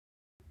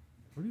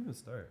Where do you even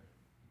start?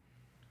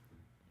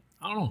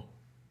 I don't know.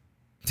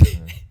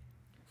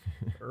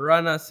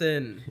 Run us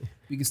in.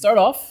 We can start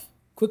off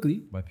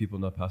quickly. By people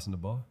not passing the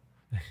ball?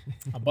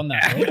 Upon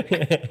that,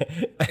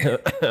 bro.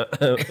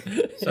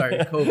 Sorry,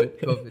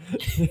 COVID.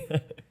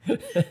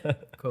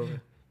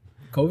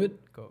 COVID?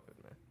 COVID,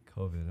 man.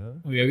 COVID,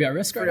 huh? Are we at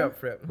risk right now?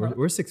 Free up.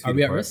 We're 6 feet Are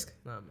we at apart. risk?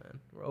 Nah, man.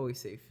 We're always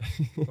safe.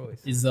 We're always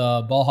safe. Is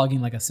ball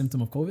hogging like a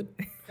symptom of COVID?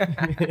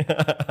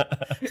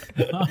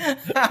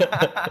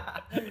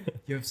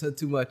 You have said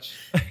too much.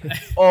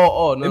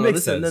 No, It no, makes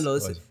listen, sense. no,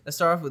 listen. Let's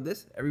start off with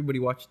this. Everybody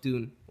watch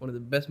Dune. One of the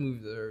best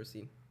movies I've ever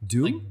seen.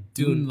 Doom? Like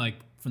Dune, like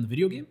from the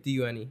video game?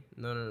 D-U-N-E.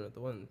 No. The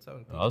one.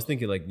 I was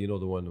thinking like, the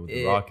one with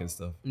the rock and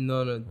stuff.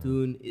 No.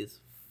 Dune is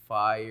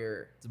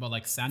fire. It's about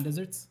like sand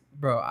deserts.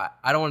 Bro,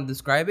 I don't want to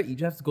describe it. You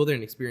just have to go there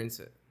and experience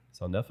it.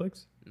 It's on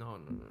Netflix? No.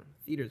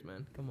 Theaters,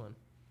 man. Come on.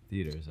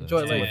 Theaters.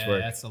 Enjoy Too life. much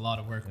work. That's a lot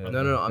of work. Yeah.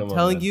 Bro. No. Come I'm on,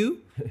 telling man.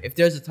 you, if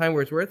there's a time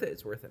where it's worth it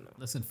now.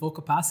 Listen, full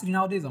capacity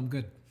nowadays, I'm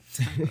good.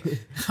 I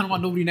don't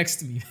want nobody next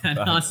to me, man.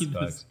 I Facts, need this.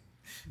 facts.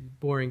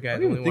 Boring I guys.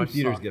 don't even Only think watch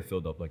theaters soccer. get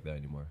filled up like that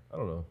anymore. I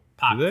don't know.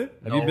 Packed. Do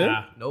they? Have you been?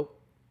 Nah.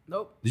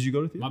 Nope. Did you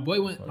go to theater? My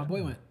boy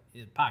went.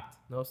 It's packed.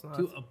 No, it's not.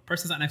 A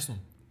person sat next to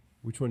him.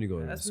 Which one you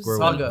going to? That's Square Mississauga.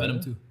 one? Saga. Venom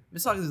 2.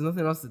 Mississauga, there's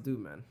nothing else to do,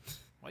 man.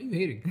 Why are you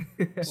hating?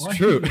 It's Why are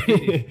true. you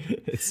hating?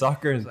 It's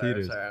soccer and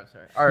theaters. I'm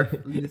sorry. All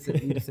right, lead us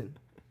in.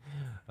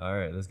 All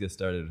right, let's get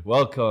started.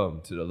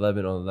 Welcome to the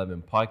 11 on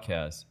 11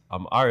 podcast.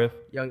 I'm Arif.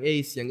 Young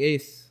Ace.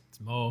 It's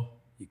Mo.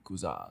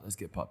 Ikuza. Let's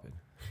get popping.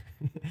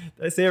 Did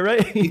I say it right?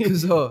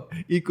 Ikuzo.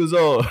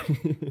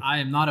 Ikuzo. I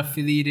am not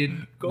affiliated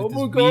with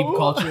Como, this weeb como?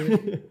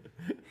 culture.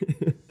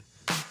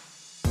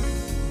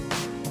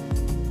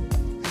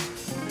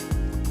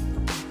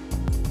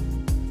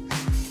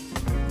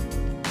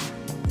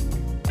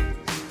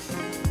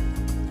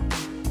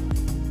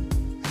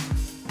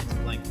 It's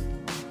blank.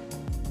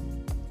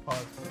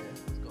 Pause.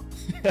 Let's go.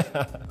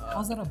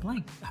 How's that a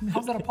blank? I mean,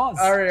 how's that a pause?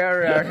 All right. All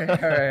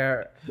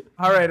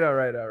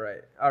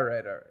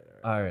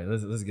All right,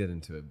 let's get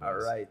into it.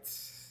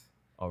 boys.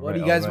 What do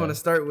you guys want to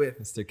start with?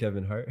 Mr.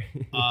 Kevin Hart.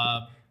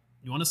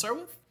 You want to start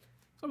with?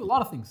 Start with a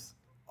lot of things.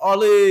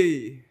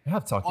 Ollie. I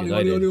have talked Oli,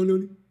 United. oli, oli,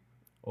 oli.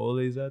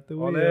 Ole's at the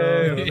Ole.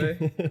 wheel.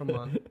 Ole. Come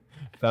on.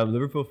 Fam,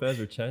 Liverpool fans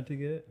were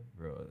chanting it.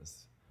 Bro,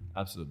 it's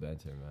absolute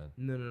banter, man.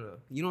 No.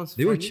 You know what's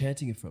They were funny?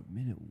 chanting it from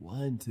minute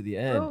 1 to the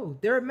end. Bro,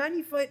 there are Man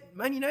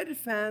United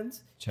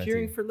fans Chanting.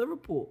 cheering for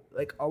Liverpool.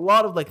 Like a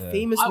lot of Yeah.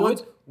 famous I ones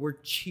would. were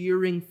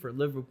cheering for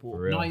Liverpool.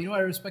 For real. No, you know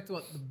what I respect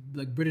about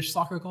the British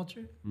soccer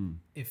culture? Mm.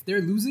 If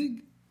they're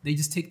losing, they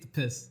just take the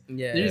piss.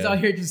 Yeah. They're just Yeah. out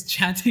here just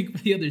chanting for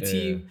the other Yeah.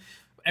 team.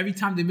 Every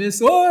time they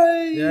miss, oi!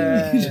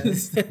 Yeah.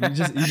 Just-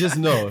 You just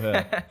know.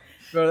 Yeah.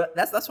 Bro,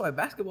 that's why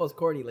basketball is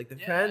corny. Like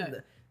Yeah.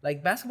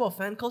 basketball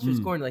fan culture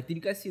is corny. Like, did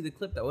you guys see the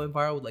clip that went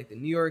viral with like the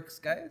New York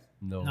Skies?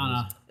 No.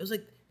 no. It was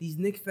like these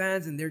Knicks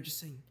fans, and they're just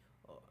saying,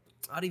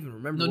 I don't even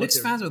remember. No, what Knicks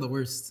they're- fans are the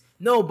worst.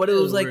 No, but it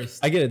They're was the like,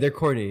 worst. I get it. They're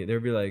corny. They'll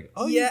be like,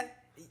 oh, yeah,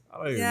 I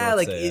don't even know yeah. what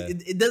Like to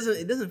say,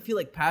 it doesn't feel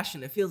like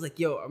passion. It feels like,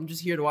 yo, I'm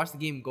just here to watch the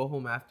game, and go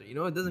home after. You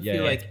know, it doesn't Yeah,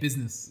 feel yeah. like,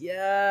 Business.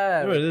 yeah,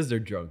 You know what it is? They're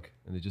drunk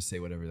and they just say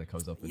whatever that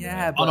comes up in their Yeah,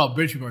 head. but- Oh no,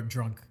 British people are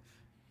drunk.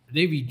 Do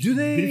they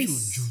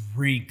British people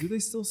drink. Do they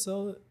still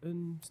sell it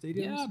in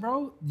stadiums? Yeah,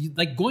 bro.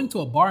 Like going to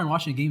a bar and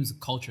watching a game is a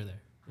culture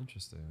there.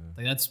 Interesting. man.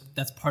 Like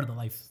that's part of the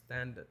life.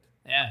 standard.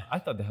 Yeah. I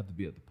thought they had to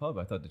be at the pub.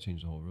 I thought they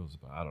changed the whole rules,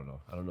 but I don't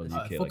know. I don't know the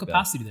UK Full like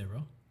capacity there,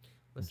 bro.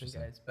 Listen,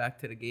 Interesting. guys, back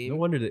to the that. game. No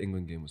wonder the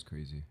England game was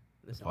crazy.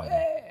 Listen, Final.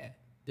 Yeah.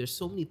 there's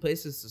so many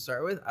places to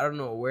start with. I don't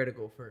know where to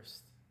go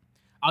first.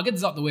 I'll get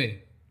this out the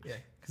way Yeah,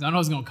 because I know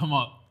it's gonna come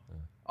up.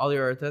 Oli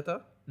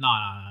Arteta. No,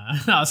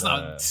 it's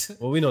not.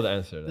 Well, we know the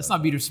answer. To Let's that.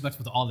 not be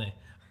disrespectful to Ole.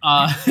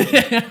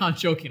 I'm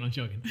joking.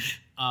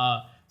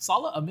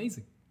 Salah,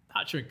 amazing.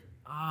 Hat trick.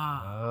 Great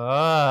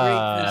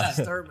Ah. place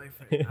to start, my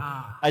friend.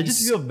 I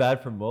just feel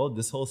bad for Mo.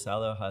 This whole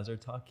Salah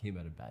Hazard talk came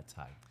at a bad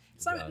time.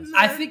 It's not- To be honest.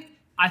 I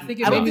think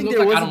it I made don't me think look there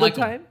like was I a don't good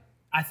like him. time.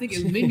 I think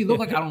it made me look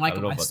like I don't like I don't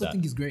him. know I about still that.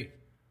 think he's great.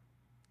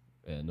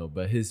 Yeah, no,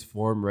 but his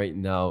form right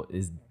now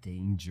is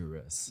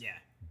dangerous. Yeah.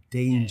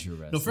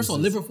 Dangerous. No, first of all,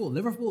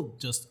 Liverpool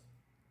just,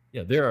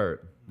 Yeah, they're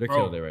Bro.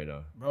 killing it right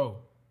now. bro,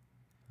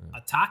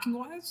 attacking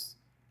wise,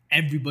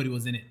 everybody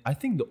was in it. I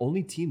think the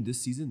only team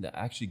this season that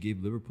actually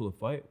gave Liverpool a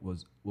fight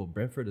was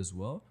Brentford as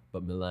well,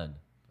 but Milan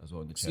as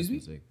well in the Excuse me?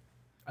 Champions League.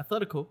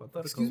 Atletico.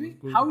 Excuse me?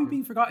 How are we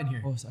being forgotten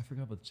here? Oh, so I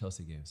forgot about the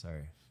Chelsea game.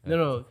 Sorry.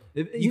 No.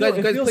 It, You guys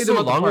it feels played so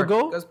them at the long park.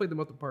 ago. You guys played them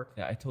at the park.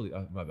 Yeah, I totally.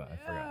 My bad. I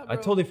forgot. bro. I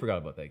totally forgot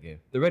about that game.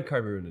 The red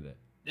card ruined it.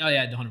 Oh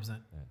yeah, 100%.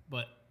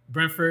 But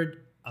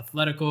Brentford,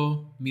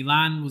 Atletico,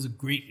 Milan was a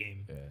great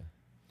game. Yeah.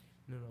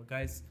 No,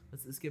 guys.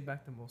 Let's get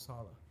back to Mo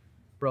Salah.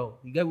 Bro,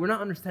 you guys, we're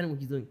not understanding what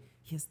he's doing.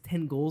 He has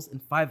 10 goals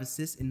and 5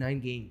 assists in 9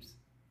 games.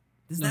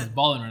 This is No, he's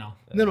balling right now.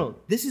 no.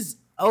 This is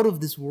out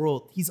of this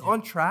world. He's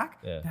on track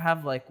Yeah. to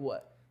have like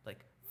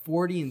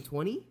 40 and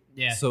 20.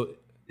 Yeah. So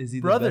is he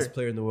the Brother. best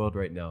player in the world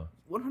right now?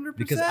 100%.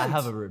 Because I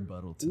have a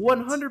rebuttal to that.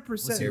 100%.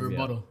 What's your Yeah.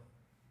 rebuttal?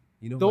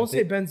 You know Don't what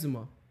say they-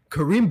 Benzema.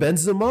 Kareem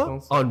Benzema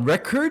Don't say on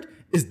record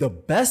is the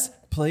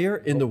best player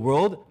in the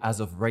world as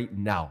of right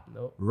now.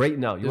 No. Right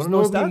now. You There's want to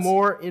know nobody stats?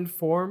 more in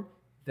form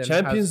than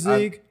Champions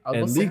League I was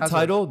and gonna say league Hazard.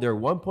 title. They're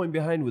 1 point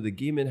behind with a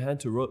game in hand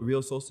to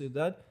Real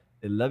Sociedad.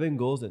 11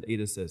 goals and 8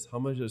 assists. How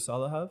much does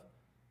Salah have?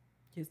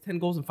 He has 10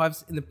 goals and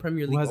 5 in the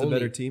Premier League. Who has only. a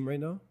better team right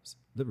now?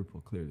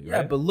 Liverpool, clearly. Yeah,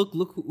 right? but look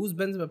who's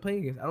Benzema playing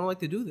against. I don't like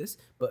to do this,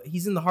 but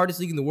he's in the hardest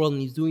league in the world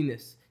and he's doing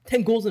this.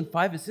 10 goals and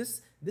 5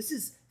 assists. This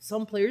is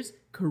some players'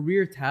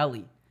 career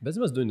tally.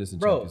 Benzema's doing this in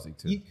Bro, Champions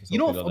League too. you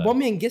know if Something like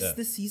Aubameyang that. gets Yeah.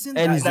 this season,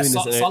 And he's that-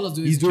 doing this. Salah's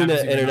doing He's this in doing it at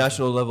Champions League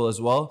international level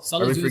as well.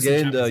 Salah's Are we doing this in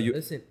forgetting the? Champions League.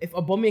 listen, if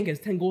Aubameyang gets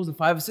 10 goals and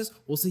 5 assists,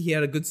 we'll say he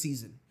had a good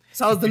season.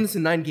 Salah's done this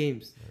in 9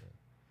 games.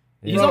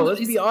 He's Bro, on- let's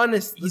be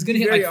honest. He's Let's gonna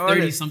be hit like very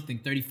 30 honest. something,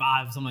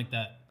 35, something like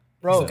that.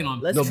 Bro, He's looking on.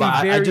 let's No, be but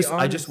I very just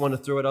honest. want to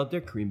throw it out there.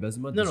 Kareem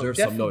Benzema No, deserves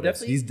definitely, some notice.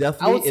 definitely. He's I would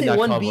definitely say in that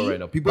 1B, combo right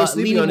now. People are but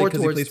sleeping leaning on it more because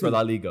he towards plays for 2.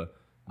 La Liga.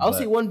 I'll But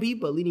say 1B,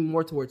 but leaning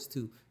more towards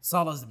 2.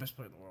 Salah's the best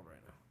player in the world right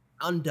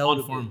now. on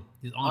Undoubtedly. form.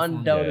 He's on form.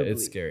 Undoubtedly. Yeah,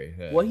 it's scary.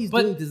 Yeah. What he's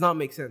But- doing does not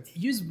make sense.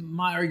 Here's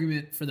my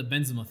argument for the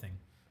Benzema thing,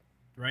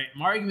 right?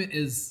 My argument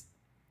is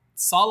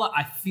Salah.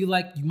 I feel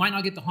like you might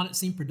not get the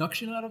same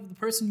production out of the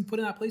person you put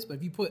in that place, but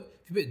if you put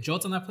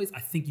Jota in that place,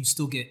 I think you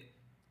still get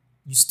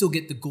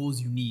the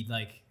goals you need.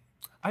 Like,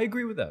 I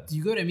agree with that. do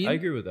you get what I mean? I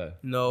agree with that.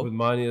 No. With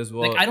Mane as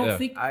well. Like, I don't yeah.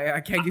 think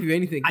I can't give you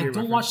anything. I here, my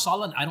don't friend. watch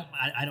Salah. And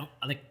I don't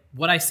like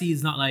what I see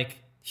is not like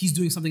he's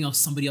doing something else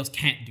somebody else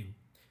can't do.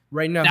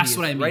 Right now, That's he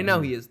what is. I mean. Right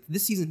now, he is.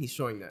 This season, he's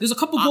showing that. There's a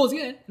couple goals,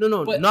 yeah.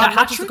 No, but not that just a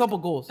hat-trick- couple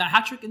goals. That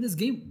hat trick in this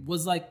game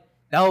was like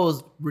That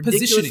was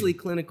ridiculously Positioning.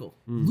 clinical.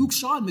 Luke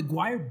Shaw and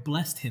Maguire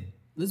blessed him.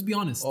 Let's be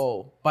honest.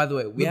 Oh, by the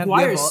way, we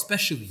Maguire have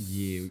especially.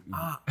 Yeah.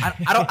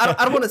 I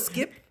don't want to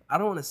skip. I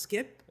don't want to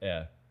skip.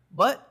 Yeah.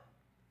 But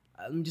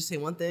let me just say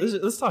one thing.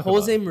 Let's talk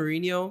Jose about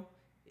Mourinho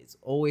is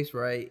always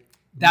right.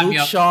 Dap me Luke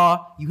up.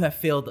 Shaw, you have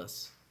failed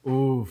us.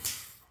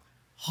 Oof.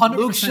 100%.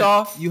 Luke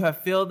Shaw, you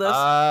have failed us.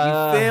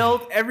 Ah. You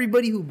failed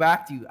everybody who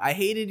backed you. I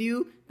hated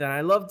you, then I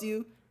loved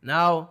you.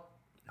 Now,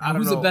 I don't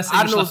Who's know. the best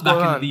I don't English know left what's back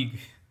going in on. the league?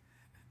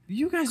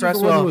 You guys are the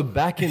Cresswell. one who were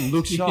backing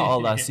Luke Shaw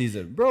all last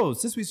season. Bro,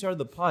 since we started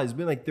the pod, it's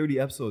been like 30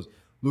 episodes.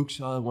 Luke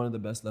Shaw, one of the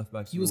best left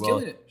backs He in was the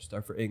world. killing it.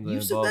 Start for England.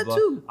 You said blah, that blah.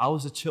 too. I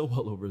was a chill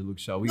well over Luke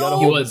Shaw. We No. got a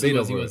He whole was, he debate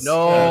was, he over was. it.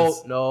 No,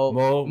 Yes. no.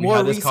 Mo, we more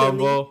had this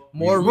recently, convo.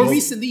 more More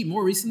recently.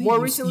 recently, More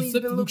he recently,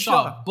 flipped than Luke Luke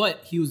Shaw, Shaw.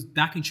 but he was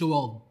backing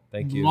Chilwell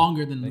Thank you.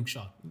 longer than Luke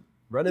Shaw.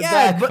 Run it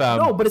Yeah, back, but fam.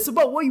 no, but it's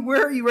about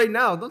where are you right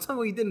now? Don't tell me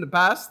what you did in the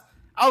past.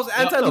 I was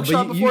anti No, Luke but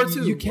Shaw you- before you,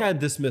 too. You can't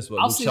dismiss what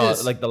I'll Luke say Shaw,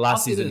 this. like the I'll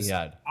last say season this. he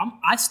had.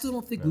 I still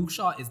don't think Luke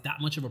Shaw is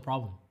that much of a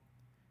problem.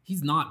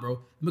 He's not, bro.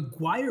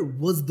 Maguire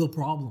was the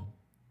problem.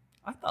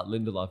 I thought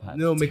Lindelof had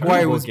No, a Maguire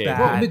terrible was game. bad.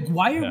 Bro, Bad.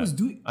 Maguire Yeah. was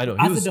doing. I know,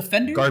 he as was a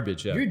defender,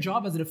 garbage, yeah. Your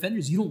job as a defender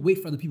is you don't wait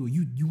for other people.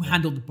 You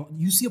handle the.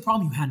 You see a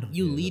problem, you handle it.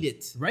 You lead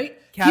it. right?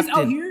 He's out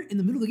Captain. here in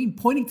the middle of the game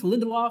pointing to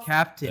Lindelof,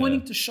 Captain.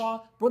 pointing to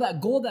Shaw. Bro,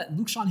 that goal that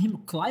Luke Shaw and him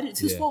collided, it's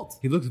his Yeah. fault.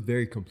 He looks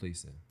very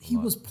complacent. a He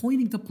lot. was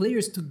pointing to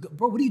players to go,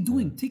 bro, what are you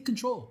doing? Take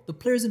control. The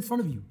player's in front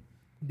of you.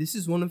 This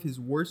is one of his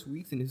worst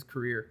weeks in his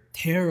career.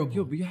 Terrible.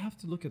 Yo, but you have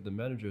to look at the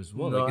manager as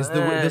well. No, Like, it's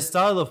the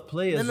style of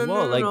play as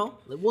well. Like, no.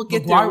 We'll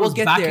get Maguire there. We'll was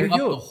get backing there.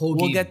 up the whole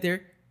We'll game. get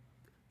there.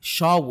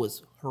 Shaw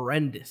was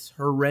horrendous.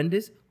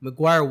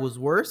 Maguire was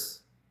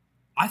worse.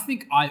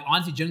 I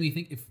honestly generally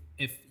think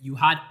if you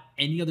had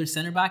any other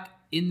center back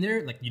in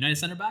there, like United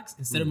center backs,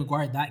 instead of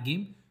Maguire that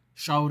game,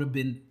 Shaw would have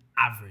been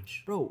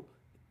average. Bro,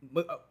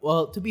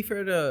 well, to be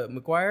fair to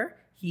Maguire,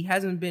 he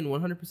hasn't been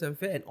 100%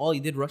 fit, and all he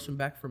did rush him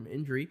back from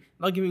injury.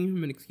 Not giving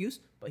him an excuse,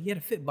 but he had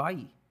a fit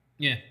Bailly,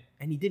 Yeah.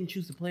 and he didn't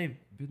choose to play him.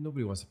 but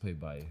nobody wants to play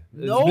by.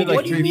 No, It's been like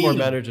what do you 3-4 mean?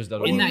 managers that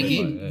don't In want that to play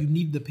game, Bailly. you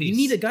need the pace. You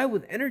need a guy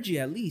with energy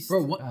at least.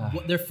 Bro,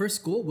 what their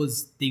first goal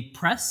was they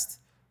pressed.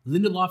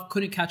 Lindelof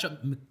couldn't catch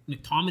up.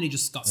 McTominay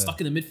just got stuck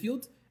in the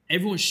midfield.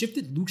 Everyone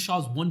shifted. Luke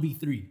Shaw's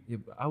 1v3. Yeah,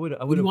 but I would you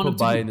have want him put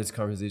to Bailly do? in this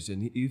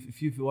conversation.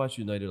 If you watched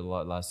United a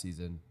lot last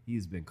season,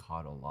 he's been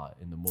caught a lot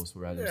in the most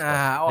random stuff.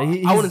 Nah, And I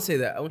he's- wouldn't say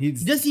that. He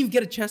he's- doesn't even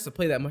get a chance to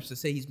play that much to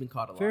say he's been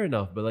caught a lot. Fair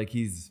enough, but like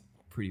he's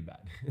pretty bad.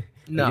 Like,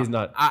 No, he's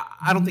not.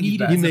 I don't think he's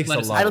Needed bad. He makes a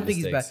athleticism. lot I don't of think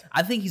he's mistakes. bad.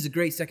 I think he's a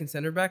great second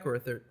center back or a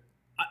third.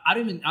 I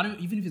don't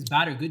even if it's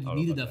bad or good, you know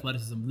needed about the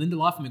athleticism.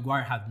 Lindelof and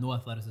Maguire have no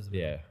athleticism.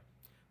 Yeah.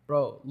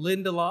 Bro,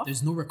 Lindelof.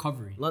 There's no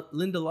recovery.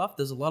 Lindelof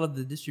does a lot of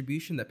the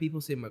distribution that people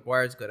say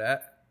Maguire's good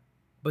at.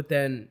 But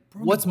then,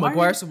 Bro, what's Maguire-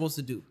 Maguire supposed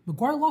to do?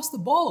 Maguire lost the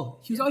ball.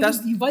 He was out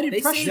That's- he invited they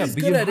say pressure. Yeah, he's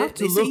but good you at have it.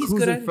 to They say look he's who's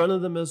good in at it. front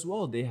of them as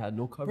well. They had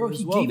no cover Bro, as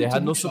he well. gave They it to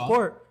had no Luke Shaw.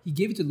 support. He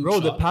gave it to Luke Bro,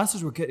 the Shaw.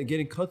 passes were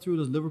getting cut through.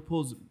 Those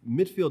Liverpool's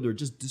midfield. They're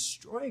just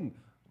destroying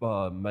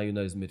Man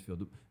United's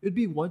midfield. It'd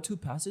be 1-2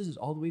 passes is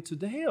all the way to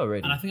De Gea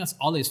already. And I think that's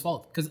Ole's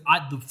fault. Because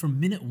from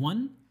minute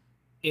one,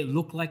 it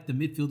looked like the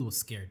midfield was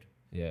scared.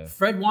 Yeah.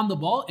 Fred won the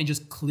ball and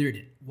just cleared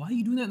it. Why are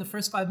you doing that in the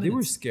first 5 They minutes?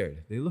 were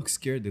scared. They look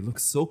scared. They look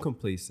so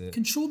complacent.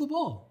 Control the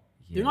ball.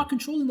 Yeah. They're not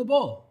controlling the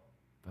ball.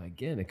 But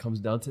again, it comes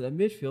down to that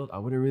midfield. I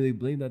wouldn't really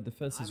blame that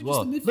defense I as mean,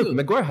 well. just the Look, midfield.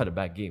 Maguire had a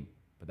bad game,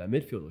 but that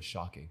midfield was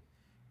shocking.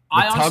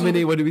 I honestly-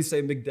 McTominay, what did we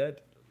say, McDead?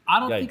 I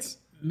don't Yikes.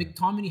 think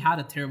McTominay had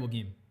a terrible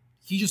game.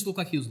 He just looked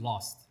like he was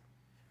lost.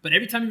 But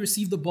every time he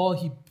received the ball,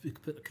 he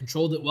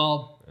controlled it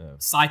well,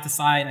 side to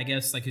side, I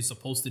guess, like he's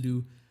supposed to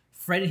do.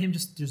 Fred and him,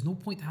 there's no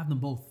point to have them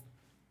both.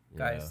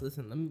 Guys,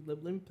 listen,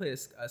 let me play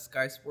a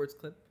Sky Sports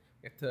clip.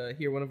 We have to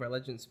hear one of our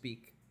legends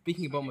speak.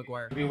 Speaking about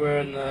Maguire. We were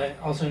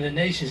also in the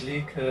Nations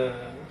League,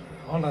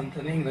 Holland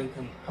and England,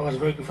 and I was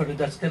working for the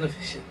Dutch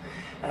television.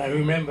 And I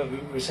remember we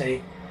were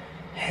saying,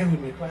 Harry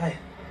Maguire,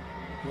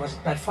 he was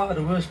by far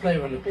the worst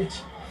player on the pitch.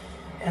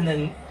 And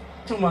then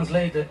 2 months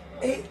later,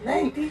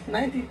 90.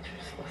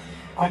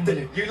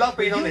 You love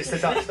being honest, the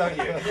Dutch, don't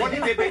you? Why don't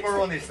you be a bit more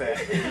honest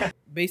there?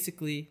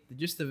 Basically, the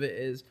gist of it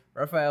is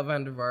Rafael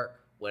van der Vaart,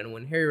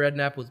 when Harry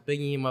Redknapp was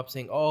bigging him up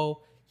saying,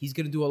 oh, he's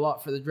going to do a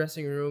lot for the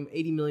dressing room.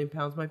 80 million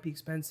pounds might be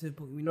expensive,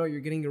 but we know you're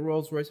getting a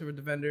Rolls Royce of a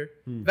defender.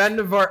 Van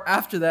der Vaart,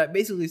 after that,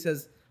 basically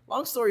says,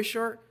 long story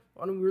short,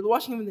 when we were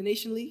watching him in the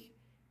Nation League,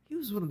 he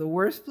was one of the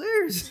worst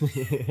players.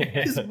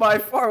 He's by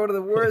far one of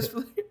the worst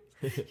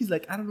players. He's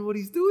like, I don't know what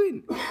he's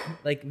doing.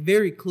 Like,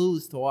 very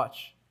clueless to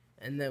watch.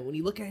 And then when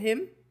you look at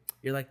him,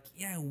 you're like,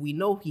 yeah, we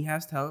know he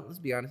has talent. Let's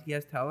be honest, he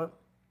has talent.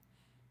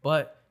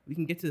 But we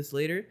can get to this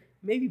later.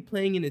 Maybe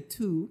playing in a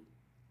 2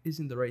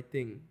 isn't the right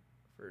thing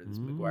for this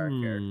Maguire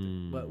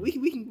character. But we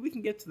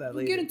can get to that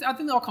later. I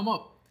think that'll come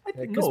up.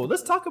 No,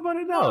 let's talk about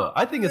it now.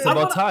 I think it's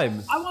about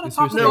time. I want to We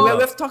talk switched No, it we up.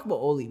 have to talk about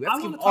Oli. We have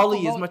to wanna give talk Oli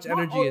as about- much I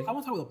want- energy as... I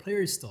want to talk about the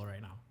players still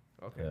right now.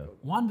 Okay. Yeah.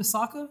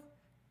 Wan-Bissaka,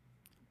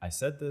 I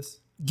said this.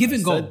 give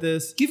and I go. said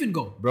this. Give and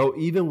go. Bro,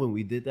 even when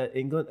we did that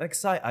England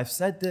XI, I've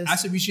said this. I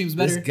said Reece James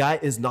This better. guy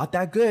is not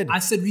that good. I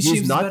said Reece He's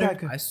James not better. that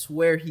good. I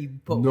swear he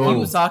put No.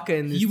 Wan-Bissaka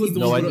in this He was team. the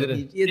No, one I who-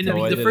 didn't. in No,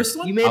 I the didn't. first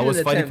one. You made I an was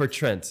fighting attempt. for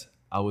Trent.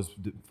 I was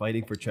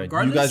fighting for Trent.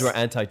 Regardless- You guys were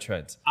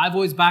anti-Trent. I've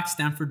always backed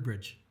Stamford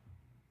Bridge.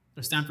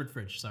 Or Stamford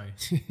Fridge, sorry.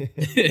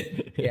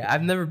 Yeah,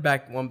 I've never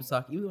backed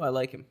Wan-Bissaka, even though I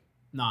like him.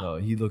 Nah. No,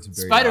 he looks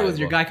very Spider was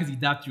your valuable. guy because he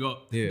dapped you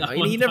up. Yeah. that I mean,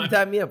 one he never time.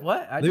 tapped me up.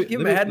 What? I Let just me- give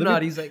him let a me- head let me-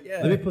 nod. He's like,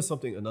 yeah. Let me put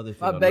another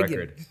thing I'm on begging.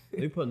 record.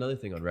 Let me put another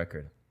thing on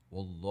record.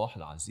 Wallah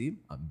al-Azim,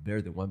 I'm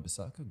better than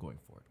Wan-Bissaka going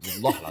forward.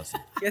 Wallah al-Azim.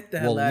 Get the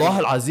hell out Wallah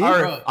of al-Azim,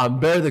 Alright.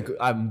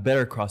 I'm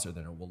better crosser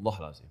than him. Wallah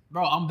al-Azim.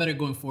 Bro, I'm better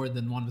going forward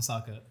than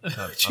Wan-Bissaka.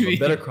 I'm a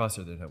better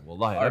crosser than him.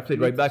 Wallahi. I Alright, played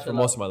you right need back to for chill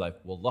most out. of my life.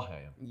 Wallahi I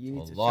am. You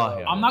need to Wallahi chill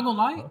I out. I'm not gonna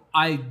lie.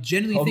 I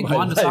genuinely All think my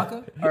Wan-Bissaka.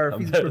 life. Or if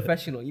he's a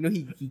professional, you know,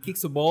 he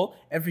kicks a ball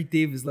every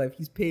day of his life.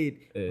 He's paid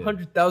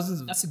hundred thousands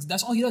of.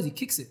 That's all he does. He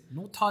kicks it.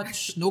 No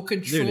touch, no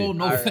control, Literally.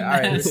 no All right, all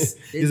right. finesse.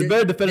 He's a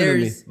better defender than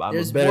me, There's- but I'm a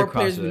there's better more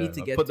players crosser. we than need to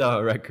him. get Put to. that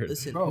on record.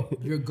 Listen, Bro,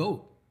 you're a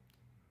GOAT.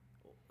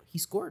 he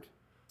scored.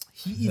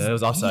 He Yeah, it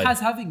was is. He offside. has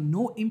having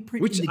no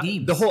imprint in the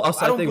game. the whole I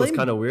outside don't thing was blame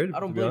kind of him. weird, I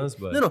don't to be blame honest.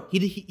 him. But No,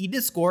 he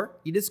did score.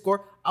 He did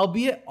score,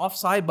 albeit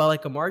offside by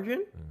like a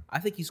margin. I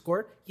think he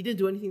scored. He didn't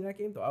do anything that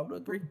game, though. I would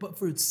agree. But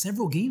for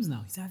several games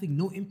now, he's having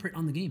no imprint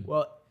on the game.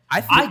 Well, I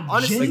think I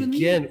honestly, genuinely-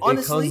 again,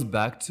 honestly, it comes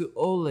back to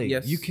Ole.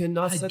 Yes. You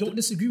cannot. I set don't the-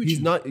 disagree with He's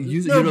you. not No, both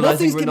utilizing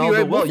things can be Ronaldo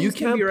right. Both well. You things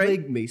can can't be play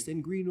right.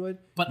 Mason Greenwood.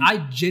 But I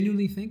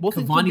genuinely think Both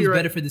things can Cavani be is right.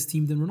 better for this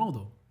team than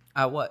Ronaldo.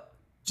 at what?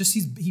 Just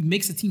he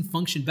makes the team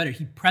function better.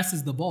 He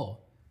presses the ball.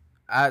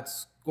 At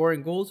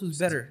scoring goals, who's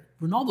better?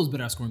 Ronaldo's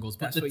better at scoring goals,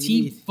 but That's the what you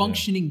team need.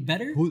 functioning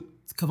better, Who-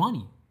 it's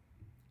Cavani.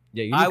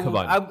 Yeah, you need I would-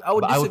 Cavani. I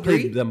would but I would play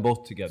disagree. them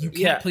both together. You can't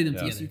Yeah. play them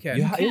Yes, together. you can.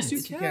 Yeah, can't. yes, you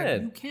Yes, you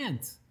can. You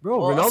can't. Bro,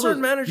 Well, a Ronaldo.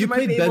 certain manager You might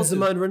played be able to.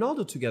 Benzema and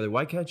Ronaldo together.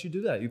 Why can't you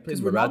do that? You played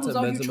Because Morata Ronaldo's and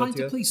out here Benzema trying to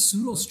together. play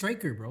pseudo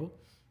striker, bro.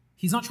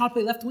 He's not trying to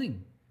play left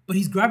wing, but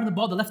he's grabbing the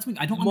ball the left wing.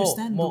 I don't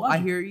understand the Mo, I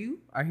logic. hear you,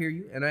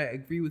 and I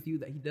agree with you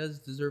that he does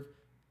deserve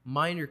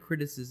minor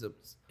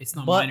criticisms. It's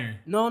not But minor.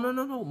 no,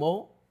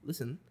 Mo.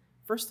 Listen,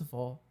 first of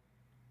all,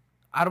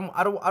 I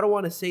don't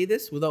want to say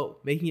this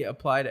without making it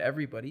apply to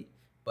everybody.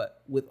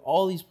 But with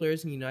all these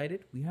players in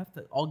United, we have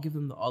to all give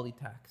them the Ollie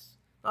tax.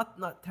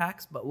 Not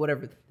tax, but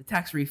whatever, the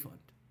tax refund.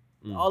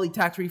 The Ollie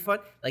tax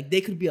refund, like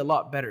they could be a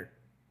lot better.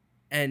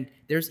 And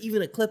there's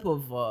even a clip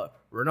of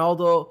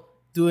Ronaldo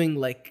doing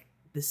like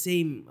the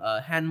same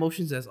hand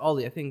motions as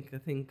Ollie. I think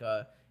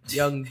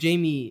young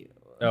Jamie,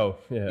 Oh,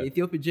 yeah.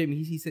 Ethiopian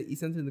Jamie, he sent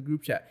it in the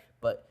group chat.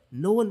 But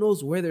no one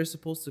knows where they're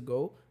supposed to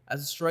go.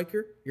 As a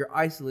striker, you're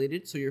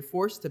isolated, so you're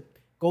forced to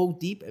go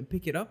deep and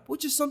pick it up,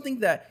 which is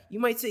something that you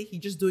might say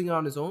he's just doing it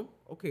on his own.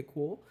 Okay,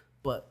 cool.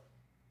 But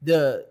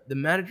the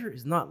manager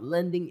is not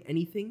lending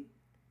anything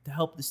to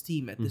help this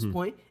team at this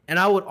point. And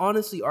I would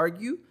honestly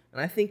argue, and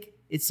I think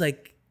it's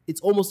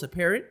almost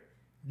apparent,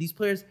 these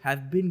players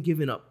have been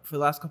given up for the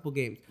last couple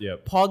games.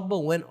 Yep.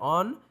 Pogba went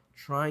on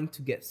trying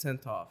to get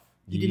sent off.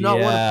 He did not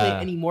want to play Yeah.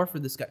 anymore for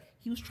this guy.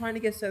 He was trying to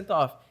get sent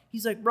off.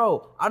 He's like,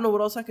 bro, I don't know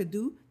what else I could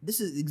do. This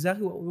is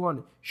exactly what we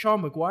wanted.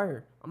 Sean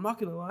Maguire, I'm not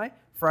going to lie,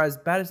 for as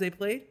bad as they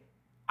played,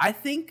 I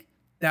think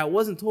that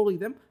wasn't totally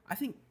them. I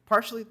think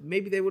partially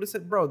maybe they would have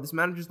said, bro, this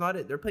manager's not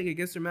it. They're playing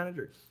against their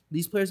manager.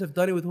 These players have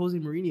done it with Jose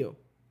Mourinho.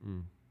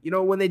 You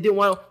know, when they didn't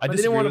want I to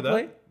disagree with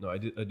play. that. No, I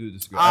do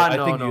disagree. Ah, I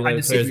no, think no. United I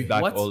disagree. players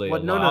back What? Ole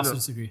What? a No, lot. no, also no.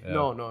 disagree. Yeah.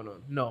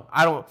 No.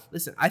 I don't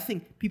listen. I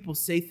think people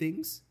say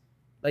things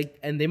like,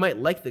 and they might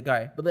like the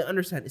guy, but they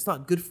understand it's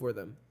not good for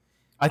them.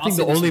 I think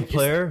Also, the only listen,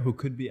 player who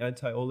could be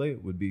anti-Ole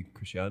would be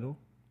Cristiano.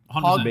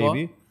 100%. Pogba.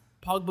 Maybe.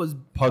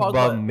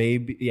 Pogba,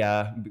 maybe,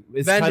 yeah.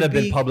 It's Van kind de of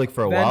been Beek, public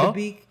for a Van while. de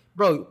Beek.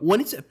 Bro, when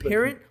it's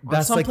apparent on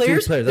that's some like few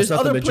players, players. That's there's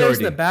not the other players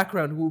in the majority.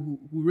 background who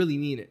really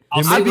mean it.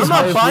 I'll There may say be this. high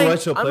I'm not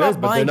influential buying, players,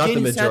 but they're not the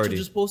Jadon Sancho majority.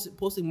 just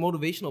posting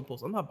motivational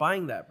posts. I'm not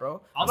buying that, bro.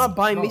 I'm I'll not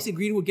buying bro. Mason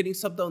Greenwood getting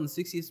subbed out in the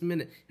 60th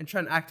minute and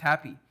trying to act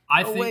happy.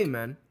 I No think, way,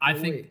 man. I No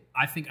think, way.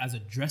 I think as a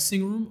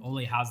dressing room,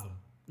 Ole has them.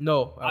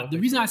 No. I don't The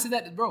think reason so. I say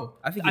that, bro,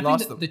 I think he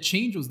lost that them. the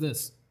change was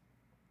this: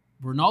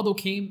 Ronaldo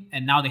came,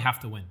 and now they have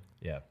to win.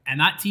 Yeah. And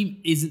that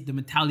team isn't, the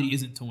mentality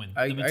isn't to win.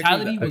 I The agree with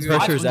mentality that. I was agree with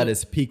Pressure is when at there-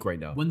 its peak right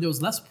now. when there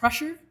was less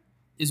pressure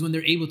is when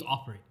they're able to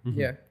operate.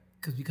 Yeah.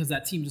 Because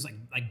that team just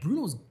like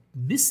Bruno's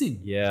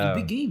missing Yeah. in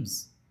big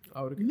games.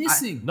 I would agree.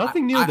 Missing.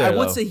 Nothing new I there,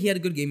 would though. say he had a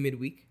good game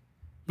midweek.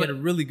 He had a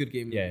really good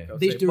game midweek. Yeah. I would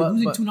They say. were But-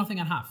 losing but- 2-0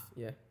 at half.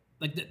 Yeah.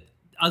 Like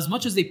as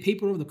much as they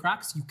paper over the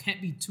cracks, you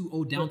can't be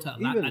 2-0 down to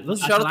even- let's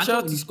Shout Atalanta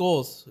out when to you-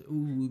 Scholes.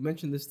 Ooh, we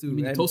mentioned this too. You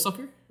mean the And toe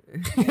sucker?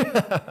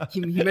 he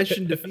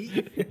mentioned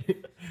defeat.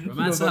 Bro,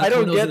 man said I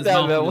don't Bruno's in get his that,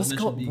 mouth man. when What's there's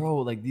called, mention bro?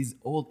 Like these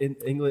old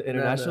England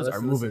internationals are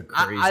listen, moving listen.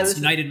 I crazy.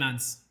 listen- United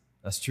man's.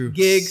 That's true.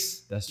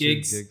 Gigs. That's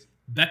Gigs. true. Gigs.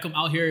 Beckham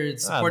out here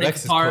supporting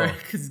Beck's is Qatar cool.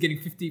 because he's getting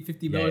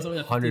 50 mil Yeah, or something.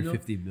 like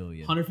 150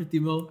 million. 150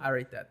 mil. I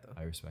rate that though.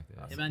 I respect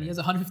that. Yeah, man, he has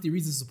 150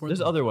 reasons to support There's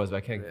them. other ones, but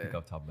I can't think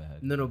off the top of my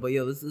head. No, but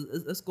yo,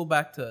 let's go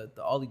back to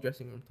the Ollie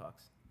dressing room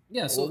talks.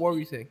 Yeah, so What were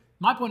you saying?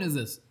 my point is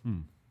this.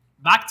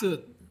 Back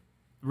to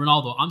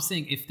Ronaldo. I'm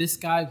saying if this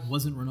guy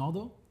wasn't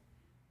Ronaldo,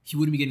 he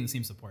wouldn't be getting the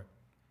same support.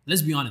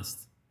 Let's be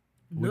honest.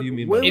 What do you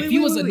mean by If he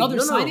was another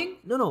no, signing,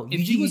 no. if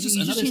If he was just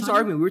you another changed the signing-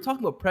 argument. We were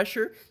talking about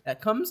pressure that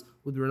comes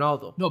with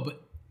Ronaldo. No,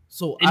 but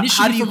So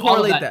initially how do you from all of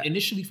correlate that, that?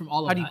 initially from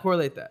all of How do you that,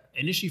 correlate that?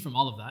 initially from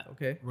all of that,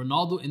 Okay.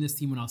 Ronaldo in this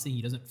team, when I was saying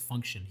he doesn't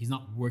function, he's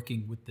not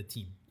working with the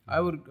team, I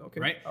would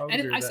right? I would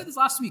And agree I with said that. this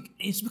last week,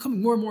 and it's becoming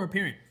more and more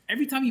apparent.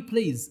 Every time he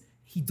plays,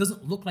 he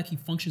doesn't look like he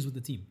functions with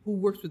the team. Who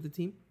works with the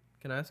team?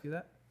 Can I ask you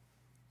that?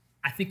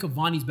 I think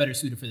Cavani's better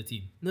suited for the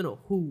team. No.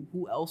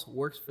 Who else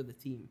works for the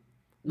team?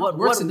 Not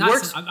works in that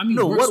sense. I mean,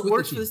 no, works what with the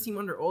works for team. this team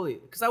under Ole?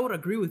 Because I would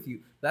agree with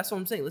you. That's what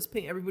I'm saying. Let's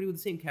paint everybody with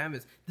the same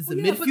canvas. Does the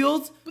Well, yeah, but-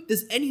 midfield? but-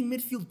 does any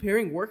midfield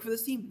pairing work for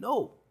this team?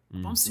 No.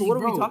 I'm So saying, what are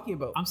we bro, talking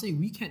about? I'm saying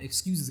we can't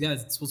excuse this guy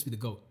that's supposed to be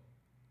the GOAT.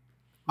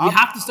 We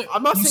have to start.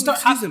 I'm not you saying start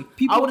excuse have- him.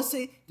 People, I would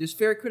say there's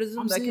fair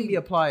criticism I'm that can saying- be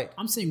applied.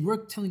 I'm saying we're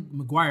telling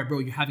Maguire, bro,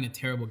 you're having a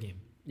terrible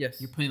game.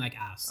 Yes. You're playing like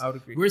ass. I would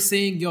agree. We're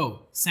saying,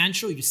 yo,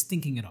 Sancho, you're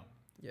stinking it up.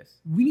 Yes.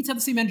 We need to have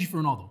the same energy for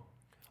Ronaldo.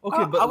 Okay,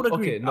 I would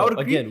agree. okay, no, I would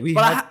agree. again, we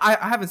but had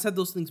I haven't said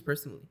those things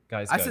personally.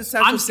 Guys, I guys. said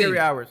Sancho I'm scary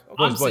saying- hours.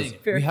 Okay. I'm boys, saying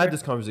fair, we fair. had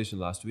this conversation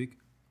last week.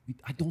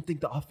 I don't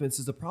think the offense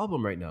is the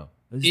problem right now.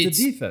 It's It's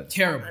the defense.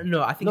 terrible.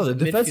 No, I think No, it's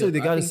the defensively, midfield. they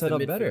I gotta think it's set the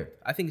up midfield. better.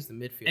 I think it's the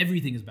midfield.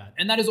 Everything is bad.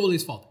 And that is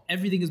Ole's fault.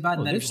 Everything is bad.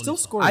 and that They're is still Ole's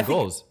fault. scoring I think-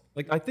 goals.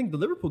 Like I think the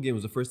Liverpool game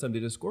was the first time they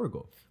didn't score a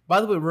goal. By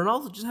the way,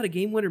 Ronaldo just had a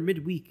game winner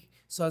midweek.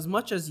 So as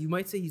much as you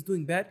might say he's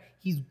doing bad,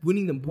 he's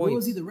winning them Where points.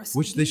 was he the rest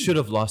Which of the they game? should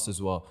have lost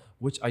as well.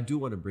 Which I do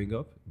want to bring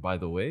up, by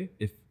the way.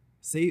 If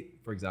say,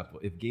 for example,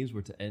 if games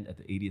were to end at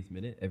the 80th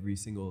minute, every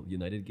single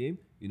United game,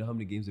 you know how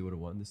many games they would have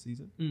won this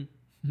season?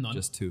 None.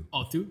 Just 2.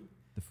 Oh, 2?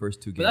 The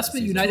first 2 games. But that's this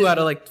been season. United. 2 out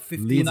of like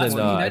 15. Leeds That's and,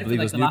 been I United for believe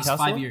it like was the last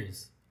Newcastle? 5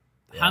 years.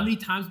 How many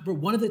times, bro?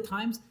 One of the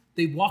times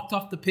they walked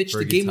off the pitch, the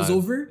Fergie game was time.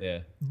 over. Yeah.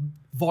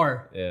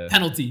 VAR, Yeah.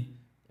 penalty.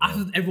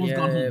 After everyone's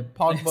gone home.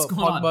 What's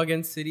going on? Pogba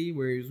against City,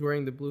 where he was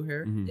wearing the blue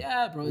hair.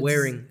 Yeah, bro. it's-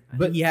 Wearing. But-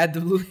 But he had the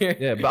blue hair.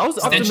 Yeah, but I was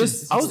Extensions.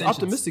 optimistic. I was Extensions.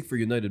 optimistic for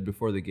United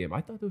before the game.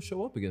 I thought they'll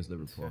show up against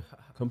Liverpool.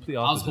 Complete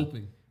I was opposite.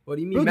 hoping. What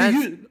do you mean, Bro,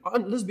 man?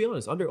 let's be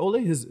honest. Under Ole,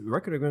 his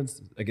record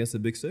against the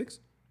Big Six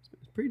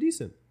is pretty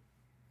decent.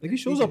 Like he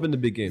shows up in the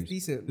big games.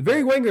 decent.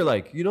 Very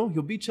Wenger-like. You know,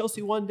 he'll beat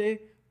Chelsea one day,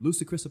 lose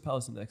to Crystal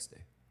Palace the next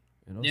day.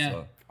 You know, Yeah.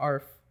 so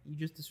Arf, you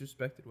just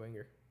disrespected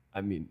Wenger.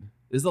 I mean,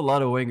 there's a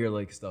lot of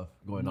Wenger-like stuff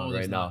going No, on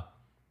there's right not. now.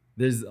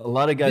 There's a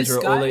lot of guys This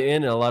who are guy- Ole in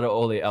and a lot of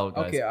Ole out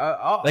guys. Okay,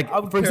 I'll Like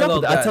I'll for example,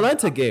 the parallel that.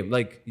 Atalanta game,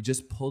 like he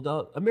just pulled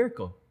out a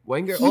miracle.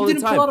 Wenger He all the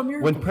didn't pull time. out a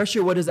miracle. When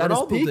pressure was at his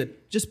Ronaldo peak,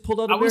 did. just pulled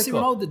out a I wouldn't say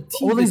miracle. Ronaldo, the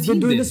team- Ole's the been team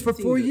doing did. this for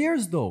Team 4 did.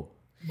 years though.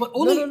 But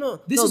Ole, No.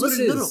 this No, is what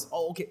listen, it no, is.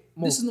 Oh, okay.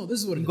 Mo, This is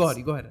what it is.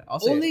 Go ahead. I'll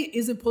say Ole it.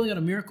 isn't pulling out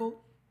a miracle.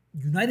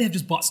 United have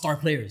just bought star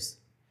players.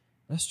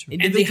 That's true.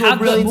 And they Individual have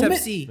that brilliance moment.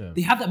 FC. Yeah.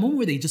 They have that moment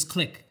where they just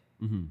click.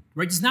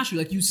 Right? Just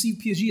naturally. Like you see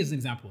PSG as an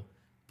example.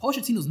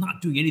 Pochettino's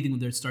not doing anything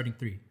with their starting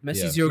 3.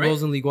 Messi Yeah. 0 Right?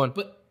 goals in League One.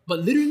 But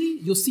literally,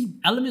 you'll see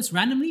elements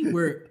randomly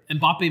where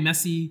Mbappe,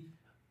 Messi,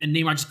 and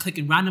Neymar just click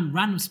in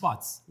random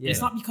spots. And it's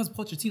Yeah. not because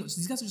Pochettino.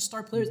 These guys are just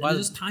star players. By And the-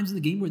 there's just times in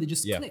the game where they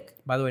just Yeah. click.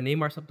 By the way,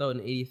 Neymar subbed out in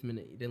the 80th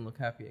minute. He didn't look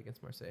happy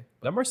against Marseille.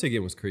 That Marseille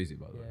game was crazy,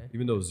 by the way. Yeah.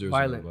 Even though it was 0-0.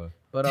 Violent.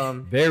 but But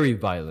very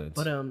violent.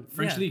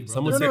 French yeah. league, bro.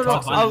 Someone This say is a top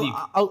toxic. violent league.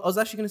 I was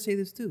actually gonna say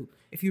this too.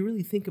 If you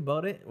really think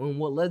about it, and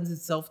what lends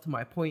itself to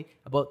my point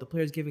about the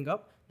players giving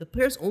up, the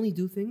players only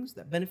do things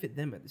that benefit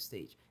them at this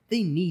stage.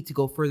 They need to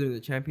go further in the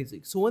Champions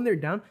League. So when they're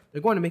down,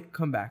 they're going to make a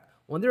comeback.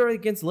 When they're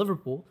against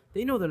Liverpool,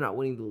 they know they're not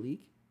winning the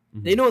league.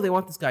 They know they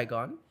want this guy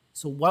gone.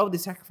 So why would they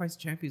sacrifice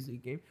the Champions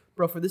League game?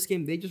 Bro, for this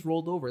game, they just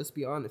rolled over. Let's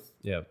be honest.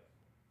 yeah.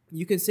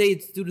 You can say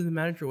it's due to the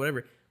manager or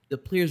whatever. The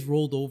players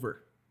rolled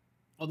over.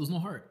 Oh, there's no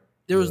heart.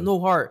 There was no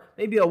heart.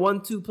 Maybe a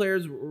 1-2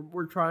 players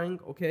were trying.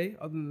 Okay,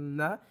 other than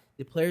that,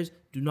 the players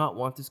do not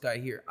want this guy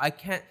here.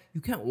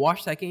 You can't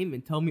watch that game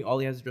and tell me all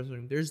he has is dressing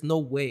room. There's no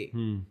way.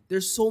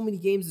 There's so many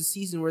games this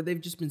season where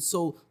they've just been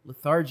so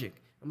lethargic.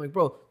 I'm like,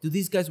 bro, do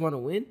these guys want to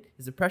win?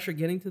 Is the pressure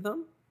getting to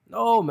them?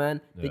 No,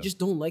 man. They just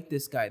don't like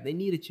this guy. They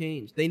need a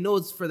change. They know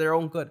it's for their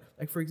own good.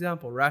 Like, for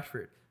example,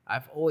 Rashford.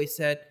 I've always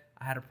said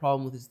I had a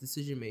problem with his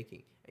decision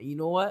making. And you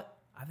know what?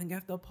 I think I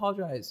have to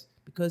apologize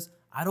because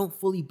I don't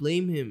fully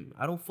blame him.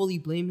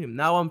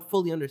 Now I'm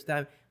fully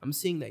understand. I'm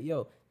seeing that,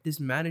 this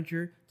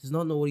manager does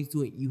not know what he's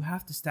doing. You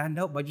have to stand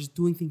out by just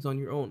doing things on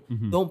your own.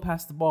 Don't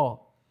pass the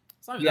ball.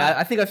 Yeah,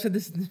 I think I've said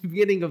this in the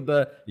beginning of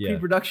the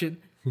pre-production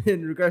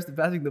in regards to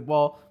passing the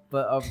ball.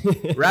 But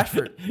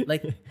Rashford,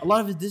 like a lot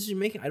of his decision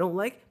making, I don't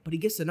like, but he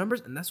gets the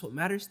numbers, and that's what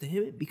matters to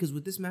him. Because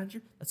with this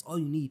manager, that's all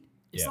you need.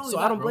 So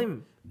I don't blame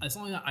him. It's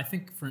only that I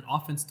think for an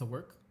offense to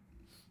work,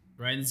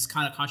 right? And this is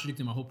kind of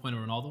contradicting my whole point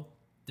of Ronaldo.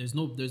 There's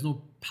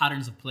no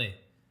patterns of play.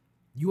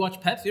 You watch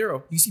Pep,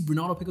 Zero. You see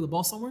Bernardo pick up the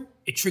ball somewhere,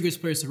 it triggers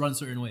players to run a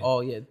certain way.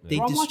 Oh yeah, they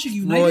I'm watching destroyed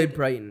United.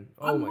 Brighton.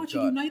 Oh I'm my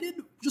watching god. United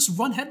just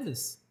run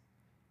headless,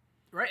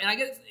 right? And I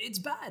get it's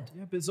bad.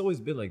 Yeah, but it's always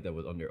been like that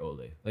with under Ole.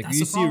 Like That's you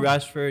the see problem.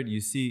 Rashford,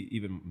 you see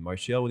even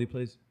Martial when he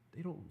plays.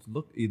 They don't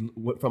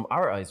look from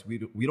our eyes. We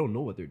don't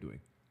know what they're doing.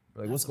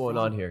 Like what's the going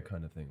on problem. here,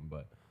 kind of thing.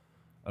 But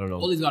I don't know.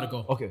 Ole's got to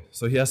go. Okay,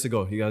 so he has to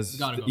go. You guys,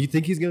 gotta go. you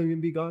think he's going to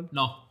be gone?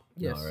 No,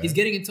 Yes. No, right? he's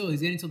getting until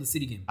the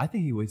City game. I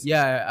think he waits.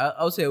 Yeah,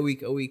 I would say a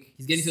week.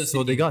 He's getting to the So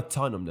City they game. got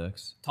Tottenham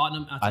next,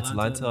 Tottenham,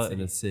 Atlanta, City.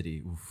 and then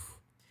City. Oof.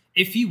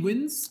 If he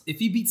wins, if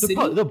he beats City,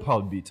 They'll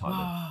probably beat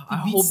Tottenham.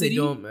 I beats hope City, they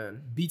don't,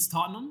 man. beats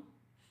Tottenham,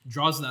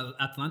 draws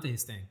Atlanta,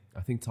 he's staying.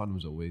 I think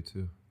Tottenham's away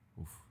too.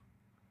 Oof.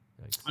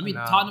 Yikes. I mean,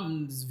 Nah.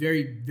 Tottenham is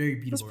very, very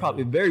beatable. That's right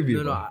probably now. very No,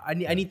 beautiful. I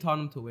need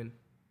Tottenham to win.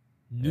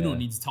 Nuno Yeah.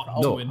 needs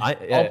Tottenham to No, win.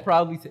 I'll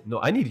proudly say.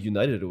 I need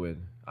United to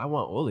win. I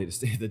want Ole to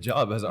stay at the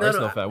job as an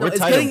Arsenal fan. no, We're it's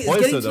tied getting- in it's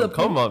points getting with to them. the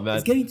Come point- on, man.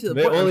 it's getting to the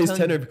May point where I'm Ole's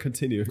telling tenure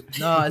continue.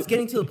 No, it's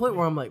getting to the point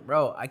where I'm like,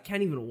 bro, I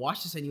can't even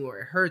watch this anymore.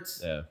 It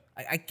hurts. Yeah.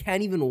 I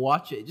can't even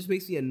watch it. It just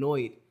makes me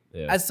annoyed.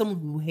 Yeah. As someone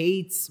who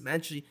hates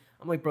Manchester,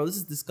 I'm like, bro, this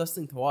is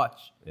disgusting to watch.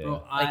 Yeah.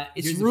 Bro, Like,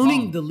 it's here's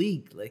ruining problem. the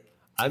league. Like,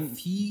 If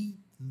he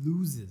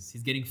loses,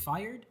 he's getting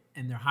fired,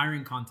 and they're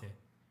hiring Conte.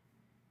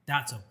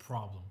 That's a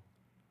problem.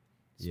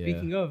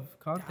 speaking of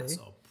Conte, That's a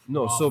problem.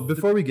 No, so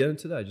before we get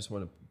into that, I just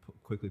want to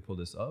quickly pull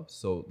this up.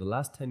 So the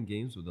last 10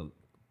 games with the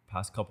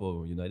past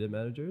couple of United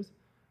managers,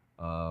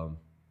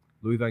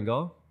 Louis van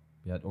Gaal,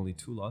 he had only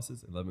 2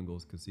 losses, 11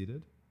 goals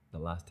conceded, the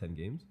last 10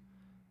 games,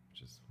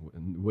 which is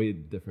way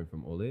different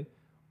from Ole.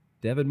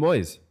 David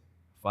Moyes,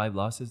 5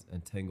 losses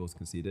and 10 goals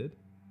conceded.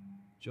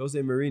 Jose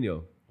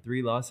Mourinho,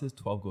 3 losses,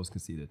 12 goals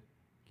conceded.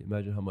 Can you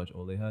imagine how much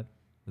Ole had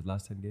his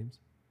last 10 games?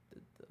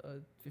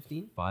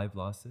 15. 5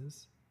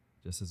 losses,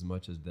 just as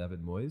much as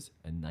David Moyes,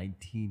 and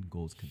 19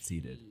 goals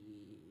conceded.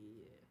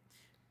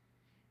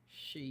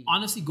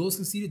 Honestly, goals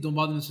conceded don't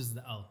bother me as just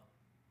the L.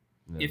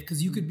 Yeah.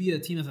 Because you could be a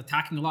team that's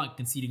attacking a lot, and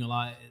conceding a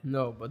lot.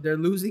 No, but they're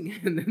losing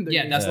and then they're Yeah,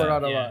 getting that's scored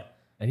what- out a yeah. lot.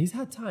 And he's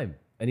had time,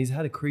 and he's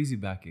had a crazy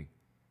backing.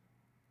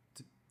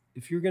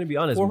 If you're gonna be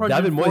honest,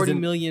 440 David Moyes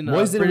didn't, million,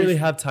 Moyes didn't really British-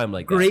 have time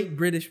like Great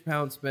British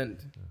pound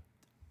spent.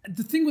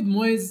 The thing with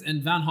Moyes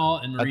and Van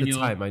Gaal and that. At Mourinho, the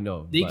time, I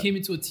know. they but- came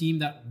into a team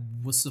that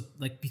was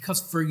like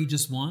because Fergie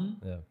just won,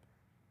 Yeah.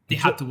 they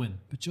had to win.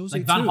 But Jose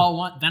Like Van too. Gaal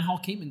won. Van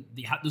Gaal came and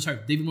they had. Sorry,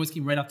 David Moyes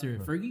came right after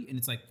Fergie, and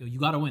it's like yo, you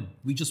gotta win.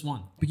 We just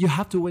won. But you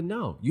have to win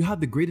now. You have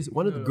the greatest,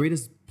 one of the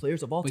greatest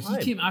players of all But time.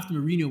 he came after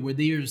Mourinho, where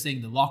they were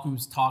saying the locker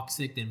room's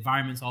toxic, the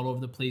environment's all over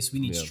the place. We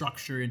need Yeah.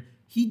 structure, and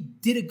he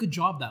did a good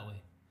job that way.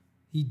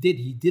 He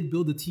did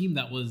build a team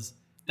that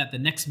the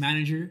next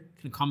manager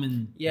can come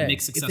and Yeah, make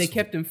if successful. they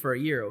kept him for a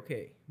year,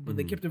 okay. But Mm-hmm.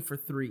 they kept him for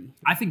 3.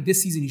 I think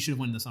this season he should have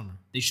won in the summer.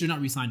 They should not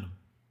re-sign him.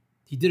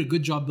 He did a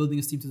good job building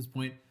his team to this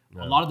point.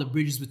 A lot of the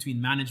bridges between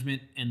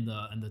management and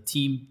the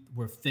team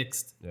were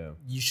fixed. Yeah.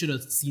 You should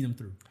have seen him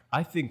through.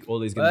 I think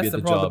Ole's But gonna be that's at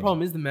the the problem. The job.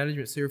 problem is the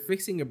management. So you're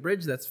fixing a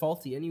bridge that's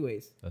faulty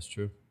anyways. That's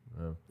true.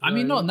 Yeah. I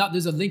mean,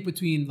 there's a link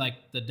between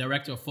like the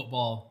director of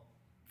football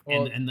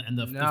Well, and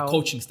the now-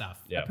 coaching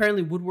staff. Yeah.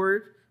 Apparently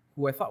Woodward,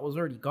 who I thought was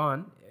already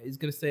gone, is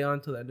going to stay on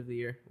till the end of the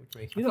year, which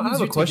makes You me know, think I he's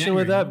have a here till question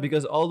with January, that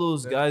because all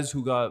those guys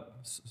who got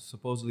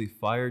supposedly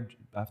fired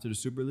after the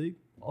Super League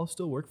all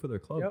still work for their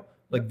club. Yep.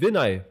 Like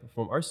Vinay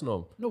from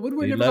Arsenal. No,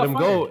 Woodward They never let got him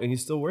fired. go, and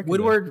he's still working. there.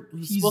 Woodward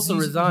was supposed to He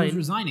was resign.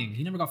 resigning.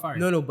 He never got fired.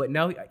 No, but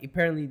now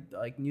apparently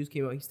like news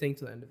came out he's staying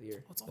till the end of the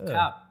year. It's all Yeah.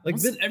 cap. Like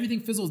Once everything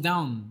fizzles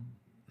down,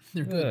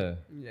 they're good.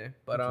 Yeah. Yeah,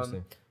 but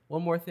Interesting.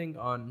 one more thing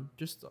on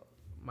just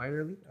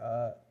minorly,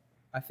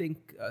 I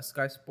think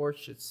Sky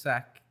Sports should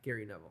sack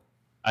Gary Neville.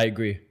 I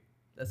agree.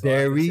 That's all I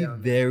have to Very, say on that.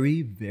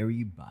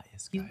 very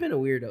biased. He's guy. been a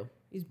weirdo.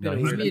 He's been No, a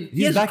he's- weirdo. I mean, he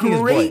he's has backing his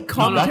boy. great No,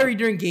 commentary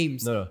during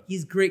games. No.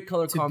 He's great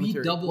color To be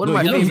commentary. double- One No, of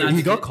my you know, devil's favorites.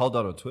 he got advocate. called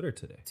out on Twitter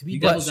today. To be He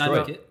got devil's destroyed.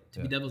 advocate,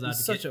 to be devil's He's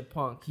advocate, such a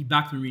punk. he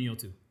backed Mourinho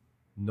too.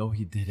 No,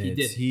 he didn't. He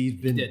did. He's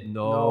been He did.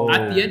 no.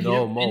 At the end,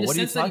 no, he, Mo, in the what are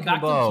you sense that he talking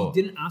backed about? him,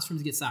 he didn't ask for him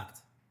to get sacked.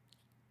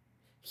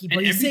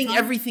 But he's every saying time-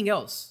 everything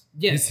else.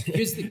 Yes,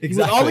 here's the,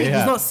 Exactly. He's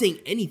yeah. not saying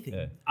anything.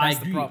 Yeah. I That's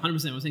the agree, problem.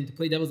 100%. I'm saying to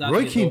play devil's Roy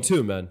advocate. Keane though,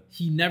 too, man.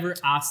 He never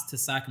asked to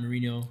sack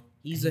Mourinho.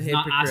 He's and a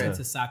not hypocrite. asking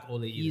to sack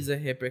Ole either. He's a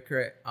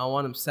hypocrite. I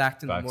want him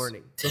sacked in Facts. the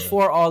morning.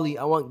 Before Ollie,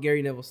 I want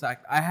Gary Neville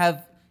sacked.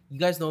 You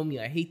guys know me.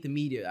 I hate the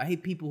media. I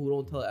hate people who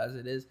don't tell it as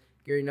it is.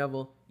 Gary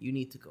Neville, you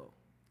need to go.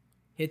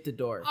 Hit the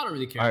door. I don't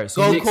really care. All right,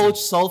 so Go he- coach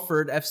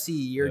Salford FC,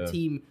 your Yeah.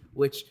 team,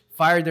 which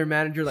fired their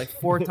manager like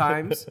 4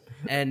 times,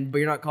 but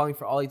you're not calling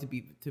for Ollie to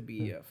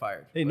be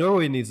fired. Hey,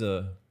 Norway needs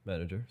a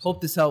manager. So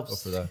Hope this helps. go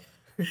for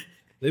that.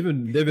 They've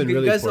been You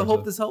really guys poor,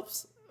 hope so- this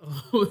helps.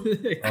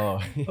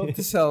 Oh. Hope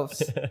this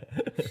helps.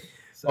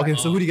 Okay,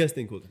 so who do you guys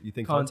think? You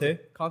think Conte?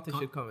 Conte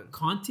should come in.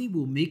 Conte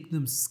will make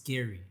them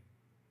scary.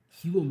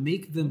 He will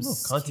make them know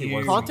if Conte scary.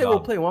 wants Conte job. will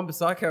play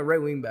Wan-Bissaka at right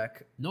wing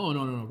back. No. I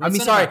mean, Right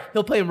sorry, center back.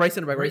 he'll play him right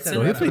center back. Right Right center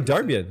No, center he back.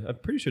 played Darmian. I'm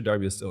pretty sure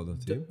Darmian's still on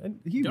the team. And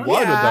he Darmian- won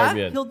with Yeah,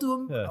 Darmian. he'll do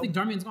him. Yeah. I think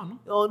Darmian's gone,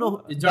 no? Oh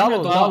no, Is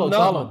Darmian gone?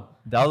 Dalo.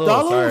 Dallo,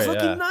 Dalo sorry, was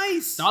looking yeah.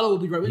 nice. Dalo will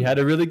be right He wing. had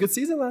a really good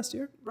season last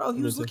year. Bro,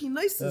 he was Yeah. looking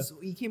nice.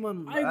 He came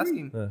on I agree.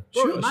 asking. Yeah.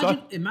 Bro,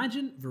 Sure,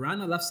 imagine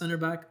Varane left center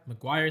back,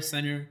 Maguire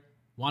center,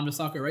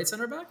 Wan-Bissaka right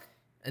center back.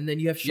 And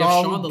then you have You have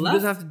Shaw, Shaw on the who left?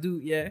 doesn't have to do,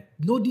 yeah.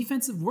 No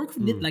defensive work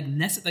from like The he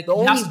has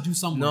only- to do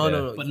some No, work,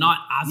 no. but not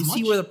as You much.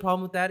 see where the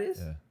problem with that is?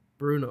 Yeah.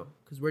 Bruno.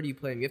 Because where do you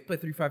play him? You have to play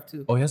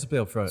 3-5-2. Oh, he has to play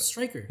up front.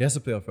 Striker. He has to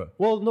play up front.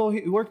 Well, no,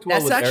 he worked well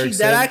That's with actually Eriksen.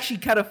 that actually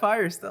kind of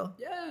fires though.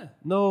 Yeah.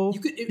 No, You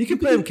could- you you can could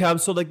play him do- cam.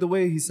 So like the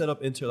way he set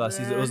up Inter last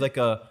season, it was like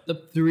a The-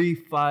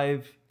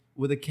 3-5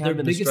 with a cam Their and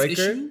a biggest striker.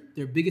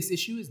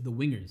 issue is the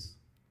wingers.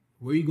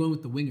 Where are you going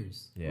with the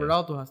wingers? Yeah.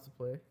 Ronaldo has to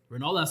play.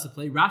 Ronaldo has to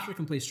play. Rashford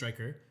can play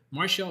striker.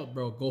 Martial,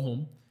 bro, go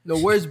home. No,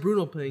 where's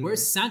Bruno playing?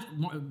 Where's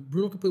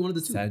Bruno can play one of the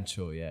two.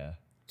 Sancho, yeah,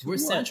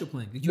 Where's what? Sancho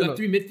playing? You No, have no.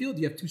 3 midfield.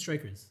 You have 2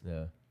 strikers.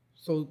 yeah.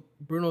 So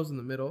Bruno's in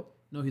the middle.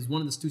 No, he's one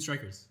of the 2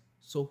 strikers.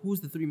 So who's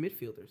the 3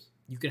 midfielders?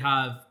 You could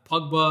have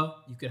Pogba.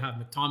 You could have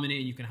McTominay.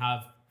 And you can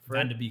have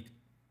Fred. Van de Beek.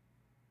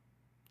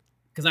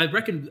 Because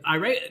I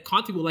rate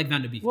Conte will like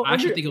Van de Beek. Well, I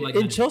actually think he'll like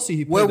in Van de Beek. Chelsea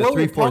he Where- played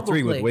where the will Pogba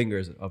 3-4-3 with play?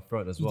 wingers up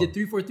front as He well. did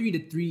 3-4-3 to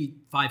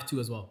 3-5-2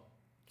 as well.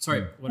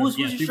 Sorry, whatever. Who's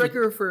Yeah, your 3-4-3.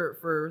 striker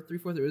for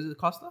 3-4-3? Is it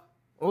Costa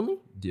only?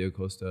 Diego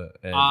Costa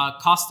and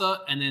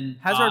Costa and then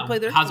Hazard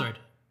played there? Hazard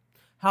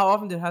How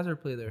often did Hazard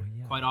play there?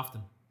 quite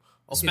often,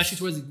 especially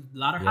towards the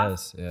latter half.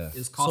 yes, yeah.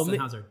 Is Costa ma-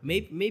 and Hazard.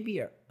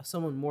 Maybe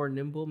someone more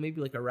nimble, maybe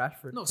like a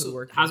Rashford No, could so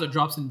work. Hazard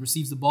drops and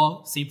receives the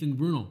ball. Same thing with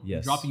Bruno. Yes.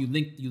 You drop and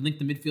you link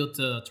the midfield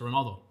to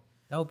Ronaldo.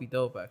 That would be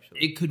dope, actually.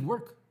 It could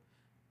work.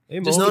 Hey,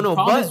 Just Mo, the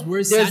problem but is,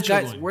 where's there's Sancho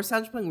guys. going? Where's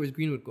Sancho playing? Where's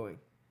Greenwood going?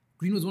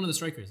 Green was one of the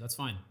strikers. That's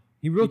fine.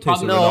 he rotates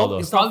probably- with No, Ronaldo.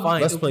 it's not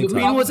fine. Less playing time.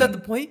 Greenwood's at the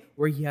point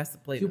where he has to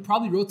play. He'll them.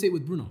 probably rotate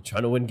with Bruno.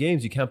 Trying to win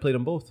games, you can't play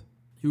them both.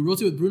 He'll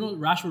rotate with Bruno.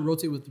 Rashford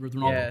rotate with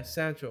Ronaldo. Yeah,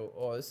 Sancho.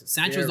 Oh, this is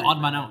Sancho's the scary,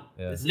 odd man out.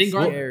 Yeah. This is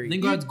Lingard, scary.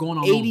 Lingard's going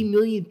on 80 loan.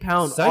 million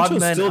pound odd Sancho's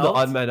man still out. the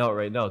odd man out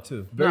right now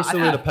too. Very No,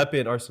 similar to Pepe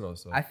and Arsenal.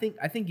 So I think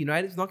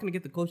United's not going to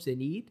get the coach they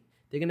need.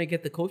 They're going to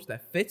get the coach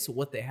that fits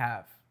what they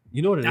have.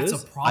 you know what it That's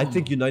is? a problem. I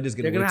think United's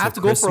They're gonna going wait to have to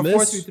till go for a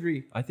Christmas.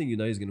 4-3-3. I think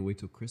United's gonna wait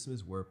till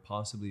Christmas, where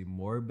possibly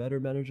more better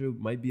manager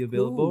might be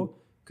available.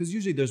 Because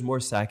usually there's more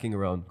sacking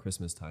around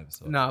Christmas time.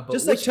 So Nah, but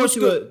just which- like Chelsea,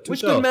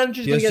 which good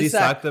manager's gonna get PSG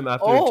sacked? sacked them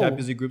after Oh.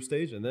 Champions League group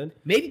stage, and then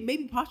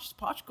Maybe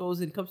Poch goes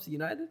and comes to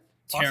United.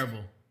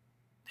 Terrible.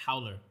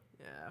 Howler.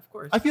 Yeah, of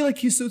course. I feel like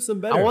he suits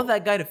them better. I want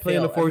that guy to play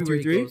in fail a everywhere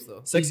he 4-3-3, goes,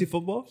 though. sexy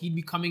football. He'd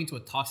be coming into a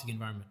toxic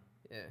environment.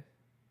 Yeah.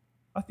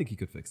 I think he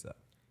could fix that.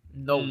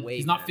 No way.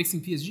 He's not man.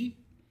 fixing PSG.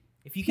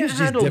 If you can't PSG's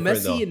handle different,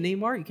 Messi though. and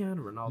Neymar, you can't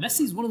handle Ronaldo.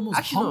 Messi's one of the most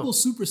Actually, no. humble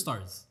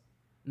superstars.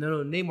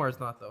 No, Neymar's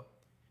not though.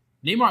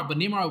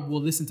 Neymar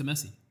will listen to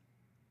Messi.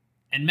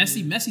 And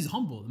Messi's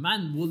humble.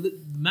 The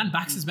man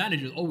backs his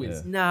managers always.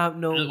 Yeah. Nah,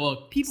 no. Well,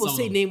 People some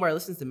say of them. Neymar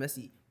listens to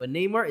Messi, but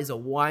Neymar is a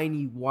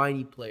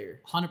whiny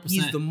player. 100%.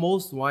 He's the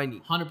most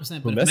whiny.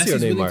 100%. Who, But if Messi or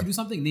Messi's willing Neymar? to do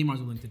something,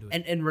 Neymar's willing to do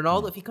it. And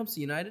Ronaldo, if he comes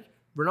to United,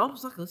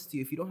 Ronaldo's not gonna listen to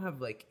you if you don't have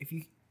like if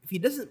he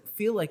doesn't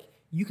feel like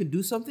you can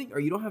do something or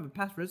you don't have a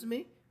past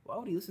resume. Why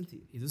would he listen to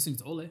you? He's listening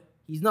to Ole.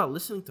 He's not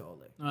listening to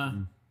Ole.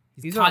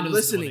 He's kind not of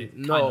listening.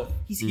 Kind No, of.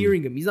 he's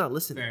hearing him. He's not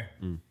listening. Fair.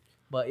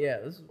 But yeah,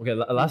 this, Okay,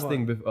 last move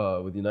thing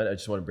with United, I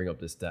just want to bring up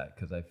this stat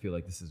because I feel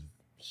like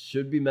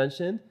should be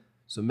mentioned.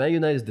 So Man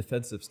United's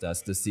defensive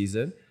stats this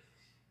season,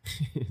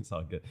 it's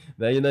all good.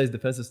 Man United's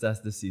defensive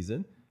stats this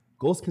season,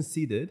 goals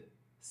conceded,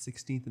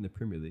 16th in the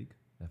Premier League.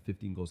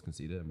 15 goals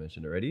conceded, I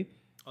mentioned already.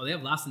 Oh, they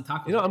have last in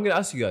tackles. You know, I'm gonna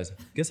ask you guys,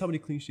 guess how many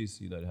clean sheets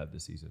United have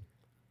this season?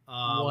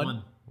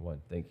 One.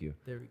 One. Thank you.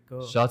 there we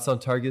go. Shots on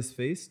targets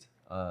faced,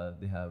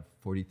 they have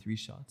 43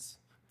 shots.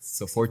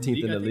 So 14th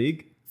in the I think.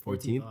 league.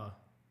 14th.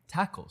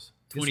 Tackles.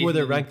 This is 20th where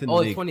they're in the ranked in the Oh,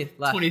 league. 20th.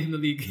 Last. 20th in the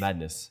league.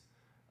 Madness.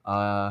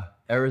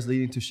 Errors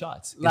leading to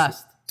shots. Guess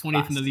Last.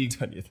 20th in the league.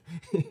 20th.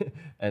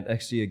 And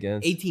XG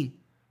against 18.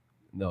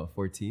 no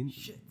 14.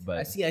 But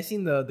I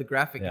seen the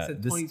graphic. yeah, it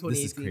said this, 20, this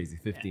is 18. crazy.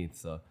 15th.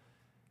 So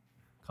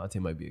Conte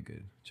might be a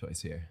good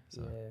choice here.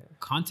 So Yeah.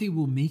 Conte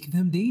will make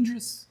them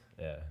dangerous.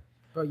 yeah.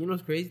 Bro, you know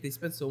what's crazy? They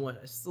spent so much.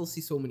 I still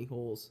see so many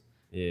holes.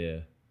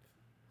 Yeah.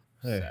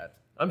 Hey, Sad.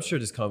 I'm sure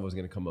this convo is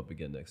gonna come up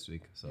again next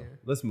week. So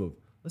let's move.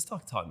 let's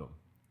talk Tottenham.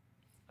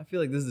 I feel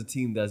like this is a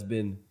team that's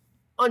been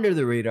under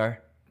the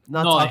radar,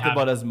 not No, they talked about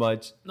haven't. as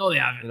much. No, they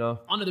haven't. You know,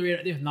 Under the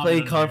radar, they have not played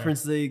been under the radar.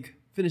 Conference League,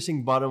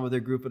 finishing bottom of their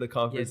group of the Yeah,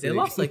 Conference they League.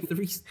 lost like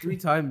three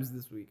times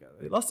this week. I They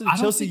think. lost to I the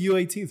don't Chelsea think-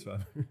 U18s,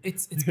 fam.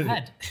 It's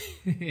bad.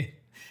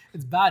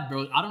 It's bad,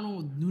 bro. I don't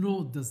know.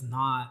 Nuno does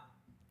not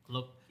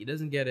look. He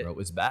doesn't get it. Bro,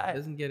 it's He bad.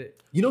 doesn't get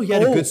it. You know, he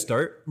had a Oh. good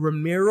start.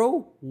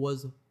 Romero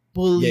was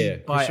bullied Yeah,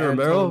 by Christian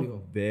Antonio.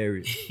 Romero,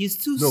 very.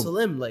 He's too No.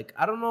 slim. Like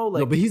I don't know. Like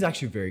No, but he's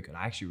actually very good.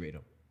 I actually rate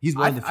him. He's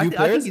one I, of the I, few thi- I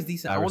players. think he's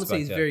decent. I want to say respect,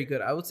 he's yeah. very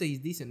good. I would say he's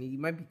decent. He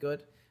might be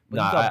good. But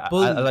Nah, he got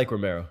bullied. I like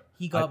Romero.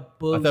 He got I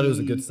bullied. thought it was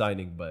a good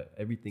signing, but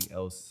everything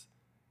else,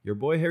 your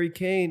boy Harry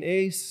Kane,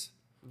 Ace.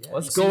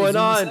 What's You see what going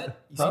Zuma on? said?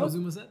 You see Huh? what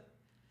Zuma said?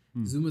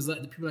 Zuma's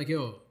like, the people are like,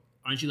 yo,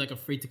 aren't you like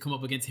afraid to come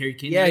up against Harry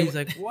Kane? Yeah, he's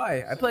like,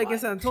 why? I play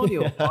against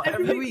Antonio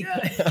every week.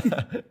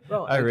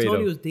 Bro, I rate him.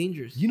 Antonio's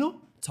dangerous. You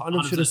know,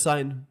 Tottenham 100%. should have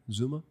signed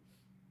Zuma.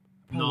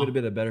 Probably No. would have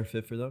been a better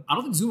fit for them. I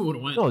don't think Zuma would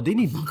have went. No, they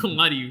need I'm not gonna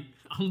lie to you.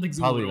 I don't think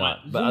Zuma probably would have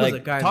not. went. But Zuma's a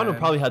like guy, Tottenham man.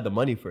 probably had the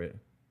money for it,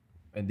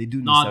 and they do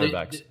need Nah, center they-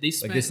 backs. they Like they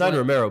spent, signed what?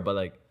 Romero, but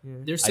like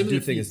They're I similar do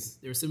think fees.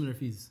 They were similar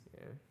fees.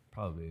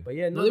 probably. But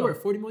yeah, No, no, they no. were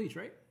 40 mil each,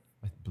 right?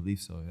 I believe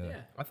so. Yeah,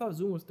 Yeah. I thought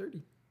Zoom was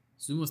 30.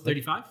 Zuma was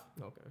 35.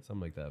 Okay.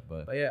 something like that.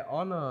 But But yeah,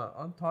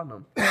 on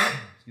Tottenham,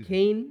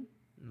 Kane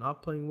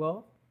not playing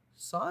well.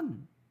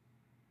 Son,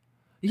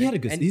 he had a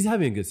good. and- He's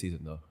having a good season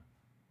though.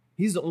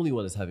 He's the only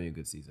one that's having a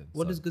good season.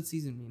 what so. does good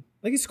season mean?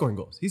 Like he's scoring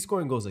goals. He's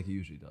scoring goals like he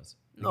usually does.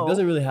 Like, No. he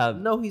doesn't really have.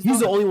 No, he's the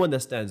not. only one that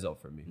stands out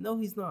for me. No,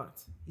 he's not.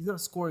 He's not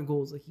scoring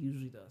goals like he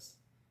usually does.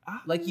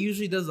 Ah. Like he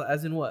usually does,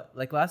 as in what?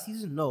 Like last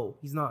season? No,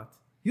 he's not.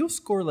 He'll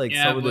score like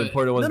Yeah, some of the but-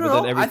 important ones, No,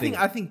 but then I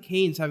everything. think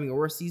Kane's having a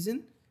worse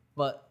season.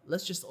 But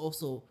let's just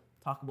also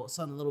talk about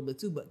Son a little bit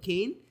too. But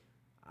Kane,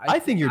 I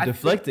think you're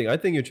deflecting. I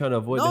think you're trying to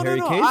avoid the Harry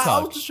Kane I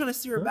talk. was just trying to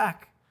steer it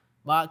back.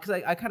 But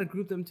because I kind of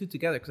grouped them two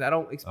together because I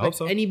don't expect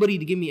so. anybody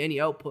to give me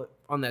any output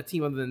on that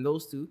team other than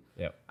those two.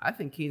 Yeah. I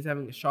think Kane's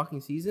having a shocking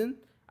season.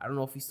 I don't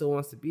know if he still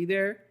wants to be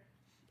there.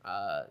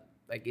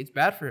 Like it's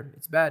bad for him.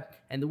 It's bad.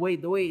 And the way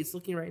it's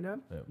looking right now,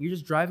 Yeah. you're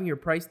just driving your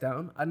price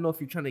down. I don't know if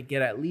you're trying to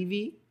get at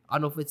Levy. I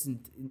don't know if it's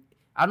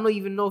I don't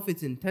even know if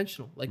it's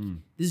intentional. Like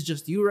this is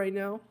just you right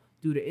now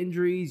due to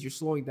injuries. You're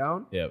slowing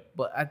down. Yeah.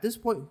 But at this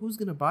point, who's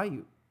gonna buy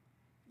you?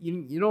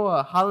 You know,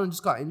 Haaland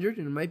just got injured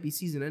and it might be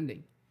season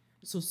ending.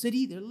 So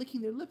City, they're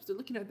licking their lips. They're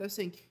looking at that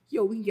saying,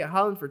 "Yo, we can get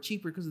Haaland for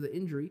cheaper because of the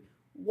injury.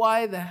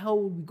 Why the hell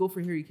would we go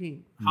for Harry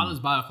Kane?" Haaland's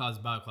bio class is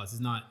bio class.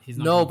 He's not.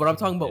 No, but I'm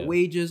talking about Yeah.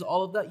 wages,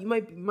 all of that. You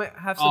might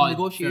have some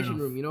negotiation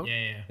room, you know.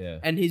 Yeah. Yeah.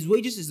 And his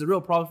wages is the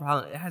real problem for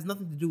Haaland. It has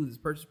nothing to do with his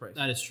purchase price.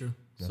 That is true.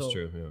 That's So-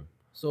 true. Yeah.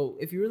 So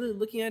if you're really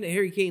looking at it,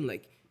 Harry Kane,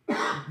 like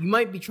you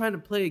might be trying to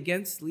play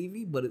against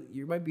Levy, but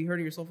you might be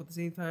hurting yourself at the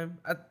same time.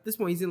 At this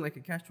point, he's in like a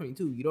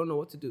catch-22. You don't know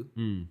what to do.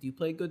 Do you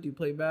play good? Do you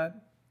play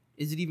bad?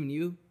 Is it even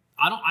you?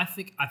 I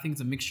think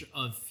it's a mixture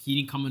of he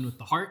didn't come in with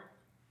the heart,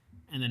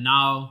 and then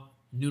now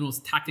Nuno's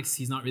tactics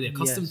he's not really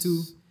accustomed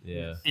to, Yes.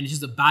 Yeah. and it's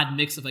just a bad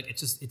mix of like it's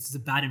just a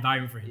bad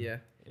environment for him. Yeah.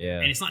 Yeah.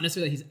 And it's not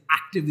necessarily that he's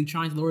actively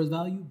trying to lower his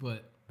value,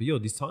 but But yo,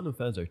 these Tottenham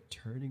fans are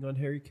turning on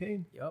Harry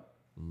Kane. Yep.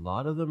 A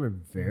lot of them are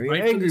very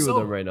Rightfully angry so.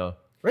 with him right now.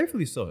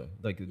 Rightfully so.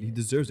 Like he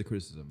deserves the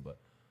criticism, but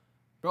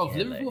bro, if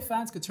Yeah, Liverpool like-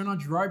 fans could turn on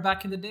Gerrard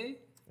back in the day,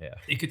 yeah.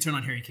 they could turn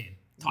on Harry Kane.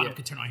 Tottenham Yeah.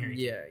 could turn on Harry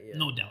Yeah, Kane. yeah.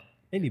 No doubt.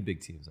 Any big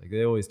teams, like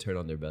they always turn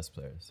on their best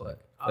players. So,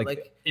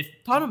 Like If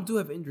Tottenham do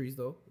have injuries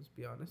though. Let's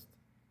be honest.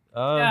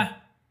 yeah,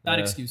 bad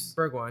yeah. excuse.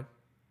 Bergwijn.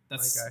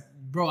 That's my guy.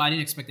 bro. I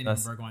didn't expect anything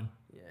That's- from Bergwijn.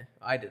 Yeah,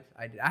 I did.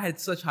 I had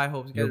such high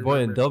hopes. You your gotta boy in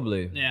remember.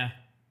 Dublin, Yeah,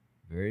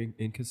 very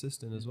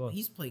inconsistent as well.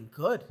 He's playing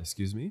good.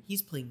 Excuse me.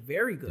 He's playing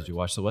very good. Did you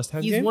watch the West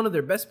Ham He's game? one of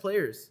their best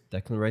players.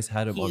 Declan Rice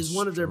had him He on is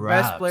one of their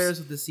best straps. players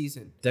of the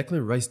season.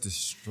 Declan Rice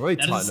destroyed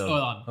That is- Tottenham. hold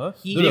on. Huh?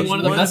 He Being is one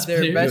of the best their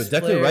players. best Yo,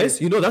 Declan players.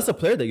 Rice, you know that's a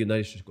player that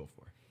United should go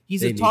for. He's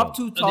They a need top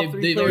him. two, No, top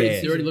three they're player.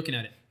 already, they're already looking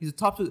at it. He's a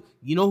top two.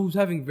 You know who's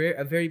having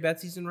a very bad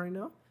season right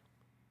now?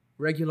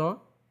 Regulon.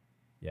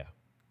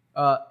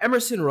 Yeah.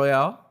 Emerson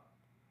Royale.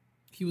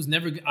 He was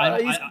never. There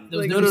was He's- never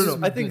like, no, no, season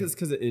no. I was think good. it's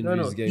because of No, injuries,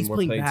 no, getting he's more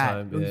playing playing bad.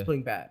 time. No, yeah. he's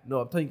playing bad. No,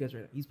 I'm telling you guys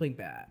right now, he's playing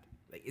bad.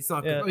 Like it's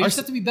not Yeah. good. Bro, he's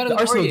set to be better The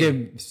than Arsenal Aurier.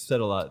 game said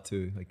a lot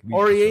too. Like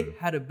Aurier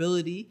had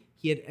ability,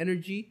 he had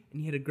energy,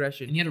 and he had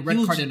aggression. And he had a red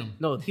was card ju- in him.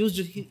 No, he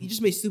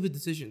just made stupid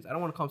decisions. I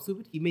don't want to call him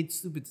stupid. He made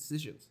stupid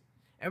decisions.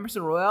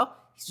 Emerson Royale,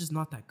 he's just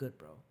not that good,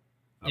 bro.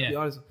 I'll be Yeah.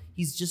 honest.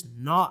 He's just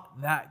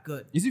not that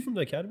good. Is he from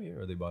the academy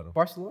or are they bought him?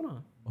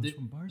 Barcelona. Oh, he's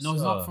from Barca. No,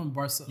 he's not from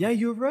Barca. Yeah,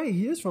 you're right.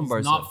 He is from He's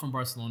Barca. not from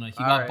Barcelona. He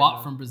got Alright, bought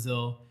no. from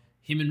Brazil.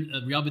 Him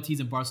and Real Betis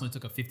and Barcelona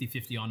took a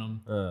 50-50 on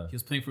him. He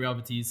was playing for Real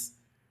Betis.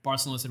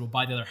 Barcelona said, we'll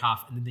buy the other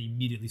half, and then they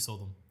immediately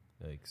sold him.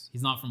 Yikes.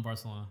 He's not from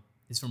Barcelona.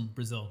 He's from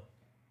Brazil.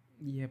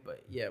 Yeah,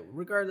 but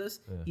regardless,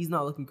 he's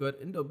not looking good.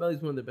 Endo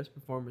Belly's one of their best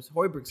performers.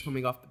 Hoiberg's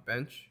coming off the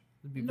bench.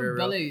 It'd be very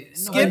real.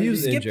 Yeah, he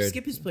was injured.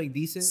 Skip is playing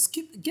decent.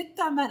 Get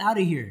that man out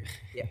of here.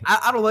 Yeah,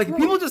 I don't like it.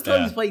 People just tell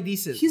him Yeah. he's playing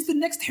decent. He's the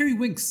next Harry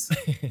Winks.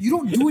 You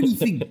don't do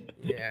anything.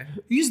 Yeah.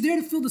 You're just there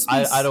to fill the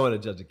space. I don't want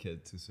to judge a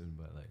kid too soon,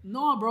 but like.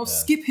 No, bro.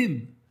 Skip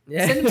him.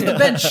 Yeah. Send him to the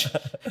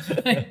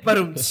bench.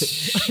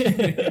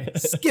 But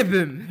skip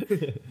him.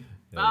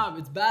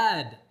 It's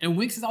bad. And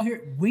Winks is out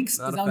here. Winks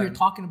Not is a out here fan.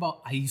 talking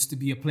about I used to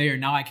be a player,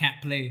 now I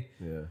can't play.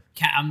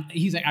 Yeah.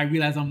 He's like, I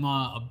realized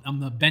I'm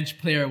the bench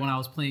player when I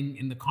was playing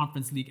in the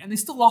conference league, and they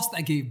still lost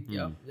that game.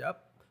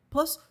 Yep.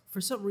 Plus, for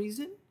some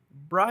reason,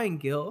 Brian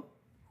Gill,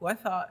 who I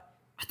thought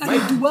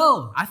he'd do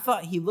well. I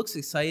thought he looks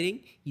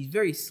exciting. He's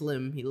very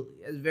slim. He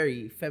has a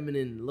very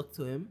feminine look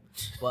to him.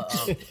 But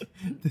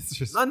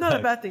not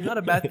a bad thing. Not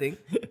a bad thing,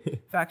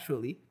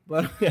 factually.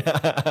 But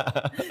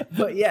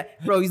but yeah,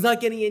 bro, he's not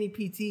getting any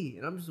PT,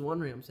 and I'm just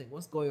wondering. I'm saying,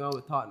 what's going on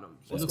with Tottenham?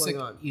 What's going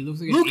on? He looks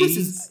like Lucas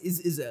an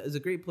 80s. is a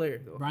great player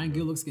though. Brian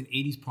Gill looks like an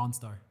 80s prawn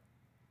star.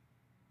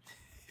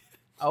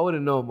 I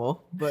wouldn't know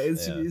Mo, but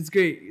it's Yeah. it's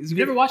great. It's You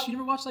great. never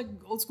watched like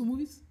old school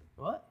movies?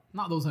 What?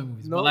 Not those type of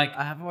movies, No, but like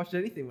I haven't watched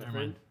anything, my Never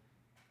friend.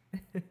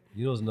 mind.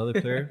 You know, there's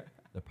another player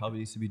that probably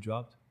needs to be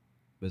dropped,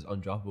 but is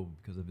undroppable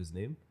because of his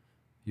name,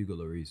 Hugo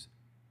Lloris.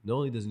 Not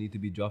only does he need to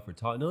be dropped for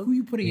Tottenham, Who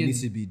you putting he in?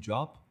 needs to be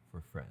dropped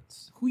for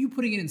France. who you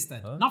putting in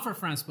instead? Huh? Not for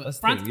France, but That's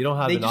the France. thing. You don't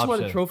have They an just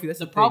option. won a trophy. That's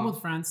The the problem thing.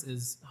 with France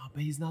is Oh,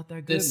 but he's not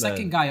that the good.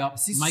 second man. guy up. I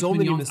see Mike so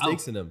many Mignon's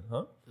mistakes out. in him,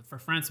 huh? For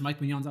France,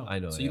 Mike Mignon's out. I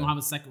know, So you yeah. don't have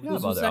a second. Yeah,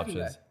 Who's about the the second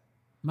options. guy?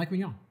 Mike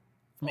Mignon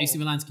from AC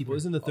Milan's keeper.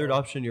 Wasn't the third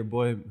option your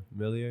boy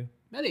Melier?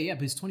 Mele, yeah,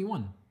 but he's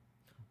 21.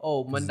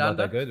 Oh, He's not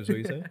that Mandanda. good, is what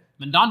you say?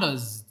 Mandanda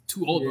is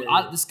too old, but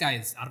Yeah. this guy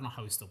is. I don't know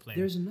how he's still playing.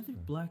 There's another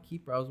black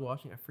keeper I was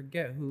watching. I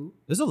forget who.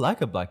 There's a lack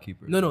of black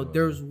keepers. No, though.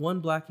 there's one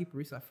black keeper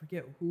recently. I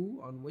forget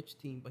who on which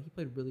team, but he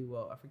played really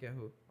well. I forget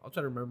who. I'll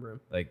try to remember him.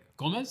 like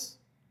Gomez.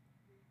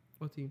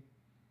 What team?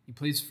 He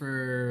plays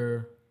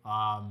for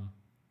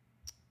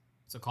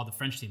what's it called? The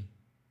French team.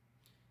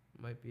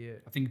 Might be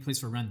it. I think he plays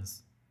for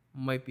Rennes.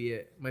 Might be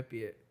it. I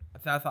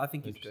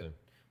think he's good. interesting.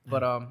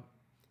 But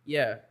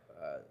yeah,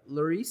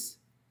 Lloris.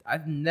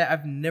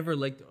 I've never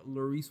liked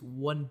Lloris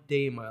one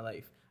day in my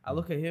life. I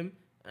look at him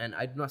and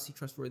I do not see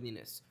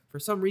trustworthiness. For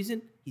some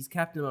reason, he's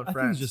captain on I think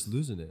France. he's just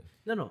losing it.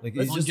 no. Like,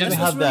 Let's he just doesn't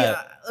have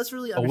that let's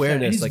really understand.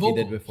 awareness He's like vocal.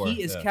 he did before.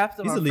 He is Yeah.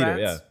 captain He's on a leader,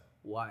 France. yeah.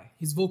 Why?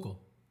 He's vocal.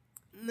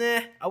 Nah,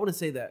 I wouldn't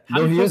say that. How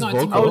No, many he players is on a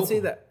team vocal. I are would vocal? say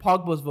that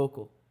Pogba's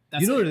vocal.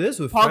 That's You know it. what it is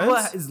with Pogba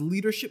France? is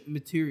leadership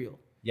material.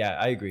 Yeah,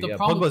 I agree. The Yeah,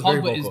 problem with Pogba's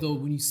very Pogba vocal. is though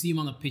when you see him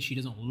on the pitch, he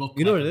doesn't look.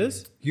 You know like what a it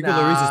is? leader. Hugo Nah,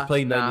 Lloris is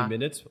playing 90 nah.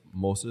 minutes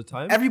most of the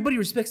time. Everybody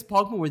respects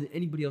Pogba more than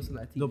anybody else on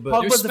that team. No, but- They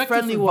Pogba's the respect him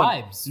friendly for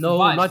one. vibes, No,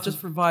 for vibes. not just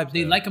for vibes.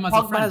 They like him as a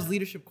Pogba friend. has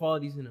leadership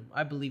qualities in him.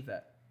 I believe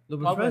that. No,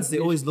 but Pogba France, has they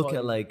always leadership look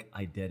at qualities. like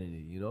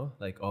identity, you know?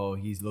 Like, oh,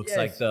 he looks Yeah,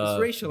 like it's the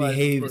racialized, of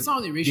behaved, course. It's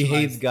not really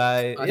behaved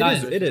racialized. guy.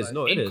 Guys, It is.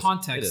 No, it in is.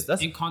 context, It is.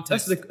 That's, in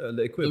context, that's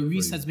the equivalent.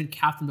 Lloris has been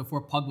captain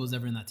before Pogba was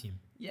ever in that team.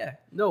 Yeah,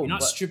 no, You're not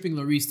but stripping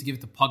Lloris to give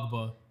it to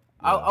Pogba,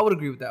 I would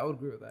agree with that. I would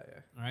agree with that. Yeah.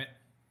 all right?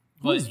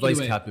 Who's either vice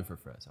way, captain for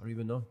France? I don't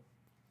even know.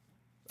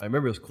 I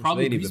remember it was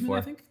Probably Koulibaly Griezmann, before.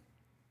 I think.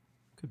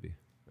 Could be.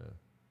 Yeah.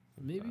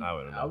 Maybe. I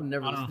wouldn't I would know.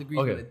 never I don't listen to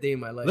know. Griezmann Okay. a day in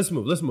my life. Let's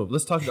move.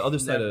 Let's talk the other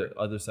side Never.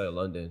 of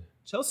London.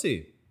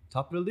 Chelsea,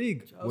 top of the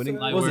league, winning.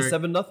 Light Was it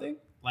work. 7-0?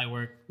 Light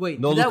work. Wait,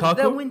 No did that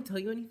Lukaku? win tell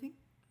you anything?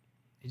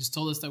 It just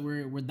told us that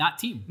we're that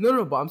team.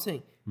 No, but I'm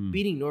saying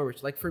beating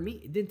Norwich. Like for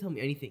me, it didn't tell me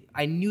anything.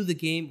 I knew the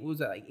game. What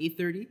was at like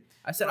 8:30.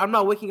 I said I'm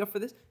not waking up for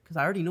this because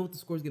I already know what the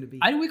score is gonna be.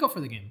 I didn't wake up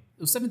for the game.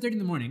 It was 7:30 in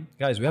the morning.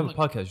 Guys, we have a Like-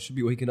 podcast. You should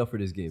be waking up for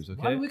these games,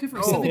 okay? Why are we waking for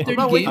a No, 7:30 I'm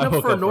not waking game? up I for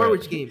a woke up for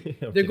Norwich it. game. I'm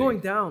They're kidding. going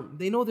down.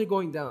 They know they're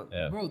going down.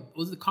 Yeah. Bro,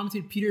 was the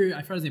commentator Peter?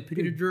 I forgot his name.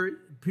 Peter Drury.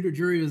 Peter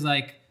Drury was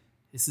like,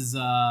 "This is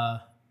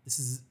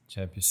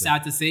Championship.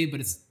 sad to say, but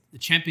it's the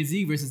Champions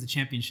League versus the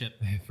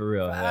Championship." For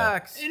real, yeah.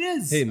 Facts. It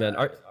is. Hey man,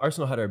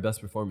 Arsenal had our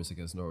best performance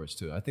against Norwich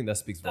too. I think that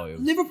speaks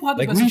volumes. Liverpool had the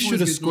Like best we performance should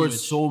have against scored Norwich.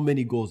 so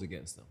many goals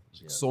against them,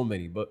 so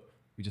many, but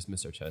we just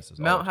missed our chances.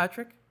 Mount All hat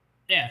trick.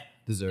 Yeah.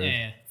 deserved.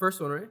 Yeah. First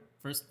one, right?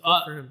 First.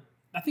 For him.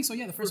 I think so.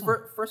 Yeah, the first one.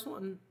 First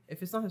one.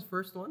 If it's not his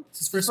first one, It's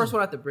his first first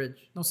one at the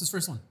bridge. No, it's his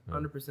first one.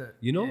 100%.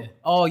 You know, Yeah.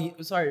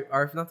 Oh, sorry,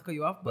 Arif, not to cut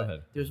you off, but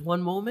ahead. there's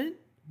one moment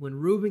when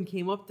Ruben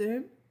came up to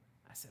him.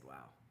 I said,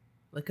 "Wow,"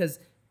 because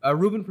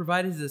Ruben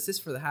provided his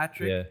assist for the hat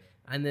trick, Yeah.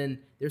 and then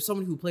there's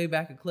someone who played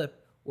back a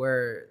clip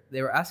where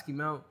they were asking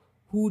Mount,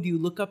 "Who do you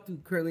look up to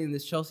currently in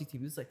this Chelsea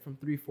team?" This is like from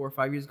 3, 4,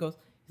 5 years ago.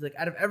 He's like,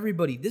 out of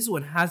everybody, this is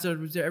when Hazard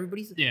was there.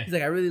 Everybody's Yeah. He's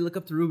like, I really look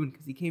up to Ruben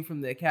because he came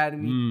from the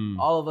academy.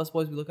 All of us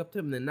boys, we look up to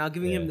him. And then now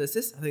giving him Yeah. the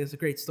assist, I think it's a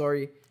great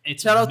story.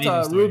 It's Shout an out to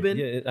amazing story. Ruben.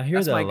 Yeah, I hear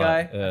That's that my a lot.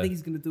 guy. Yeah. I think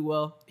he's gonna do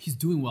well. He's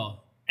doing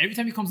well. Every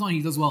time he comes on,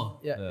 he does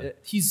well. Yeah.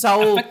 He's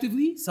Saul-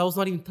 effectively, Saul's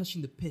not even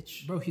touching the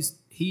pitch. bro.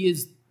 He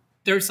is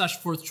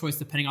 3rd/4th choice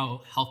depending on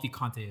how healthy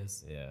Conte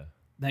is. Yeah.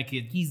 That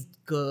kid, He's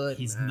good.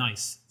 he's man.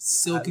 nice,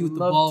 silky with the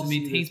love ball, to see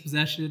maintains this.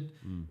 possession.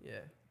 Yeah.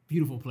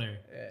 Beautiful player.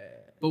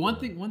 But one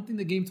thing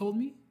the game told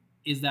me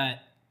is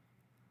that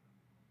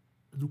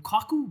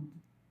Lukaku,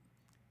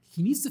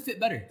 he needs to fit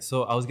better.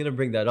 So I was gonna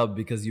bring that up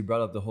because you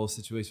brought up the whole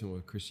situation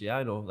with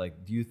Cristiano.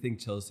 Like, do you think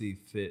Chelsea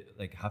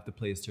have to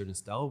play a certain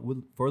style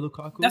for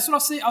Lukaku? That's what I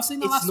was saying. I was saying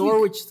that It's last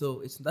Norwich week.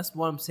 though. That's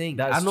what I'm saying.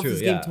 That's I don't know true, if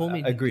this game yeah. told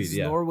me. Agreed, It's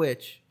yeah.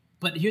 Norwich.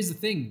 But here's the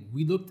thing: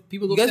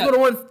 people You looked guys at. would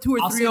have won 2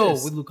 or I'll say 3-0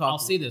 this. with Lukaku. I'll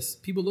say this: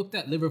 people looked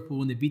at Liverpool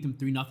when they beat them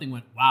 3-0.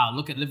 Went, wow,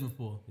 look at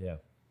Liverpool. Yeah.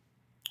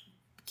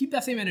 Keep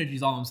that same energy.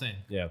 Is all I'm saying.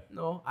 Yeah.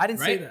 No, I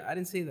didn't say Right? that. I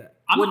didn't say that.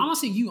 I'm When- not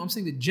saying you. I'm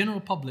saying the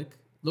general public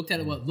looked at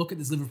it. Well, look at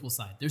this Liverpool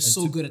side. They're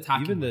so to- good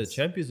attacking. Even the wise.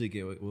 Champions League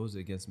game, what was it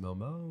against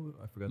Malmo?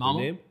 I forgot Malmo?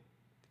 their name.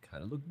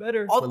 Kind of looked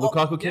better All- when all-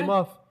 Lukaku came yeah.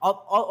 off.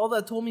 All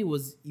that told me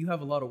was you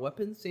have a lot of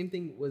weapons. Same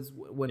thing was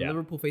when Yeah.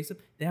 Liverpool faced them.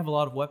 They have a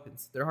lot of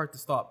weapons. They're hard to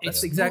stop. That's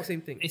It's the exact no-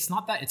 same thing. It's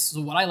not that. It's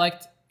so what I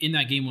liked in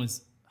that game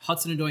was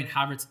Hudson-Odoi and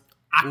Havertz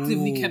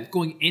actively Ooh. kept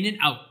going in and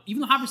out.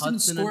 Even though Havertz didn't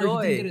score, he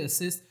Hudson-Odoi. didn't get an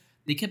assist.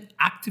 They kept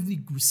actively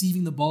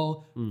receiving the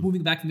ball,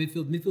 moving back to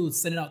midfield. Midfield would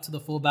send it out to the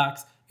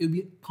fullbacks. It would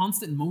be a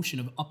constant motion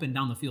of up and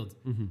down the field.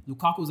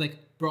 Lukaku was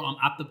like, "Bro,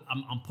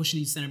 I'm pushing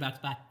these center backs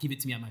back. Give it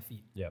to me at my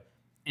feet." Yeah.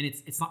 And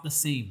it's not the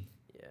same,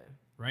 Yeah.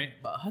 right?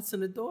 But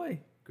Hudson-Odoi,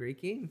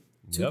 great game.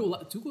 Yep.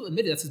 Tuchel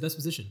admitted that's his best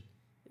position.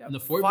 Yeah. In the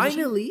forward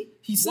position, Finally,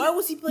 why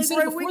was he playing said it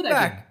right before wing that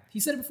back? game. He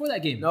said it before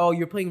that game. No,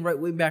 you're playing right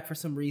wing back for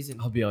some reason.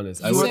 I'll be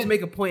honest. You I wanted wish to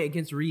make a point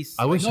against Reese.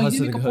 I wish No, he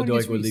didn't make a point Hudson-Odoi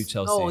against would leave Reece.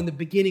 Chelsea. No, in the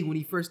beginning when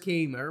he first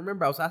came, I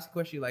remember I was asking a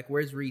question like,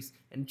 "Where's Reese?"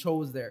 And Cho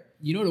was there.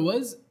 You know what it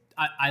was?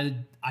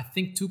 I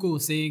think Tuchel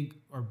was saying,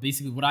 or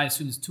basically what I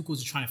assume is Tuchel was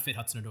just trying to fit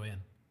Hudson-Odoi in.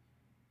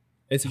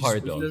 It's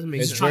hard which though. doesn't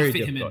make It's sense. Trying very to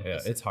fit him difficult. in.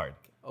 Yeah, it's hard.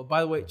 Oh,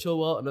 by the way,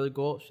 Chilwell, another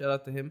goal. Shout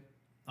out to him.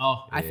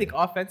 Oh, I think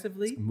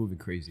offensively, Moving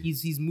crazy.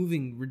 he's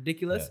moving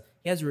ridiculous. Yeah.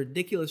 He has a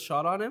ridiculous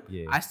shot on him.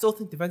 Yeah. I still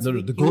think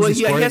defensively, the he, goals he's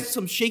he scoring- has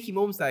some shaky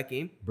moments that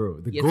game.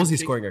 Bro, the He has goals to he's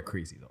shake- scoring are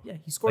crazy though. Yeah,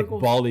 he scored Like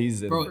goals.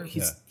 volleys and bro,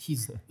 yeah.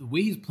 he's the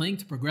way he's playing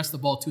to progress the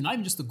ball too. Not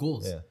even just the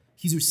goals. Yeah.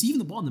 He's receiving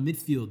the ball in the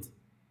midfield.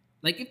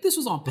 Like if this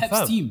was on But Pep's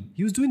fam, team,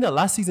 He was doing that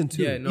last season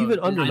too. Yeah, no, Even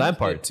under I-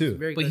 Lampard It's too.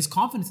 very but good. his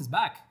confidence is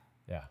back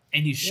Yeah.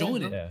 and he's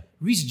showing no. it. Yeah.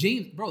 Reece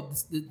James, bro,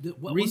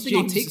 one Reece thing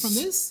I'll James take is- from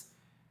this,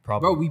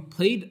 Probably. bro, we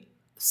played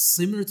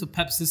similar to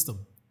Pep's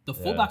system. The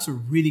fullbacks were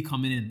really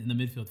coming in the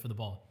midfield for the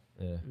ball.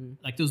 Yeah.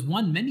 Like there was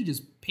one, Mendy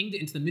just pinged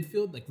it into the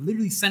midfield, like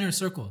literally center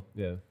circle.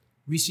 Yeah.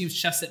 Reece James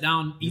chests it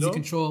down, easy know,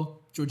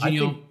 control. I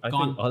Jorginho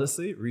gone. think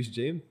honestly, Reece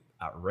James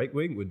at right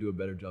wing would do a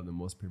better job than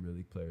most Premier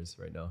League players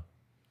right now.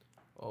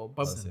 Oh,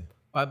 but Honestly.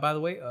 by the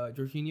way,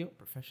 Jorginho,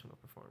 professional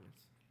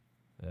performance.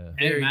 Yeah.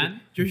 Hey, Very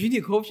man. good.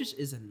 Jorginho Kovacic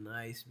is a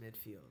nice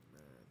midfield,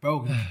 man.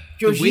 Bro,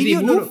 the way they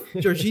Jorginho, no, move,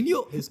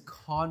 Jorginho is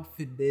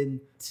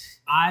confident.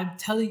 I'm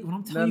telling you, when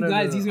I'm telling No, you no,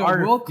 guys, no. these Our-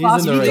 are world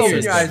class he's in the You right open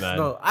midfielders. your system, eyes. man.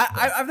 No,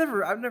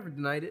 I've never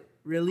denied it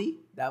really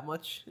that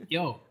much.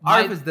 Yo, Arif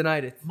my, has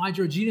denied it. my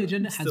Jorginho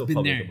agenda has Still been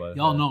public there. about it,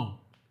 Y'all yeah. know.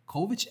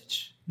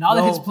 Kovacic. Now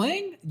that No. he's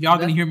playing, y'all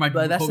gonna hear my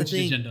But that's the Kovacic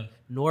thing. agenda.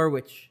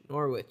 Norwich.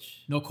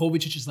 No,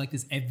 Kovacic is like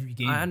this every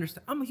game. I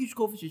understand. I'm a huge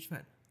Kovacic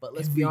fan, but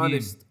let's Every be game.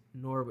 honest.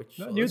 Norwich.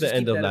 Not So near let's the just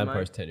end keep of that in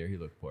Lampard's mind. tenure, he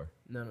looked poor.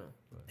 No.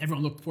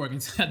 Everyone looked poor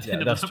against at the Yeah,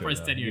 end of that's true. Lampard's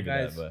no, tenure. give you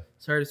Guys, that,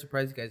 sorry to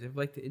surprise you guys. I'd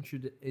like to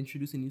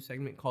introduce a new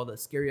segment called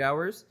Scary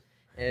Hours.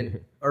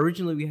 And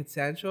originally we had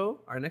Sancho.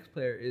 Our next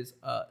player is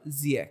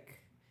Ziyech.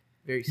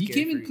 Very He scary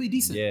came in for and you. played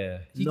decent. Yeah.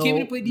 He came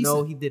in and played decent.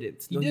 No, he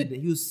didn't. He No, did.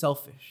 He was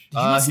selfish. you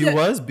not see He that?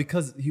 was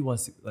because he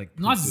wants to like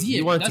Not prove to- Ziyech.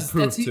 He wanted That's, to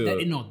prove that's, he- to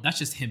that- no, that's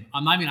just him.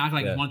 I'm not even acting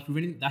like Yeah. he wants to prove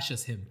anything. That's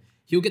just him.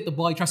 He'll get the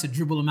ball. He tries to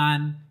dribble a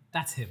man.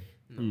 That's him.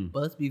 But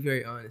let's be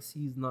very honest.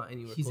 He's not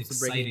anywhere He's close to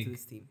breaking into exciting.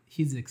 this team.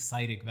 He's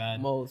exciting,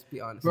 man. Mo, let's be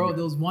honest. Bro, Yeah.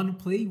 there was one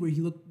play where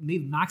he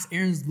made Max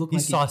Aarons look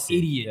He's like saucy. an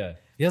idiot. Yeah.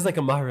 He has like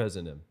a Mahrez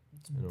in him.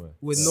 In a way.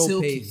 with Yeah. no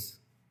Silky. pace.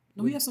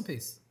 No, he has some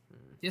pace.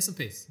 He has some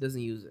pace.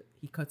 Doesn't use it.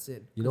 He cuts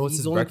in. You know what's He's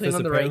his only playing breakfast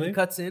on the right. He apparently?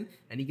 cuts in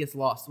and he gets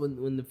lost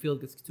when the field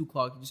gets too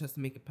clogged. He just has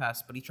to make a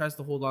pass, but he tries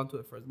to hold on to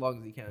it for as long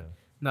as he can.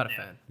 Not a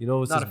fan. You know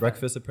what's Not his a fan.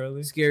 breakfast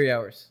apparently? Scary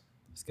hours.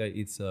 This guy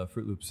eats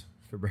Fruit Loops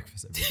for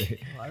breakfast every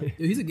day.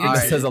 Yo, he's a All gangster.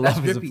 right. says a lot that's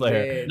of as a drippy.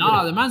 player. Yeah,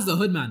 Nah, the man's the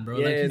hood man, bro.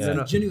 yeah, like, he's no,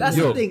 no. genuinely That's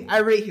the Yo. the thing. I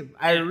rate him.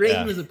 I rate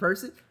Yeah. him as a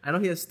person. I know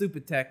he has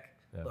stupid tech,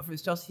 Yeah. but for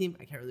his Chelsea team,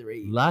 I can't really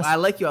rate you. Last- I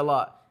like you a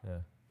lot. Yeah.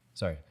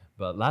 Sorry.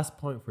 But last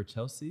point for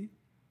Chelsea,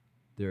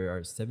 there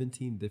are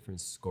 17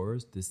 different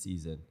scorers this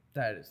season.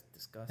 That is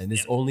disgusting. And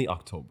it's only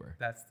October.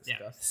 That's Yeah.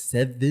 disgusting.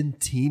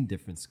 17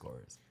 different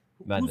scorers.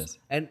 Madness.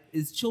 And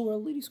is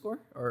Chilwell leading score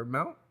or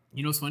Mount?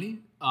 You know what's funny?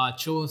 Mount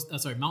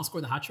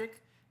scored the hat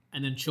trick,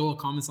 and then Chilwell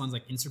comments on his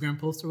like Instagram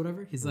post or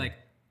whatever. He's like,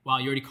 "Wow,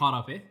 you already caught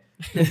up, eh?"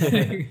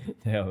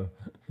 Damn.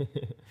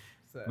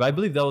 But I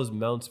believe that was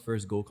Mount's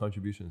first goal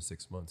contribution in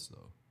 6 months,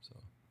 though. So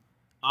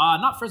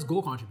Not first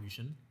goal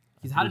contribution.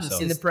 He's had an believe so.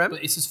 assist In the Prem?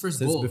 but it's his first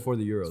since goal before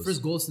the His Euros.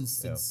 first goal since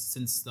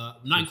the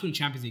not including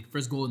Champions League.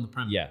 First goal in the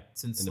Prem. Yeah.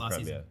 since in the last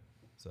Prem, season. yeah.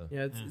 So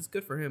Yeah, it's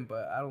good for him,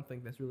 but I don't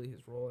think that's really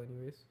his role,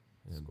 anyways.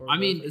 Score I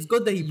mean, goals. it's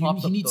good that he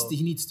pops up. needs though. to.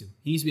 He needs to.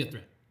 He needs to be a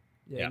threat.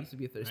 Yeah, Yeah. he needs to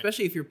be a third,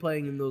 especially if you're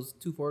playing in those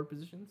two forward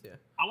positions. Yeah.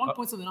 I want to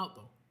point something out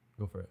though.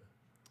 go for it.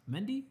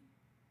 Mendy,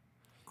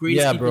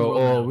 greatest Yeah, keeper in the bro.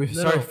 world Oh, right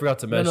now. we forgot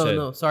to mention.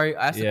 No. Sorry,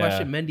 I asked the Yeah.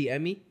 question. Mendy.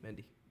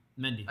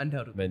 Mendy.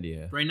 Undoubtedly. Mendy,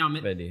 yeah. Right now,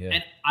 Mendy, yeah.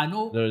 and I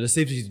know No, the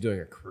safety he's doing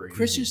are crazy.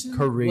 Christensen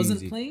crazy.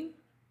 wasn't playing.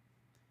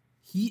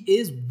 He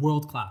is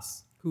world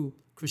class. Who?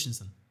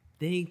 Christensen.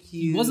 Thank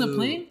you. He wasn't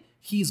playing.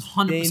 He's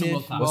 100%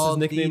 world class. What's his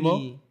nickname, Mo?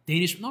 Maldini.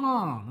 Danish.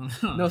 No.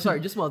 No,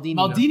 sorry, just Maldini.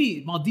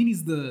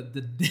 Maldini's the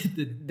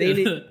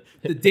Danish-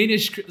 the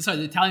Danish. Sorry,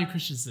 the Italian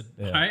Christensen.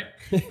 Yeah. All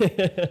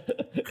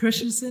right.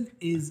 Christensen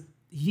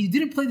he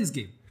didn't play this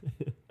game.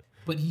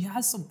 But he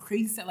has some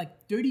crazy stat,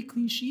 like 30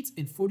 clean sheets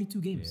in 42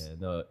 games. Yeah,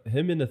 no,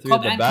 him in the three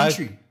Club at the and back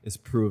country. is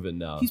proven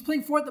now. He's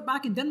playing 4 at the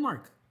back in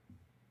Denmark.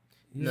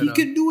 No, he no.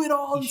 can do it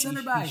all in He's-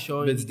 center he's back.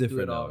 showing But it's he can do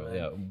different it all, now, man.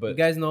 yeah, you but-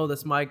 guys know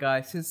that's my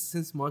guy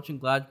since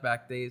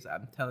Mönchengladbach days.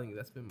 I'm telling you,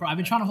 that's been. Bro, my I've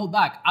been guy. trying to hold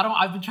back.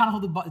 I've been trying to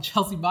hold the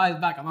Chelsea bias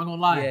back. I'm not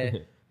gonna lie. Yeah.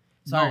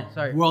 No,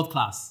 Sorry. World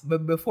class.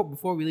 But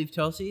before we leave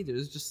Chelsea,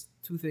 there's just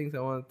 2 things I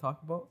want to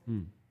talk about.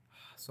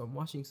 So I'm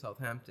watching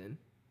Southampton.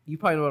 You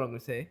probably know what I'm gonna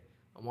say.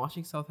 I'm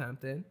watching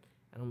Southampton,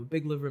 and I'm a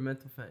big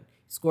Livramento fan.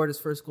 He scored his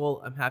first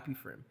goal. I'm happy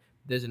for him.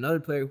 There's another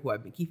player who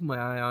I've been keeping my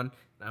eye on,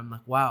 and I'm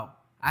like, wow.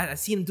 I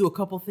seen him do a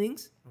couple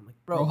things. I'm like,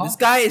 bro, Broha? this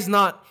guy is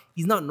not.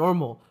 He's not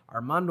normal.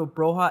 Armando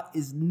Broja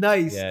is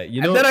nice. Yeah,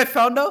 you and know- then I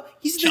found out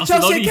he's in the Chelsea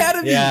Chelsea Lodi.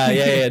 Academy.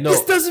 Yeah. No,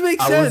 This doesn't make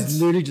I sense.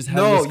 was literally just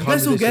having no, this you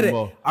guys don't get it.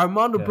 conversation,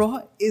 Armando Yeah.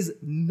 Broja is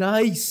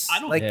nice. I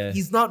don't- like Yeah.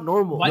 he's not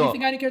normal. Why do No. you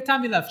think I didn't care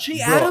Tammy left? Che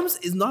Bro. Adams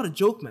is not a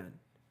joke, man.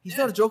 He's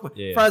not a joke, man.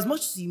 Yeah. For as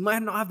much as he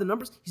might not have the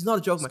numbers, he's not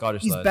a joke, man.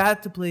 Scottish He's lad.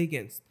 bad to play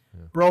against.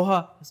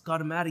 Broja has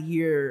got him out of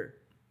here.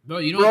 Bro,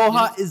 you know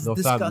Broja is No,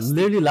 fam. disgusting.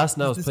 Literally last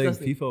night I It's was playing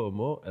disgusting. FIFA with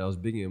Mo, and I was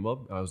bigging him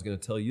up. And I was gonna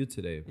tell you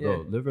today, bro.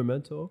 Yeah.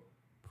 Livramento,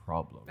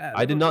 problem. Yeah,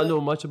 I did not Livermento-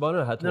 know much about it.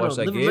 I had to No, watch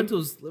that game.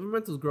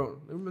 Livermento's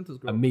grown. Livermento's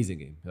grown. Amazing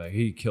game. Like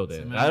he killed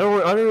it. man. I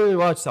don't really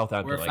watch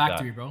Southampton we're a like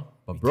factory, that. bro.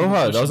 But We keep Broha,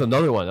 that pushing. was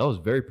another one. That was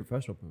very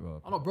professional.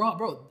 Oh no,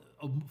 bro.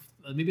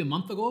 Maybe a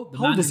month ago. The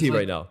How old man is he was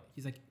right now?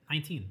 He's like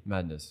 19.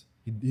 Madness.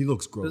 He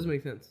looks grown. Doesn't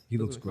make sense. He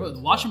Doesn't looks make grown.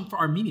 Bro, watch him for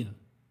Armenia.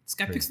 This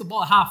guy picks the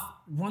ball at half,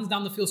 runs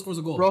down the field, scores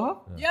a goal. Broja?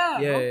 Yeah,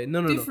 Yeah, bro. yeah,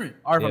 no. Different.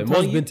 Arf, Yeah, I'm Mo's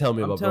telling been telling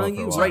me about Broja for a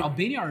you while. Sorry, right.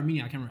 Albania or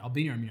Armenia? I can't remember.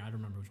 Albania or Armenia. I don't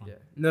remember which one. Yeah.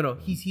 No.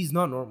 He's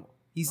not normal.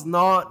 He's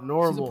not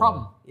normal.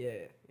 problem. Yeah.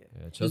 Yeah,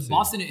 Because Chelsea.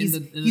 Boston in He's,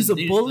 the he's a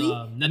Danish,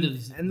 bully.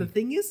 Netherlands. And the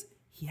thing is,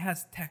 he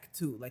has tech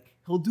too. Like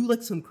he'll do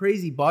like some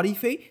crazy body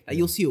fake that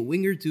you'll see a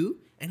winger do,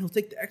 and he'll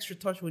take the extra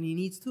touch when he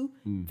needs to,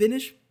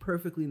 finish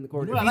perfectly in the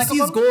corner. You know If what I you like see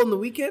his about goal in the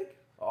weekend,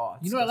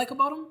 You know what I like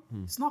about him?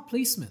 It's not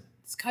placement.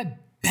 This guy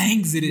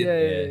bangs it in.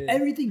 Yeah.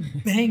 Everything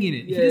banging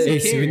it. He Yeah. doesn't Hey,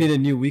 care. so we need a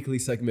new weekly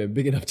segment.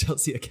 Bigging up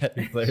Chelsea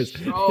Academy players.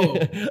 Bro.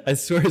 I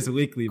swear it's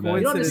weekly, man.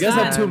 You Coincidence, guys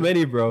have man. too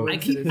many, bro. I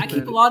keep man.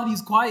 a lot of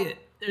these quiet.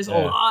 There's a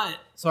Yeah. lot.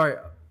 Sorry,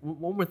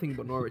 one more thing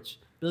about Norwich.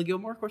 Billy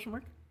Gilmore? Question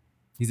mark.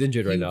 He's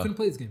injured right He now. couldn't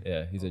play this game.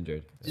 Yeah, he's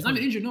injured. He's not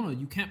even injured. No,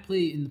 you can't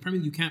play in the Premier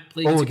League. You can't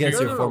play Oh, a against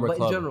character. your former but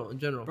club. in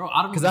general. Bro,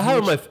 I don't know. Because I have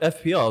him on Norwich- my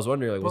FPL. I was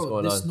wondering like what's Bro,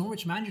 going this on.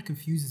 Norwich manager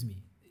confuses me.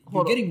 You're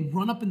Hold on. getting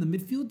run up in the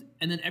midfield,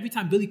 and then every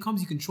time Billy comes,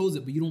 he controls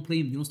it, but you don't play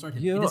him. You don't start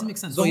him. You It know, doesn't make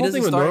sense. The So he whole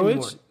doesn't thing with start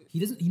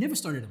Norwich. anymore. He never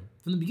started him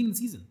from the beginning of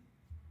the season.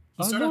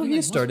 He Oh, started. I no, think, he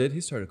like, started.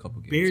 He started a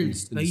couple games. Barely. in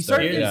No, the he start.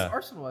 started against Yeah,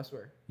 Arsenal, I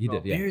swear. he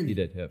did. Yeah, barely. he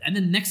did. Yeah. And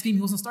then next game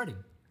he wasn't starting.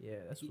 Yeah,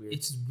 that's weird.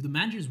 It's the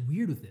manager's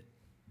weird with it.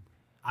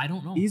 I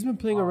don't know. He's been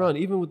playing around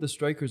even with the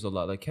strikers a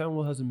lot. Like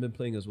Campbell hasn't been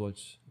playing as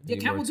much yeah,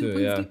 anymore Campbell too. did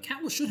play. Yeah.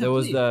 Campbell should have There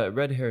was played. that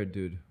red-haired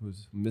dude who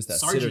missed that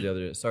sitter Sargent. the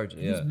other day.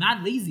 Sergeant. He Yeah, was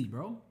mad lazy,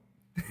 bro.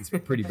 he's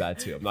pretty bad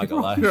too. I'm not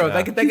gonna lie. Bro,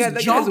 Yeah. that guy has a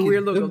jogging.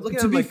 weird look. I was looking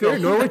at To him be like, fair,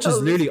 yo, Norwich what is the hell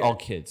literally this all guy?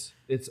 kids.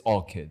 It's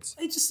all kids.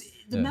 It just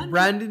the Yeah. manager.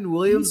 Brandon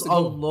Williams needs to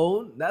on go.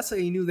 loan. That's how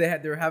you knew they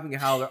were having a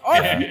howler. Oh,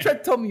 you tried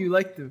to tell me you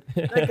liked him.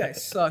 That guy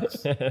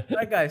sucks.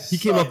 That guy. He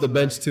came off the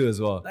bench too as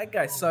well. That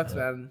guy sucks,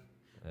 man.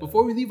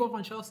 Before we leave off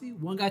on Chelsea,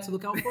 one guy to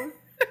look out for.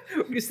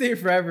 We can stay here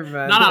forever,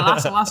 man. No,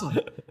 last one.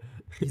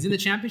 He's in the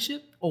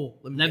championship. Oh,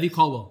 let me Levy guess.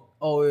 Caldwell.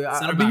 Oh, yeah,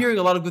 Center I've been back. hearing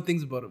a lot of good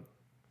things about him.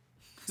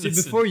 See,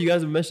 Listen. before you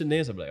guys have mentioned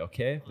names, I'm like,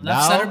 okay, Left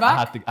now center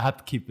back? I have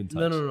to keep in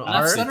touch. No. I have to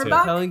Left stick center to it. back?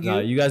 I'm telling you, Nah,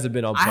 you guys have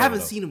been on. I par haven't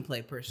with seen him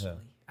play personally.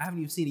 Yeah. I haven't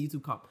even seen a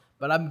YouTube comp,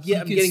 but I'm He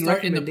I'm could getting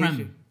start in the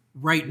recommendation. Prem.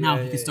 Right now, Yeah,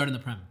 he yeah, could start in the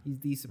Prem. He's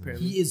decent,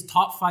 apparently. He is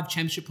top 5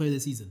 championship player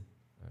this season.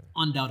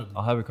 Undoubtedly.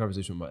 I'll have a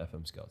conversation with my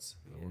FM scouts.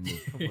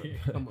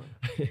 Come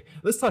on.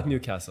 Let's talk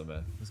Newcastle,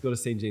 man. Let's go to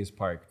St. James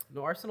Park.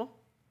 No Arsenal?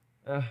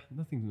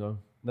 Nothing new.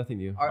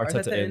 Arteta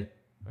Arteta in. in?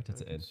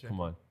 Arteta in. Just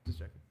Come on. Just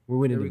checking. We're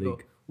winning There we the go.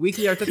 league.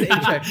 Weekly Arteta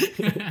in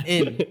check.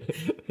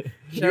 In.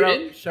 You're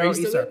in? Shout Are out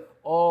you still Eastside.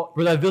 Oh,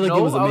 Bro, that Villa no,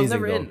 game was I was amazing,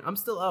 never though. in. I'm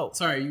still out.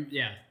 Sorry,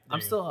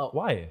 I'm still out.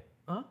 Why?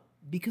 Huh?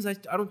 Because I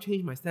don't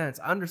change my stance.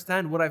 I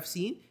understand what I've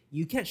seen.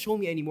 You can't show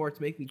me anymore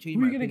to make me change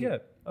Who my are you gonna opinion.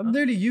 get? I'm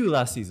literally you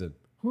last season.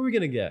 Who are we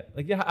gonna get?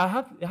 Like, yeah, I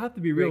have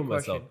to be real Great with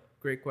question. myself.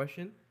 Great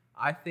question.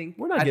 I think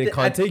We're not at getting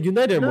the- at- Conte.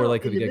 United are more no,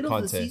 likely in to the get middle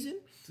of the Conte. season?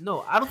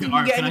 No, I don't think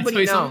Alright, you get can I anybody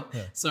tell you now.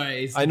 something?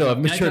 Sorry. I know, I've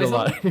can I tell matured you a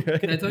lot. something?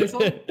 Can I tell you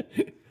something?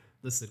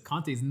 Listen,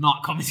 Conte's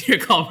not coming to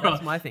your call, bro.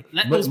 That's my thing.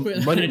 Let those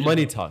players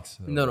Money talks.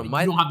 No, You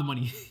my don't have the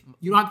money.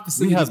 You don't have the We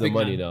facilities. have the big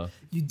money man. now.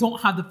 You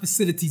don't have the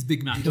facilities,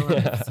 big man. you don't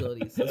have the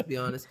facilities. Let's be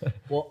honest.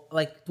 Well,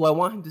 like, do I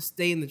want him to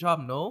stay in the job?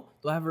 No.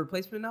 Do I have a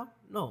replacement now?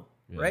 No.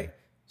 Yeah. Right.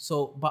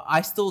 So, but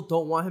I still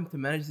don't want him to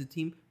manage the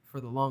team for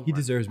the long He run.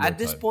 deserves more At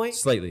this time. point,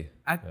 Slightly.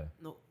 I, Yeah.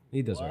 no.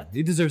 He deserves. What?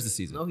 He deserves the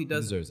season. No, he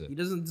doesn't. He deserves it. He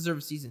doesn't deserve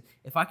a season.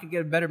 If I could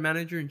get a better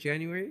manager in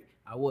January,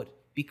 I would.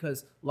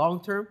 Because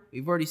long term,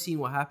 we've already seen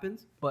what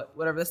happens. But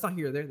whatever, that's not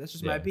here or there. That's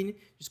just my Yeah. opinion.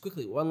 Just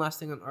quickly, one last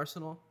thing on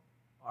Arsenal.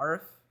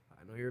 Arif,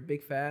 I know you're a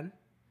big fan,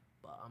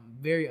 but I'm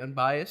very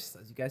unbiased,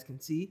 as you guys can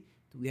see.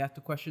 Do we have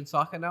to question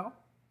Saka now?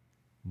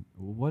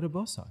 What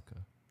about Saka?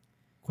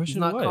 He's Question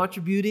not what?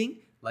 contributing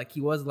like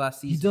he was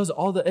last He season. does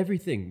all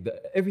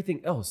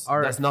everything else All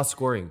right. that's not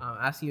scoring. I'm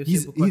asking you a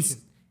He's, simple question.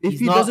 if He's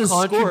he not doesn't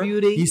score,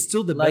 contributing he's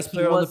still the like best he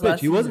player on the was pitch.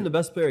 last He wasn't season. the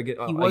best player against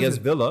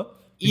wasn't. Villa.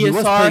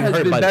 ESR has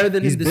been better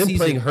than him He's this been season.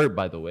 playing hurt,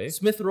 by the way.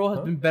 Smith Rowe has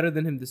been better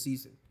than him this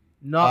season.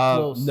 Not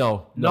close.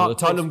 No. Not The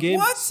Tottenham close. game,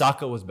 What?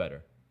 Saka was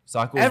better.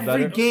 Saka was Every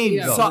better. game,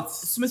 Yeah, Sa- but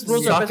Smith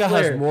Rowe's our best Saka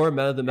player. has more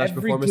man of the match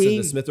Every performances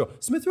game. than Smith Rowe.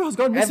 Smith Rowe has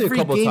gone missing Every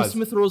a couple game, times.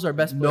 Smith Rowe's our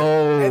best player.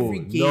 No, Every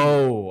game.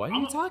 no. What are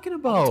you talking I'll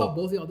tell about?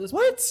 both of y'all this.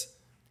 What?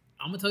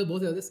 I'm gonna tell you both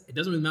of y'all this. It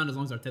doesn't really matter as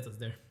long as Arteta's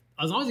there.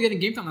 As long as you're getting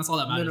game time, that's all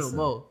that No, matters. no,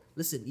 Mo.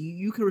 Listen,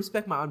 you can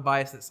respect my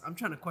unbiasedness. I'm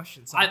trying to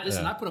question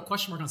something. I put a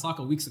question mark on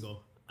Saka weeks ago.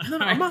 No,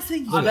 I'm not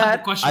saying he's I have bad.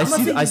 the question. I I'm not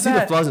see. saying I he's see the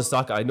bad. flaws in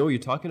Saka. I know what you're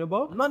talking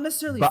about. Not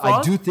necessarily But I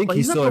flaws, do think but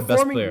he's not still our best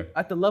performing player.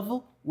 at the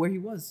level where he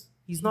was.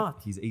 He's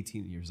not. He's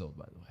 18 years old,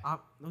 by the way.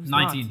 No, he's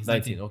 19. Not. He's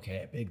 19.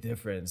 Okay, big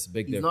difference.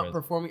 Big He's difference. not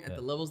performing at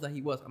the levels that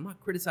he was. I'm not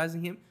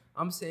criticizing him.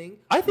 I'm saying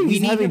I think we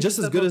he's need having him to just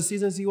as step good up. a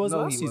season as he was No,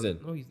 last he season.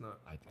 wasn't. No, he's not.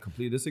 I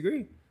completely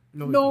disagree.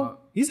 No, No. he's not.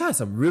 He's had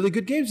some really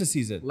good games this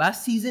season.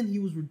 Last season he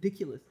was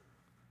ridiculous.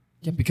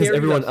 Yeah, because carried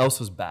everyone us. else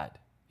was bad.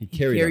 He He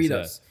carried,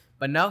 us.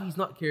 But now he's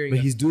not carrying But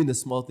us. he's doing the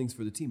small things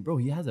for the team, bro.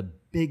 He has a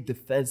big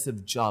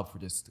defensive job for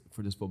this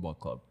football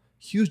club.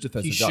 Huge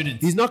defensive job.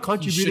 shouldn't. He's not He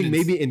contributing shouldn't.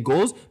 maybe in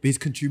goals, but he's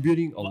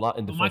contributing a lot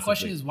in But defense. my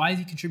question is, why is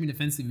he contributing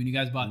defensively when you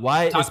guys bought?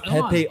 why is Hold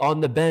Pepe on. on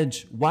the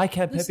bench? Why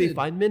can't Pepe Listen.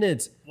 find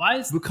minutes? Why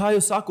is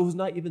Bukayo Saka, who's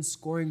not even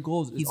scoring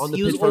goals, is on the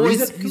he was pitch for a always-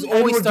 reason. he's And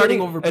always we're starting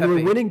getting- over and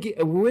we're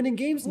Pepe. winning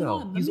games Hold now.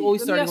 on. He's Let me-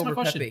 always let me starting ask my over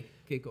question. Pepe.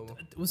 Okay, go on.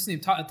 what's his name?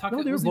 No, they were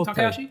What's his name? both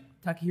playing. Takahashi?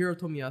 Takahiro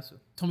Tomiyasu.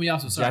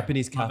 Tomiyasu. Sorry.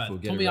 Japanese My Cafu,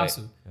 bad. get it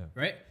Tomiyasu. right.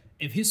 Right.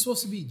 If he's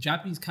supposed to be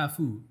Japanese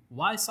Cafu,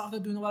 why is Saka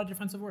doing a lot of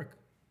defensive work?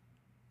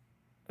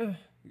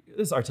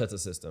 This is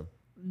Arteta's system.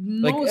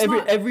 No, Like it's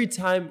not. every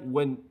time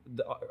when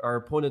our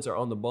opponents are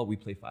on the ball, we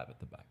play 5 at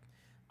the back.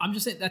 I'm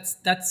just saying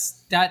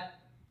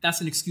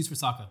that's an excuse for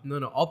Saka.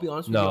 No. I'll be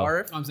honest with No. you,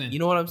 Arif. I'm saying- You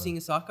know what I'm seeing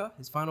in Saka?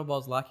 His final ball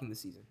is lacking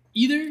this season.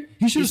 Either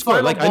He should have His scored.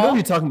 final Like I know ball- what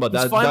you're talking about.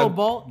 His That final that,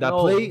 ball, that no,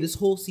 play. this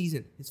whole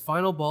season, his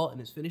final ball and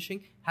his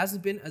finishing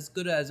hasn't been as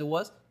good as it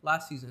was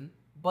last season.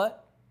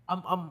 But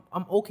I'm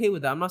okay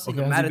with that. I'm not saying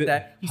Okay, I'm how's mad he at been-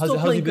 that. He's how's still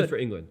he playing been good. for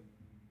England?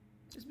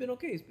 It's been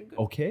okay. It's been good.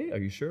 Okay, are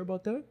you sure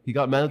about that? He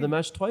got man of the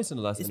match twice in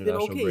the last It's been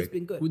international okay. break. It's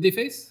been good. who'd they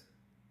face?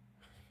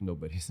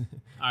 Nobody's.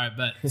 All right,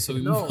 bet. So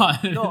we No, move on.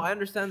 no, I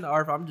understand the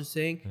Arif. I'm just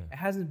saying it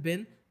hasn't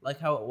been like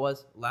how it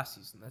was last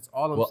season. That's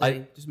all I'm Well,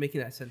 saying. Just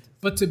making that sentence.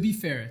 But to be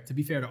fair to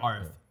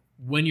Arif,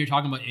 when you're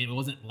talking about it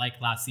wasn't like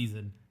last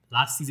season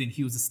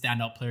he was a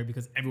standout player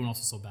because everyone else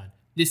was so bad.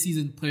 This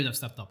season, players have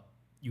stepped up.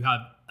 You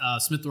have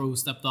Smith Rowe who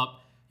stepped up.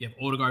 You have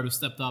Odegaard who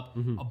stepped up.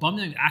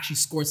 Aubameyang actually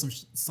scored some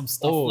stuff.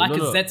 Oh, no, no,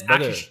 Lacazette's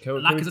brother,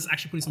 Lacazette's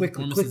actually putting some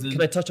quickly, performances in.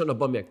 can I touch on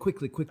Aubameyang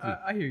quickly?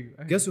 I hear you.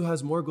 Guess who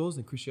has more goals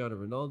than Cristiano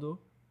Ronaldo,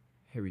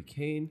 Harry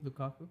Kane,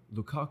 Lukaku?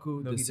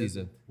 Lukaku No, this he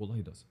season? Wallah,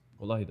 he does.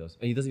 Wallah, he does.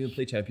 And he doesn't even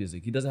play Champions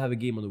League. He doesn't have a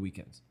game on the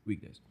weekdays.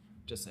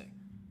 Just saying.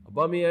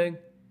 Aubameyang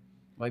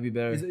might be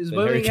better. Is than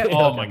Harry Aubameyang- Kane.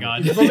 Oh my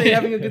God. Is Aubameyang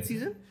having a good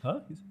season? Huh?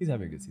 He's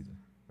having a good season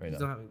right He's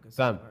now. not having a good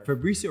Fam, season. Alright.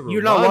 Fabrizio Romano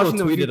You're not watching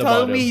them. tweeted You're about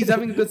telling him. me he's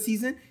having a good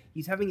season.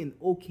 He's having an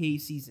okay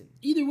season.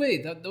 Either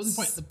way, that was the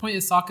point. The point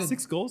is Saka.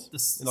 6 goals the in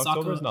Saka-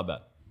 October is not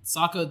bad.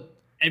 Saka,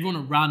 everyone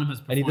around him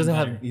has performed And he doesn't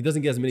better. have. He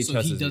doesn't get as many So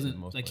chances. he as doesn't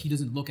most like he players.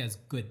 doesn't look as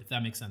good, if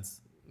that makes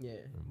sense. Yeah.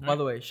 By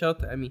the way, shout out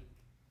to Emmy.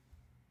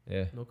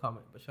 Yeah. No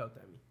comment, but shout out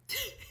to Emmy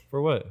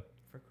For what?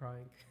 for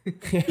crying.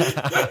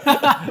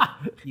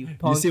 You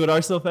punk. see what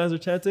Arsenal fans are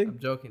chanting? I'm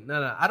joking.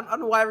 No. I don't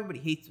know why everybody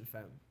hates him,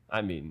 fam.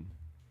 I mean,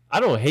 I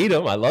don't hate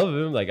him. I love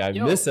him. Like I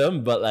Yo, miss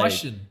him, but like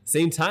question.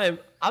 same time,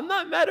 I'm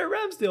not mad at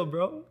Ramsdale,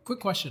 bro. Quick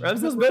question.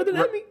 Ramsdale's better than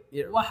Emmy.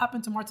 Yeah. What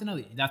happened to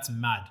Martinelli? That's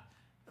mad.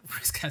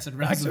 This guy said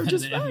Facts are Ramsdale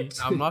just better than Emmy.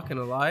 facts. I'm not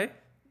gonna lie.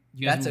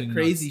 You guys That's a moving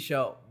crazy nuts.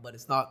 show, but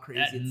it's not crazy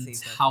at the same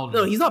That's time. howling.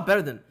 No, he's not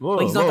better than. Mo,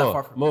 but he's not Mo, that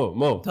far from.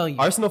 Mo. telling you.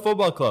 Arsenal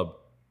Football Club.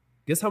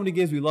 Guess how many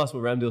games we lost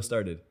when Ramsdale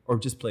started or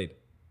just played?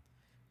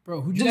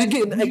 Bro, who'd you Just guys,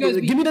 give, who'd you guys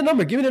give beat? me the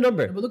number. Give me the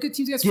number. But look at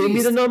teams you guys Give me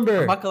faced. the number.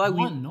 I'm not gonna lie,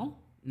 One, no?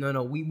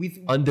 No,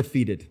 we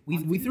Undefeated. threw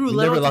We Leno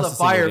never to lost the a single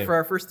fire game. for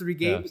our first 3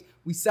 games.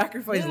 We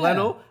sacrificed Yeah.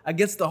 Leno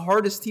against the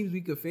hardest teams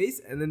we could face,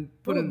 and then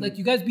put Bro, in. like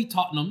you guys beat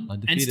Tottenham and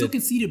Undefeated. still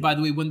conceded, by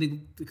the way, when they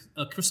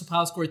Crystal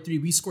Palace scored 3,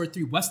 we scored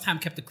 3. West Ham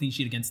kept a clean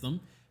sheet against them.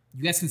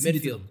 You guys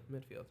conceded to midfield.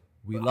 them. Midfield.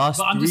 We lost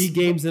but I'm 3 just-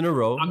 games in a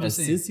row, I'm and just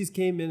saying. since he's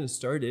came in and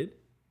started,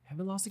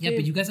 haven't lost a Yeah, game.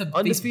 but you guys have faced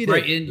Undefeated.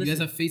 Brighton. You guys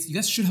have faced. You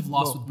guys should have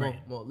lost with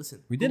Brighton. Mo,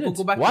 listen. We Go- didn't.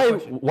 Go back Why? to the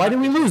question. Why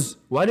didn't we lose?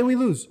 Why didn't we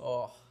lose?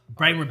 Oh,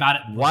 Brighton were bad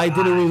at. Why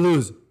didn't we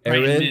lose?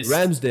 Brighton Aaron missed.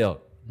 Ramsdale.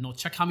 No,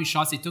 check how many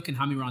shots they took and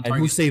how many were on And who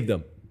target. saved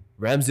them?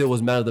 Ramsdale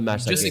was man of the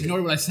match. that Just game.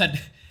 ignore what I said.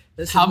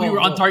 Listen, how many Mo, were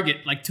on Mo. target?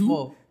 Like 2.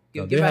 Mo,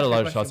 No, give they back had a your lot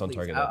of question, shots on please.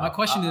 target I- that I- My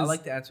question I is-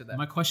 like to answer that.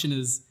 My question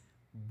is,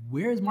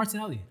 where is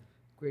Martinelli?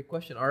 Great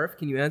question, Arif.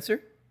 Can you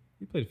answer?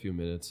 He played a few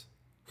minutes.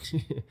 That's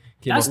off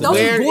that the was bench. a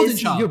Where golden is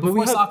he? child Yeah, but we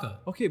before have, Saka.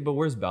 okay, but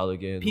where's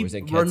Balogun? Where's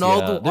Peep, Nketiah?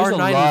 Ronaldo, There's a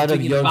R9 lot is of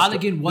bringing young.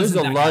 Balogun There's wasn't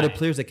a that lot guy. of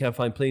players that can't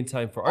find playing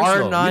time for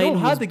Arsenal. R9 we don't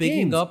have is the bigging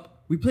games.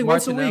 up. We play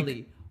once a week.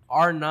 Martinelli.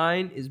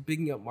 R9 is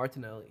bigging up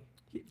Martinelli.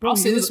 I'll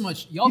say he this was-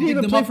 much: y'all He big didn't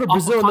even them play up for off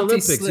Brazil a in the Conte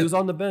Olympics. slip. He was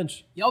on the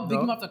bench. Y'all big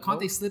No, him up the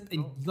Conte no, slip,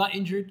 and no. he got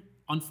injured,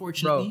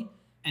 unfortunately,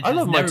 and I has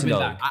love never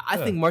Martinelli. been back. I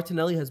Yeah. think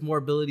Martinelli has more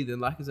ability than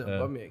Lacazette and Yeah.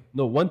 Aubameyang.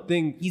 No, one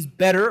thing. He's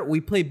better.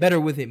 We play better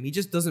with him. He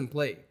just doesn't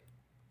play.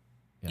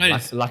 Yeah,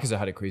 Anyways. Lacazette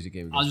had a crazy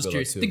game. I was against just Villa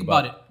curious. too, Think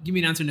but- about it. Give me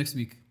an answer next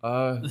week.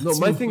 No, Let's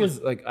my move thing on.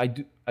 is like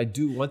I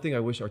do. One thing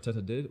I wish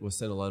Arteta did was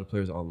send a lot of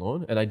players on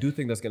loan, and I do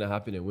think that's gonna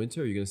happen in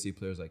winter. You're gonna see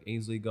players like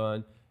Ainsley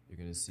gone. You're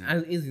gonna see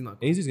And he's not.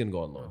 Ainsley's gonna go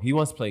on loan. He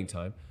wants playing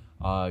time.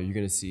 You're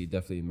gonna see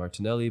definitely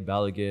Martinelli,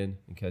 Balogun,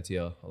 and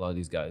Ketia, a lot of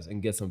these guys,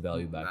 and get some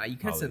value back. Nah, you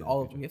can't probably send in all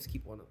the of them. You have to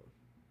keep one of them.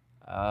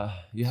 future.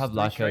 You have Three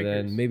Laka strikers.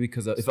 then maybe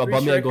because if Three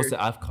Aubameyang goes to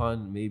strikers.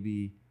 Afcon,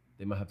 maybe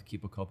they might have to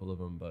keep a couple of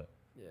them, but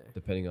Yeah.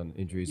 depending on You have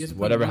injuries, to put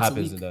whatever him once a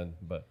happens, week. and then.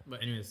 But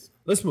But anyways,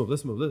 let's move.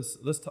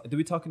 Let's talk. Did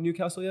we talk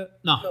Newcastle yet?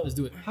 no, let's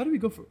do it. How do we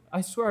go for? I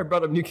swear I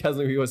brought up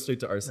Newcastle and we went straight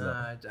to Arsenal.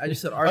 Nah, I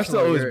just said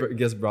Arsenal Arsenal. always You're-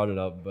 gets brought it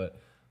up, but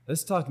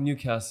let's talk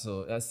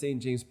Newcastle. At St.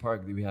 James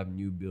Park, we have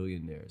new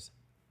billionaires.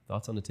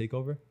 Thoughts on the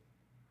takeover?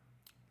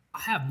 I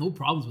have no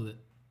problems with it.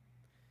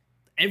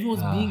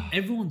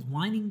 Everyone's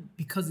whining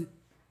because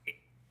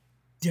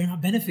they're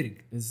not benefiting.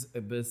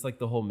 But it's like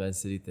the whole Man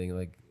City thing.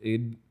 Like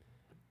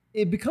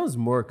it becomes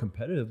more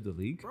competitive, the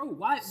league. Bro,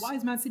 why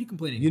is Man City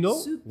complaining? You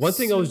know, one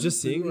thing I was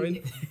just seeing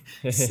right.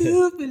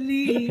 Super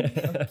League.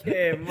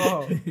 Okay,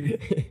 Mo.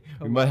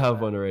 We might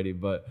have one already,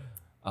 but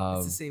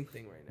It's the same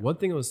thing right now. one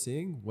thing I was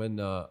seeing when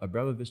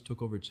Abramovich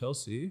took over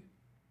Chelsea,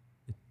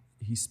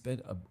 he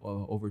spent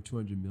over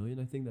 200 million,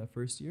 I think, that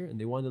first year, and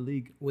they won the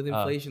league With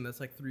inflation, that's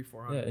like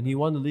 300-400. Yeah, and he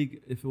won the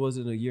league if it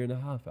wasn't a year and a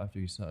half after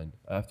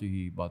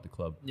he bought the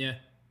club. Yeah.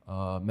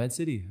 Man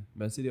City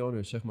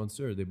owner Sheikh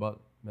Mansour, they bought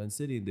Man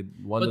City. They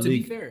won But the to be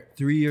league fair,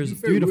 3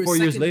 to 4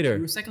 years later.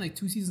 We were second like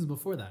 2 seasons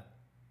before that.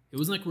 It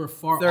wasn't like we were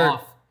far Third.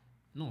 off.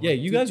 No, Yeah, like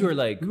you two- guys were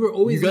like we were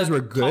always you guys in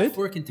were that good. top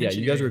 4 Yeah, contention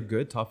you guys were area.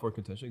 good, top 4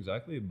 contention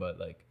exactly. But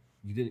like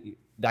you didn't.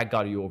 That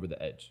got you over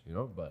the edge, you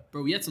know. But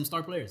Bro, we had some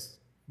star players.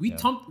 We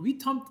thumped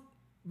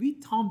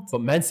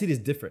but Man City is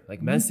different.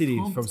 Like Man We City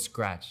pumped- from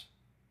scratch.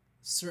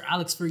 Sir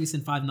Alex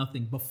Ferguson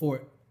 5-0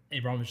 before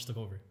Abramovich took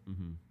over.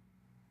 I'm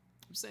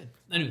saying.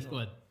 Anyways, go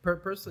ahead.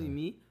 Personally,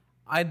 me,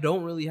 I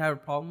don't really have a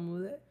problem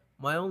with it.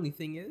 My only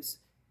thing is,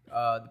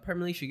 the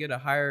Premier League should get a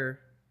higher,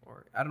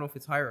 or I don't know if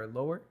it's higher or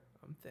lower.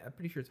 I'm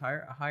pretty sure it's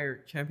higher. A higher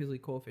Champions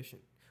League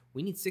coefficient.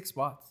 We need 6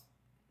 spots.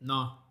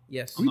 No.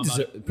 Yes. I'm not about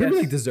it. Premier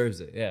Yes. League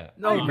deserves it. Yeah,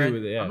 No, I agree man.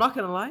 with it. Yeah. I'm not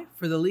gonna lie.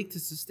 For the league to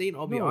sustain,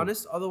 I'll be No.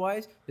 honest.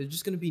 Otherwise, there's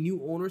just gonna be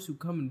new owners who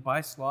come and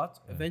buy slots.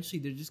 Eventually,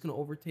 they're just gonna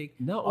overtake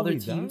Not other only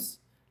that, teams.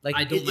 Like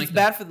I don't it's like that.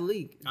 bad for the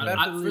league. It's bad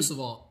for the First league.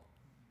 of all,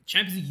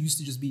 Champions League used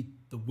to just be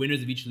the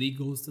winners of each league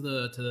goes to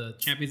the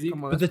Champions League.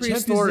 Come on, But that's the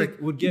Champions prehistoric.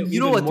 League would get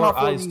you know even what more top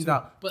 4 eyes means too.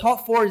 now. But-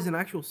 Top 4 is an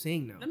actual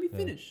saying now. Let me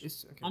finish.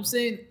 Okay, I'm go.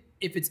 saying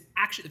if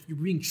you're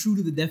being true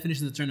to the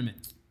definition of the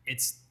tournament,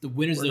 it's the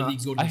winners We're of the not.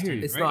 leagues go to I this hear you.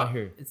 tournament, It's right? not. I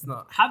hear. It's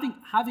not.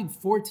 Having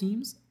 4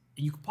 teams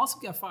and you could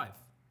possibly have 5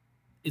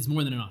 is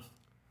more than enough.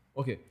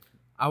 Okay,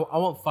 I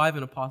want 5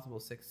 and a possible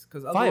 6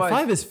 because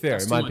five is fair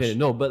that's in my too much. opinion.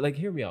 No, but like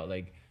hear me out.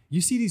 Like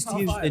you see these Top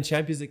teams 5. in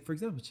Champions League, for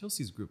example,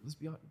 Chelsea's group. Let's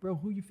be honest, bro.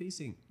 Who are you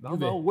facing?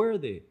 Malmo. Juve. Where are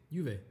they?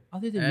 Juve.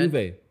 Other than And-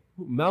 Juve,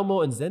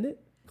 Malmo and Zenit.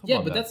 Come Yeah,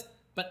 on, but man.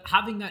 but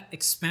having that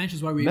expansion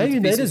is why we're Man able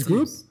to face United's those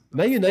group. teams.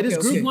 Man United's Okay,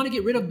 So group. you want to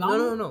get rid of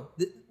Malmo? No.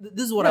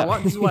 This is what I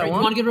want. This is what I You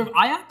want. want to get rid of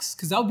Ajax?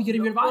 Because that would be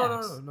getting rid of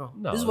Ajax. No.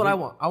 No, This is what I they-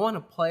 want. I want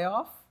a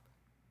playoff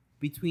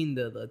between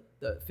the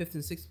 5th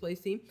and 6th place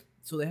team,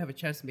 so they have a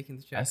chance of making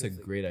the That's Champions a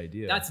League. great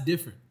idea. That's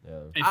different.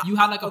 yeah. If you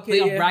had like a okay,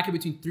 playoff yeah. bracket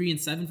between 3 and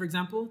 7, for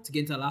example, to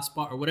get into the last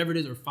spot or whatever it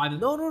is, or 5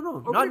 and No.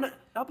 Okay.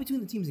 Not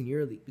between the teams in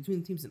your league. Between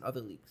the teams in other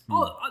leagues.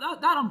 Oh,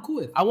 that I'm cool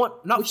with. I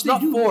want not Which they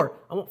do. 4.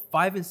 I want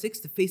 5 and 6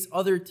 to face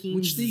other teams.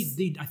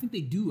 Which I think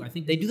they do. I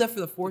think They do that for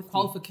the 4th team.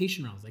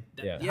 qualification rounds. Like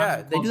that, Yeah. they Yeah,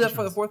 have they do that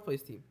for the qualification 4th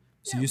place team.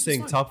 So Yeah, you're it's saying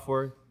fine. top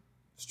 4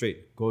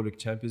 straight, go to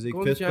Champions League,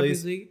 Go to 5th Champions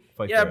place. League.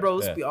 fight Yeah, for it. bro.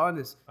 Let's Yeah. be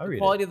honest. I The read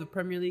quality of the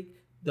Premier League,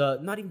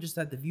 not even just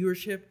that, the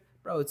viewership,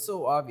 bro. It's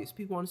so obvious.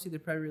 People want to see the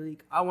Premier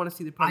League. I want to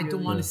see the I Premier League.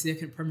 don't want to see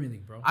a Premier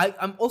League, bro.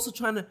 I'm also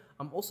trying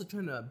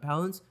to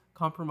balance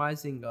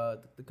compromising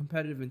the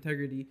competitive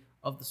integrity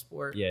of the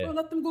sport. Yeah. Bro,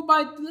 let them go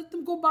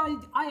buy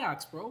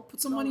Ajax, bro.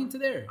 Put some money into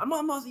there. I'm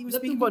not even Let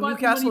speaking them go about buy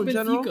Newcastle in money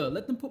general. Benfica.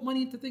 Let them put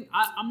money into things.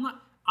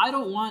 I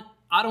don't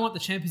want the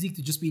Champions League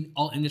to just be an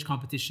all English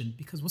competition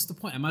because what's the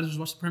point? I might as well just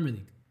watch the Premier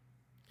League.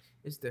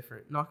 It's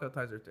different. Knockout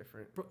ties are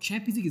different. Bro,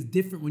 Champions League is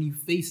different when you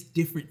face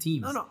different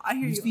teams. No, I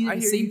hear you. Just being I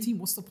the hear same you. team,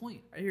 what's the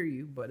point? I hear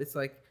you, but it's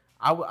like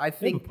I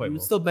think point, you would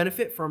Mo. still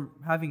benefit from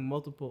having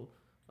multiple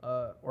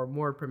or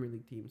more Premier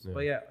League teams. Yeah.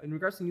 But yeah, in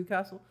regards to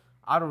Newcastle,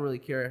 I don't really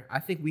care. I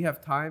think we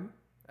have time,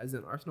 as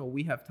in Arsenal,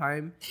 we have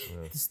time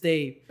to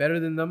stay better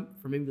than them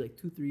for maybe like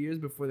 2-3 years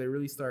before they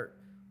really start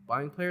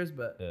buying players.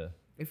 But Yeah.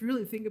 if you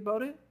really think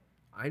about it,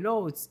 I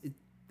know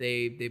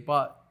they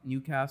bought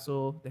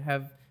Newcastle. They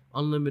have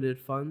unlimited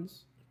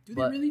funds. Do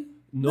But- they really?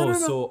 No, No.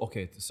 so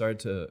okay, sorry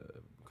to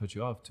cut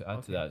you off to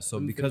add to that. So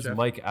Let me because finish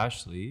Mike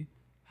Ashley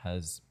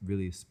has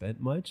really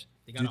spent much,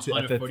 They got Due to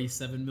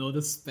 147 mil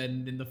to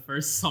spend in the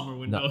first summer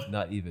window.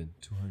 not even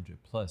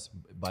 200 plus.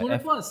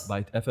 200 plus.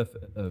 By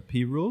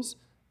FFP rules,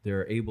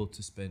 they're able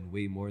to spend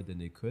way more than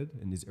they could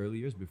in these early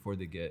years before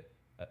they get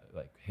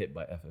like hit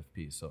by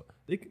FFP. So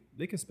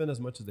they can spend as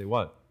much as they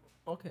want.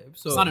 Okay,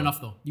 so It's not enough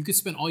though. You could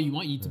spend all you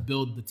want. You need to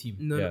build the team.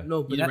 No, Yeah. no,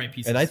 You but need the that, right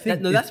pieces. And I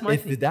think that's my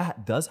if thing.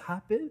 that does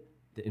happen,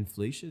 the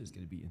inflation is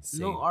going to be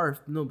insane. no, Arf,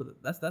 no,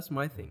 but that's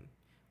my thing.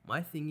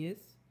 My thing is,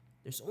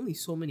 there's only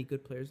so many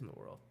good players in the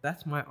world.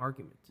 That's my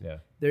argument. Yeah.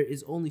 There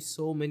is only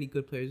so many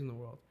good players in the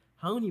world.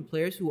 How many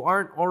players who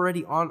aren't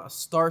already on a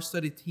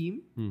star-studded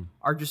team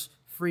are just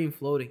free and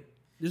floating?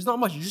 There's not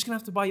much. You're just gonna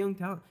have to buy young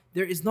talent.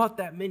 There is not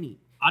that many.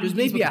 I don't There's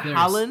think it's maybe a about the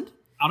players. Haaland.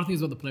 I don't think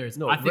it's about the players.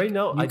 No, I think right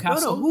now,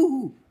 Newcastle.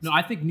 who? No,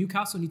 I think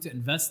Newcastle need to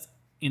invest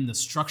in the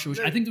structure, which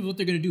I think is what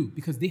they're gonna do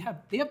because they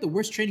have the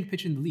worst training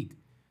pitch in the league.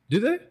 Do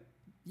they?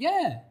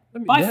 Yeah, I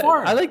mean, by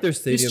far. I like their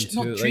stadium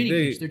No, too. training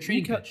like pitch. Their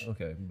training pitch.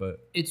 Okay,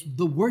 but It's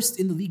the worst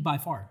in the league by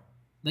far.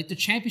 Like the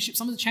championship,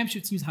 some of the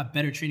championship teams have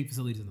better training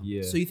facilities than them.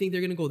 yeah. So you think they're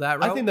gonna go that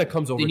route? I think that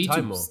comes over They need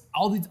time, to.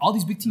 though. All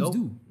these big teams Nope.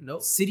 do.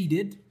 Nope. City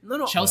did.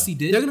 No. Chelsea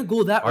did. They're gonna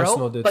go that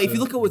Arsenal route. did But if too. you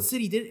look at what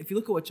City did, if you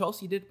look at what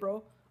Chelsea did,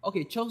 bro.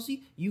 Okay,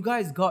 Chelsea, you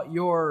guys got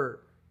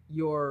your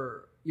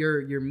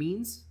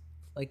means,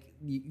 like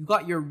you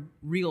got your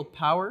real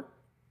power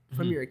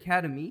from your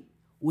academy,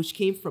 which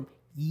came from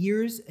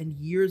years and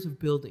years of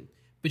building.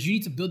 But you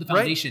need to build the Right?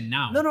 foundation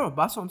now. No,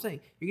 that's what I'm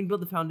saying. You're gonna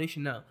build the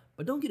foundation now,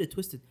 but don't get it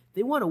twisted.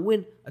 They want to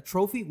win a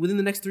trophy within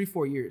the next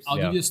 3-4 years. I'll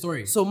Yeah. give you a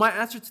story. So my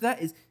answer to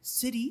that is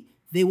City.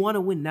 They want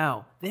to win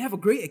now. They have a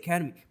great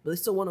academy, but they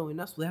still want to win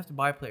now, so they have to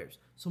buy players.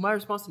 So my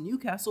response to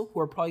Newcastle, who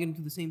are probably going to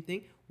do the same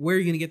thing, where are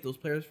you going to get those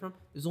players from?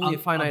 There's only a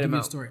finite I'll give you a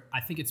amount. story. I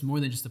think it's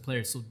more than just the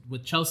players. So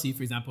with Chelsea,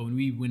 for example,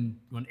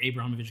 when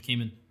Abramovich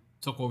came and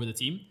took over the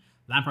team,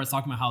 Lampard's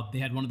talking about how they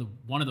had one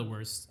of the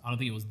worst. I don't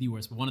think it was the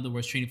worst, but one of the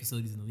worst training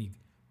facilities in the league.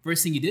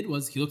 First thing he did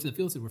was he looked at the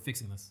field and said, "We're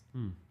fixing this,"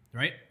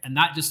 right? And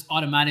that just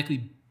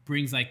automatically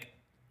brings like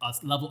a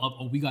level of,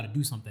 oh, we got to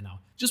do something now.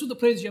 Just with the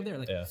players you have there,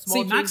 like Yeah.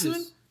 Small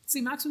Say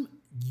Maximin,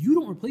 you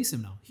don't replace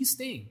him now. He's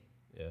staying.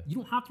 Yeah. You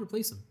don't have to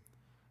replace him.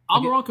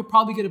 Almiron could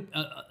probably get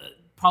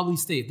probably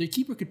stay. Their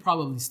keeper could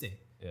probably stay.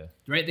 Yeah.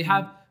 Right? They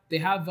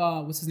have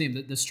what's his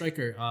name? The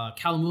striker,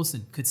 Callum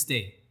Wilson could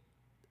stay.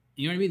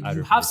 You know what I mean? I'd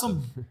You have replace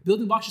some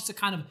building blocks just to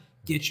kind of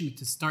get you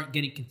to start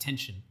getting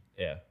contention.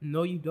 Yeah.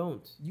 No, you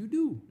don't. You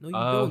do. No, you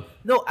don't.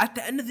 No, at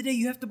the end of the day,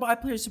 you have to buy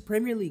players to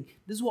Premier League.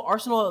 This is what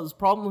Arsenal's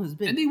problem has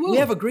been. And they will. We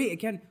have a great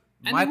academy.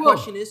 And My they will.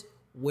 question is,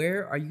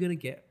 where are you going to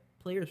get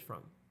players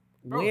from?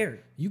 Bro, Where?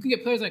 You can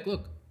get players like,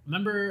 look,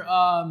 remember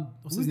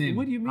what's his name?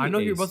 What do you mean? I know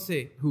who you're Ace? about to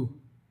say. Who?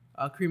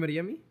 Karim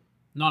Adeyemi?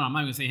 No, I'm not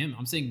even gonna say him.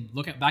 I'm saying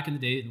look at back in the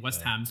day in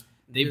West Ham.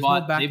 They There's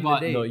bought no back they in the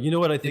bought day. No, you know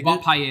what I they think?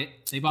 bought Payet.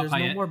 They bought There's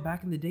Payet. no more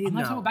back in the day I'm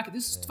not now. talking about back.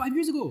 This is 5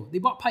 years ago. They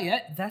bought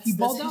Payet. That's he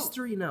balled out.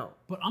 history now.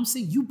 But I'm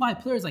saying you buy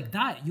players like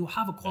that, you'll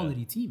have a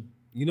quality team.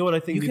 You know what I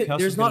think You can,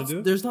 Newcastle's gonna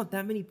do? there's not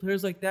that many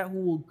players like that who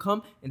will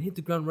come and hit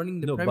the ground running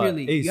in the No, Premier but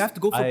League. Ace, You have to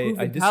go for proven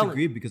I talent.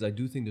 disagree because I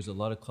do think there's a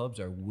lot of clubs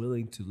are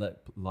willing to let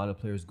a lot of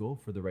players go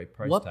for the right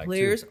price What tag.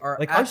 players too. are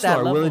like at Arsenal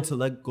that are willing level? to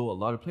let go a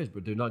lot of players,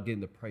 but they're not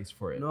getting the price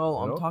for it. No, you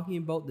I'm know? talking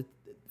about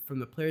from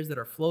the players that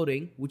are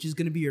floating, which is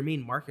going to be your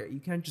main market. You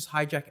can't just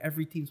hijack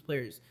every team's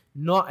players.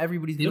 Not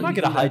everybody's They're They're going not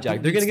to gonna do that.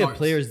 hijack. They're gonna get stars.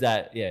 players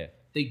that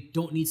They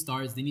don't need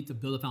stars. They need to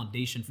build a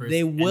foundation first. They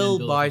and then will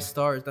build buy a team.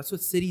 stars. That's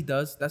what City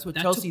does. That's what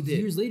That Chelsea took did.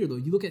 years later, though.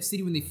 You look at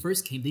City when they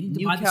first came. They need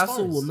to buy the Newcastle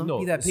stars. will not No,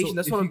 be that so patient.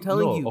 That's if what I'm you-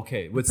 telling no, you.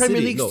 okay, the with Premier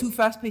City, League's no. too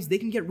fast paced. They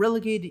can get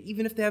relegated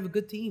even if they have a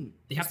good team.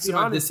 They have Let's to be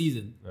survive this honest.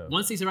 season.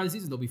 Once they survive the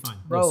season, they'll be fine.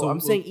 Bro, So- I'm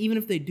saying even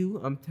if they do,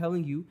 I'm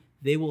telling you,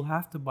 they will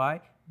have to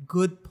buy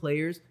good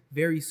players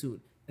very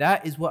soon.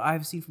 That is what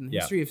I've seen from the Yeah.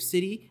 history of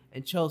City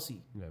and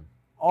Chelsea. Yeah.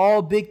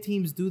 All big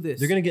teams do this.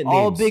 They're gonna get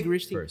all names big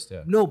rich teams. first,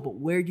 yeah. No, but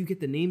where do you get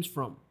the names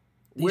from?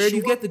 They Where do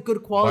you show get up. the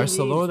good quality?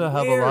 Barcelona names?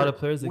 have a Where? lot of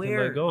players they can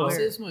Where? let go. I'll Where?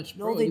 say this much.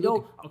 No, bro. they You don't.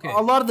 look at- okay.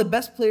 A lot of the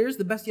best players,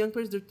 the best young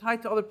players, they're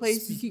tied to other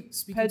places. Speaking Pedri,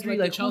 to like like, the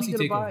who are Chelsea you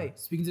gonna takeover. buy?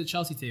 Speaking to the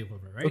Chelsea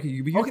takeover, right? Okay,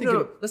 you're Okay, no,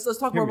 thinking, Let's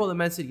talk Hear more me. about the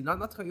Man City. Not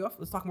to cut you off.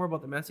 Let's talk more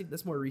about the Man City.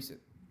 That's more recent.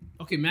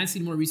 Okay, Man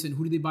City more recent.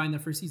 Who did they buy in their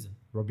first season?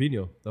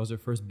 Robinho. That was their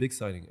first big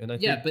signing, and I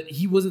think, Yeah, but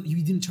he wasn't. He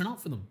didn't turn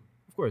out for them.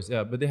 of course,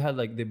 yeah. But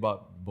they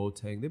bought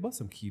Boateng. They bought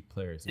some key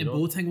players. And know?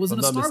 Boateng If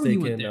wasn't a I'm not star when he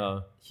went mistaken,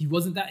 there. He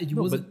wasn't that. He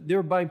No, wasn't. but they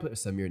were buying players.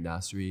 Samir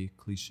Nasri,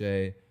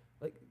 Cliche,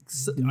 like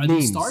Are they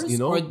names. stars, You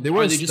know, or they are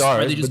weren't they just-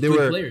 stars, are they just but they good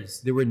were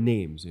players? They were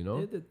names. You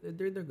know,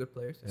 They're good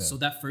players. So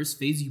that first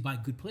phase, you buy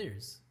good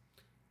players.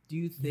 Do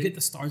you You think get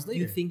the stars Do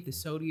later. you think the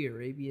Saudi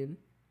Arabian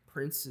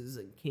princes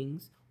and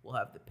kings will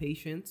have the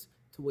patience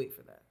to wait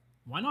for that?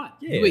 Why not?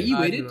 Yeah, UAE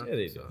I waited. do not Yeah,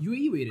 they think so. do.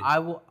 UAE waited. I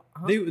will.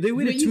 they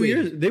waited UAE 2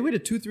 waited. years. They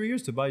waited 2-3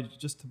 years to buy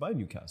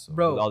Newcastle.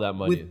 Bro, with all that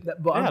money. with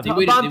that- but I'm Yeah, ta- they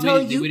waited. but I'm they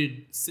telling waited, you- they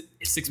waited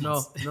 6 No,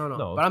 months. no.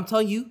 No. But I'm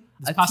telling you,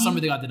 This a past team, summer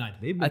they got denied.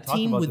 They've been a talking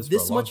team about with this for a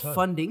this long much time.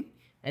 funding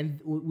and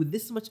with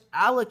this much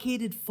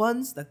allocated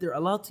funds that they're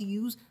allowed to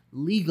use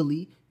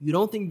legally, you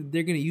don't think that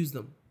they're going to use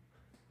them?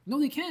 No,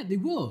 they can't. They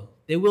will.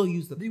 They will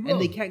use them, They and will.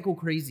 they can't go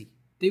crazy.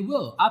 They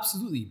will,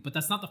 absolutely. But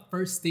that's not the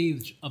first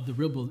stage of the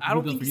rebuild. I don't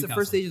rebuild think for it's the Newcastle.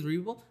 first stage of the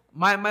rebuild.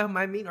 My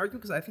main argument,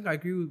 because I think I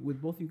agree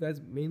with both you guys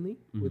mainly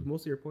with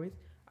most of your points.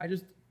 I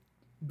just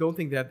don't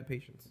think they have the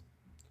patience.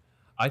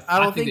 I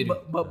don't think they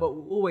think, do. but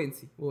we'll wait and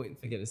see. We'll wait and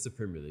see. Again, it's the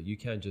Premier League. You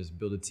can't just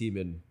build a team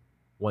in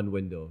one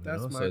window.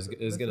 That's So it's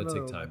that's going to another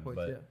take one of my time. points,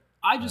 But yeah.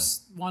 I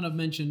just want to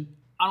mention,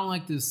 I don't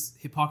like this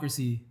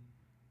hypocrisy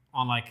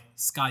on like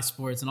Sky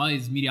Sports and all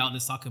these media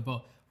outlets talking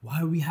about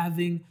why are we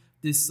having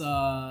this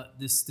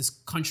this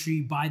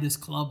country buy this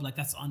club, like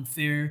that's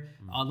unfair.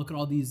 Look at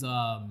all these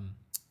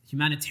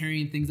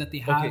humanitarian things that they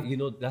have. okay, you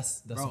know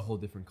that's a Bro. whole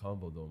different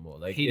combo though, Mo.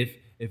 Like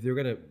Hate if they're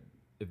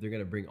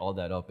gonna bring all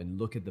that up and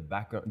look at the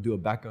background, do a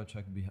background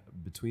check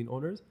between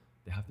owners,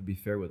 they have to be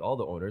fair with all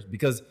the owners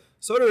because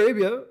Saudi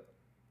Arabia,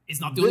 It's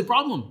not the only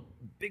problem,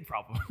 big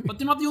problem. but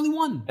they're not the only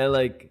one. And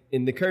like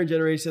in the current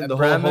generation, the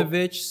whole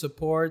Abramovich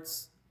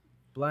supports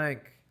blank.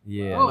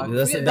 yeah, Bro,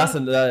 that's forget that's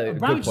that. a good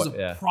Abramovich is point. a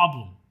Yeah,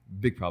 problem.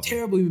 big problem.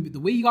 Terrible. The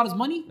way he got his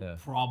money, Yeah.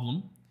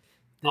 problem.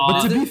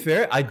 But to the- be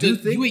fair, I do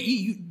the think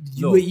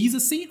No. UAE's a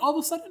saint all of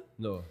a sudden?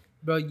 no,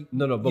 Bro,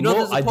 no. But you know, Mo,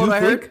 there's a I do quote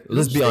heard? think.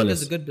 Let's be Sterling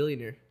honest. is a good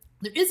billionaire.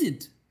 There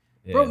isn't.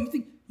 Yeah. Bro, you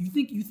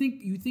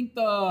think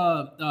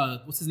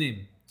the what's his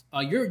name?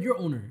 Your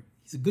owner,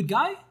 he's a good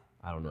guy?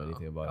 I don't know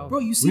anything about him. Bro,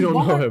 you see we don't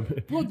know Walmart?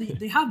 him. Bro,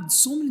 they have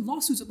so many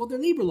lawsuits about their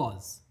labor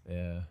laws.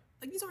 Yeah,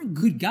 Like these aren't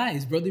good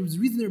guys, bro. There's a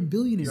reason they're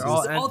billionaires. They're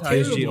all It's all anti-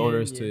 PSG terrible.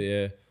 owners too.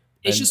 Yeah,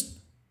 It's And- just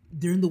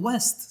they're in the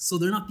West, so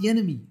they're not the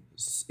enemy.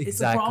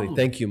 exactly. problem.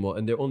 Thank you, Mo.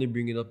 And they're only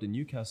bringing up the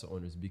Newcastle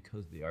owners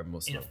because they are It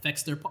Muslim.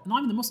 affects their not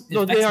even the Muslim. It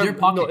No, affects they are. their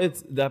pocket. No,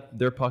 it's that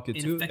their pocket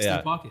It too. affects yeah.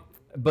 their pocket.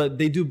 But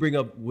they do bring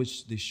up,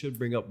 which they should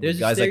bring up, There's a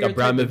guys like stereotype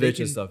that they Abramovich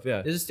and can- stuff.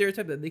 Yeah, There's a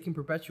stereotype that they can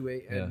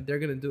perpetuate, and Yeah. they're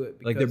gonna do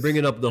it. like they're because-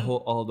 bringing up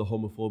all the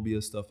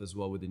homophobia stuff as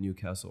well with the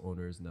Newcastle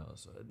owners now.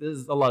 So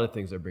there's a lot of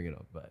things they're bringing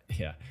up. But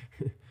yeah,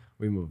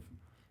 we move.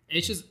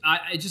 It's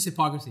just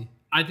hypocrisy.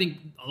 I think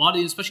a lot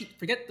of, especially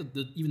forget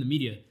even the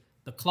media,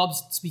 the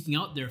clubs speaking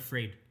out, they're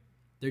afraid.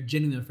 They're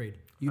genuinely afraid.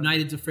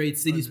 United's afraid.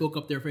 City spoke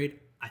up. They're afraid.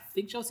 I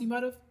think Chelsea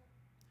might have.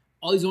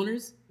 All these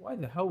owners, Why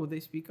the hell would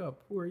they speak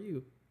up? Who are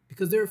you?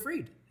 because they're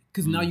afraid.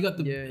 Because now you got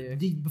Yeah.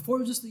 before it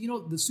was just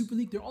the Super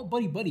League. They're all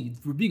buddy.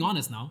 If we're being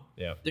honest now.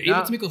 Yeah. They're Now-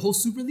 able to make a whole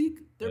Super League.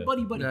 They're Yeah.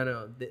 buddy.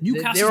 No.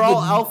 Newcastle's They were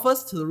all the-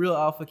 alphas till the real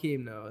alpha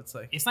came. Now it's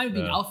like It's not even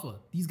being Yeah. alpha.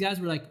 These guys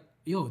were like,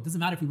 yo, it doesn't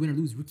matter if we win or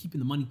lose. We're keeping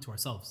the money to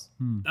ourselves.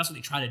 That's what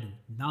they try to do.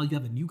 Now you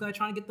have a new guy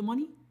trying to get the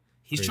money.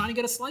 He's Crazy. trying to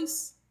get a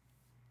slice.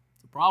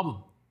 It's a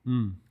problem.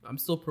 I'm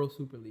still pro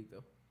Super League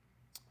though.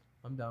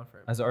 I'm down for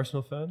it. As an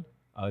Arsenal fan,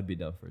 I would be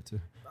down for it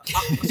too.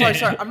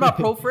 sorry. I'm not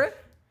pro for it.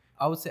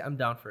 I would say I'm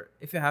down for it.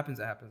 If it happens,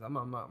 it happens. I'm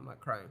not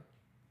crying.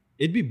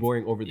 It'd be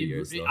boring over the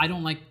years. Though. I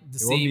don't like the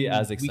It won't same be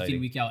as week exciting.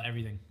 in, week out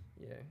everything.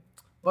 Yeah,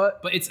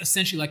 but But it's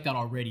essentially like that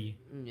already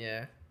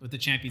yeah, with the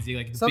Champions League.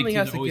 Like the something big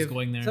has teams are to always give.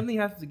 going there. Something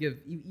has to give.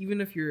 Even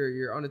if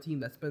you're on a team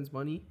that spends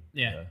money,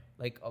 Yeah.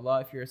 like a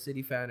lot. If you're a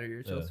City fan or you're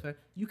a Chelsea fan,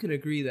 you can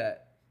agree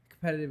that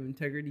competitive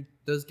integrity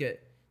does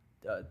get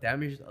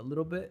damaged a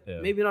little bit.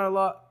 Yeah. Maybe not a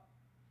lot,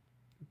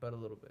 but a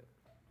little bit.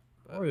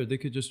 Or they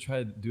could just try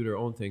to do their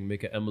own thing,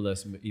 make an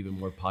MLS even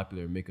more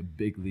popular, make a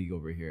big league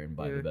over here and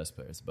buy Yeah. the best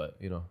players. But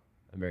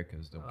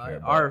Americans don't care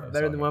about Are us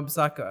better all than that.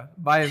 Wan-Bissaka.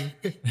 Buy him.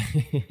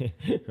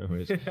 I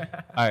wish. All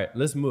right,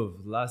 let's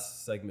move.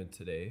 Last segment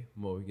today,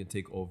 Mo, we can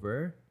take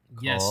over.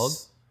 Called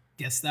Yes.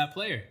 Guess that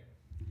player.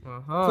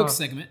 Uh-huh. Quick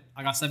segment.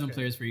 I got 7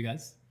 players for you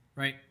guys.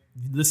 Right,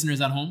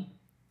 listeners at home,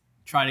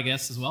 try to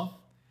guess as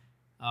well.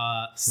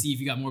 See if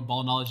you got more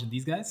ball knowledge than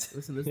these guys.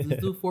 Listen, let's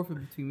do a forfeit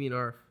between me and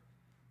Arf.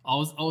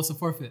 Always a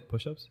forfeit.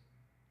 push-ups.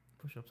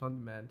 Push-ups on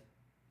demand.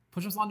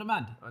 Push-ups on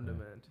demand. On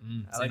demand.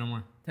 I Say like no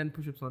more. 10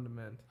 push-ups on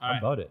demand. All How right.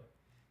 about it?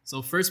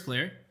 So first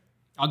player,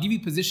 I'll give you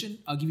position.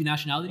 I'll give you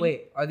nationality.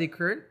 Wait, are they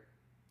current?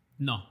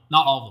 No,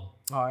 not all of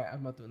them. All right,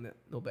 I'm not doing that.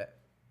 No bet.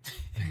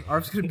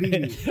 Arf's gonna beat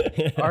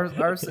me.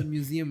 Arf's a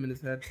museum in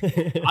his head.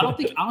 I don't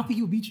think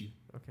he'll beat you.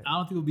 Okay. I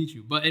don't think he'll beat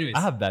you. But anyways,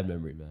 I have bad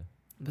memory, man.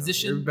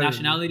 position, you're better than me.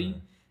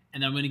 nationality,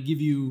 and I'm going to give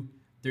you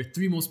their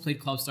 3 most played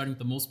clubs, starting with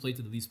the most played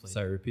to the least played.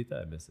 Sorry, repeat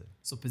that. I missed it.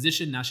 So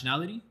position,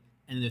 nationality,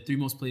 and then the 3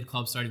 most played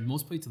clubs, starting with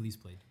most played to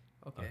least played.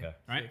 Okay. Okay. All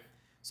right.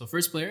 So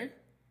first player,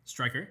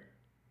 striker.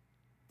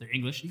 They're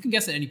English. You can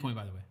guess at any point,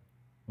 by the way.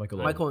 Michael.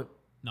 Owen. Michael.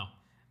 No.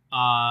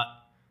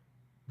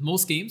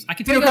 Most games. I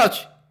can tell Peter you.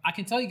 Crouch. I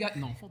can tell you got.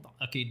 No, hold on.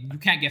 Okay, you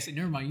can't guess it.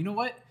 Never mind. You know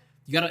what?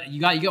 You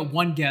got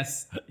one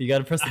guess. You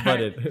gotta press the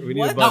button. We need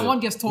What? a button. Not one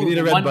guess total. We need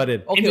a but red one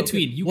button. Okay, in okay.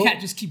 between. You Well-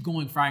 can't just keep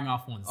going firing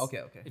off ones.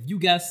 Okay. If you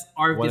guess,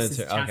 our One gets and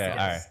his two. chance Okay, to guess.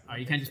 alright. All right,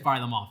 you can't just fire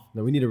them off.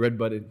 No, we need a red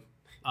button.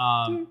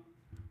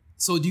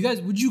 So would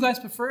you guys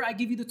prefer I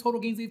give you the total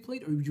games they've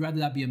played, or would you rather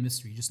that be a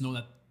mystery? Just know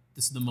that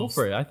this is the Go most.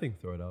 for it. I think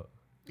throw it out.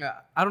 Yeah,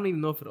 I don't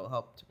even know if it'll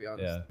help, to be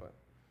honest. Yeah. But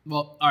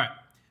Well, all right.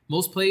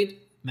 Most played,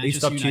 Manchester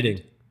stop United.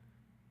 cheating.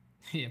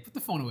 Yeah, put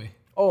the phone away.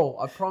 oh,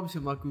 I promise you,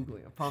 I'm not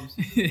googling. I promise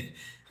you.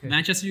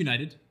 Manchester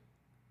United,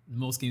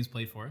 most games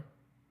played for,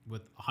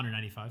 with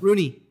 195.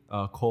 Rooney.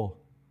 Cole.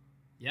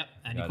 Yep,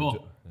 Andy Gotta Cole. do-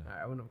 All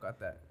right, I wouldn't have got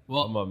that.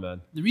 Well, Come on,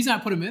 man. the reason I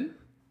put him in,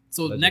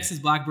 So Legend. next is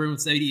Blackburn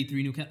with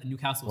 73,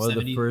 Newcastle One of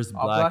 70. the first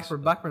Oh, black.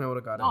 Blackburn, I would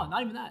have got No, it.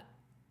 not even that.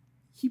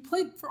 He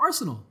played for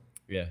Arsenal.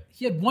 Yeah,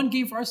 He had one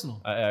game for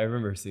Arsenal. I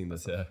remember seeing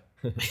this. Yeah.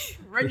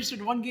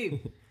 Registered one game.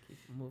 Keep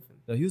moving.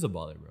 No, he was a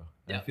baller, bro.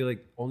 And Yeah. I feel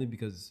like only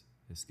because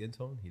his skin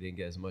tone, he didn't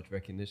get as much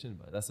recognition.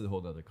 But that's a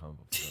whole other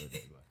combo. For another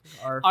day,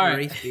 but- Our All right.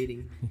 race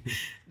baiting.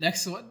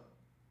 Next one,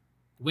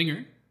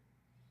 winger,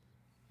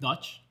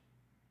 Dutch,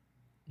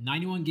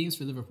 91 games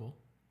for Liverpool.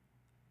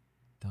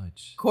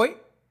 Dutch. Coit?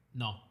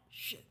 No,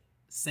 Shit.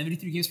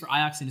 73 games for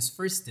Ajax in his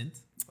first stint,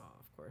 Oh,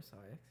 of course.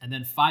 Ajax. and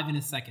then 5 in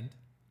his second,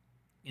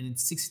 and then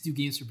 62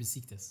 games for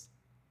Besiktas.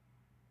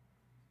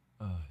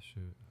 Oh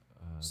shoot.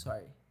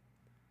 Sorry.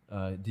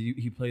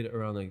 He played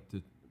around like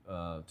the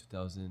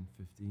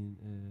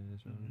 2015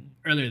 ish.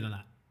 Earlier than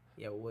that.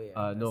 Yeah, way.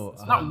 No,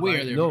 it's not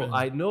way earlier, No, bro.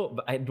 I know,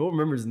 but I don't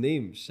remember his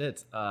name.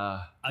 Shit.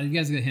 I'll give you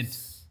guys a hint.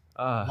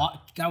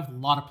 Guy with a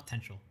lot of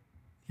potential.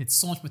 He had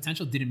so much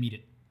potential, didn't meet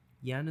it.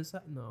 Yanis?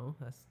 No,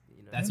 that's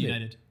United. That's Damn it.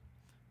 United.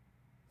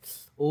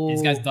 Oh.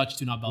 These guys Dutch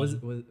do not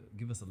Belgium.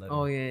 Give us a letter.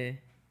 Oh yeah.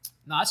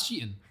 Nah, that's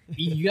cheating.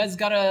 You guys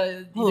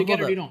gotta Hold either up, get it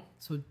hold or you up. don't.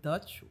 So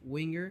Dutch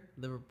winger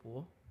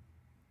Liverpool,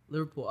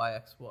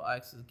 Ajax. Well,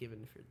 Ajax is given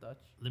if you're Dutch.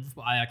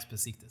 Liverpool, Ajax,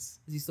 Besiktas.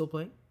 Is he still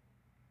playing?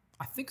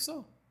 I think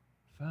so.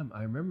 Fam,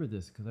 I remember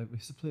this because I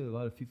used to play a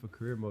lot of FIFA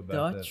career mode back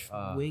Dutch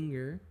then.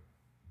 winger.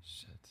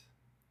 Shit.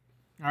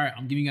 All right,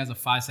 I'm giving you guys a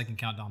 5-second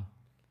countdown.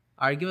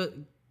 All right, give it.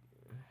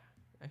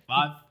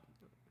 5,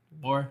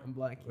 4, I'm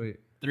blank. Wait.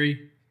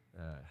 3,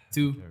 I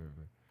 2, can't remember.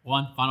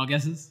 1. Final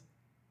guesses.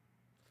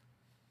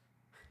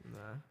 Nah.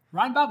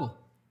 Ryan Babel.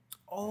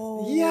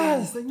 Oh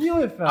Yes, I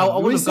knew it, fam. I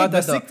When would you have got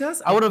that. said Though.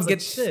 Besiktas, I would have was get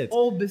like, shit.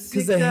 Oh, Besiktas.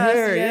 Because the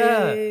hair,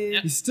 yeah.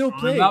 Yep. He's still Ryan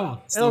playing. Babel, And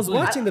I still was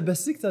playing. watching the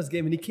Besiktas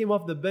game and he came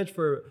off the bench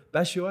for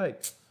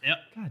Batshuayi. Yep.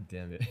 God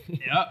damn it. Yep.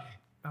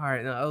 All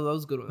right, no, that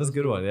was a good one. That's a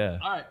good one, yeah.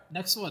 All right,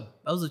 next one.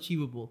 That was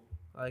achievable.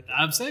 I like it.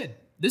 I'm saying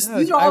these Yeah,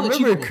 these are I all remember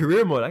in achievable.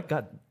 career mode, I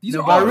got These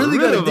No, are but I all really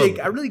rid gotta of dig.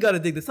 him. I really gotta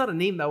dig. That's not a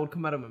name that would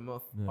come out of my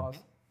mouth. Yeah. Pause.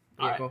 All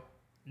There right. you go.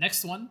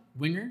 Next one,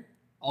 winger,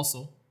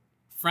 also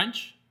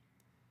French.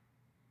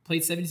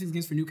 Played 76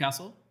 games for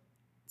Newcastle,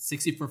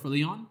 64 for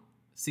Lyon,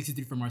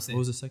 63 for Marseille. What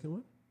was the second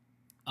one?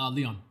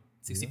 Lyon,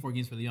 64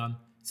 games for Lyon,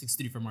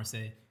 63 for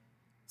Marseille,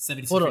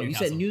 76 Hold for on. You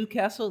Newcastle. said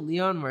Newcastle,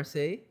 Lyon,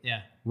 Marseille.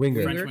 Yeah,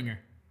 Winger. French Winger?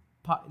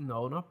 winger.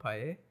 No, not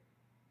Payet.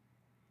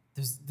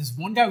 There's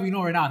one guy we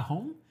know right now at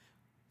home.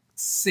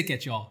 Sick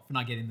at y'all for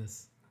not getting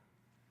this.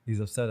 He's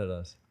upset at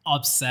us.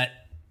 Upset.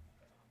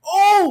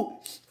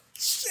 Oh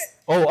shit!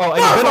 Ben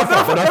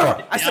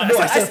Arfa. I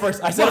said it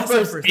first. I said it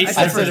first. Ace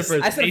I said said it it first.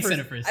 first. I said Ace it said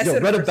it first. first. I Yo,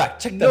 said it run it first. back.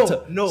 Check No,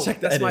 that. no, Check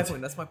the that's my edit.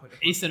 point. That's my point.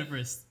 Ace said it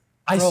first.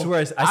 I Bro, swear,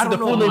 I I said the don't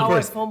full know name how I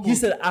first. fumbled. He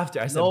said after.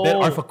 I said No, Ben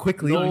Arfa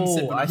quickly. No, he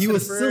said I he said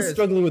was it still first.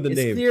 struggling with the It's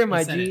name. clear, my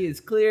He said G. it. It's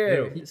clear.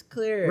 Yo, It's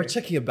clear. We're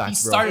checking it back, He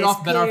bro. started It's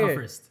off Ben Arfa clear.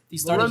 first. He Well,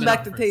 started run Ben back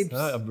Arfa the first. tapes.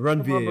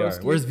 Run Come on, VAR.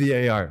 broski. Where's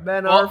VAR?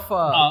 Ben Well,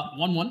 Arfa.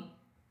 1-1.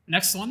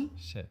 Next one,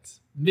 Shit.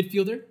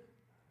 midfielder,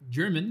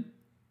 German,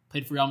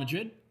 played for Real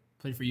Madrid,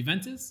 played for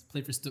Juventus,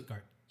 played for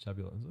Stuttgart. Xabi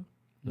Alonso?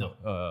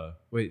 No.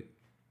 Wait.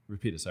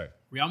 Repeat it. Sorry.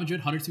 Real Madrid,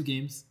 102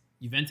 games.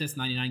 Juventus,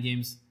 99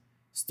 games.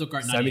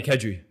 Stuttgart, Sami 98.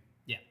 Khedri.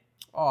 Yeah.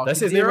 Oh, That's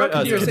his name, right?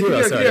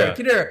 Khedira, sorry, yeah.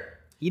 Khedira.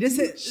 He just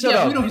said, Shut Yeah,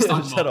 up. we know who he's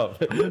talking Shut up.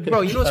 bro, you know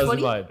what's That was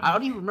funny? mine. I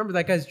don't even remember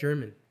that guy's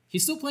German.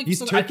 He's still playing. He's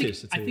for Stuttgart.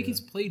 Turkish, I think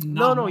he's played.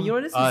 No, not you know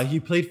what this is?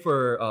 He played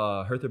for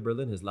Hertha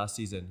Berlin his last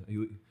season.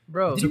 He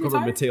Bro, Did he took over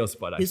retire? Mateo's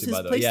spot, actually, his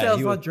by the way. play Yeah, style is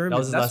he not was- German. That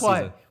was his That's last why.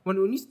 season.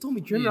 When you told me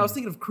German, Yeah. I was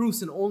thinking of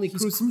Kroos and only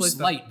He's Kroos play Cruz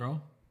style. light,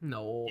 bro.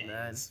 No,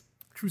 man.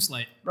 Cruz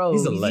light. Bro,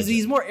 He's a he's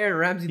legend. more Aaron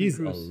Ramsey He's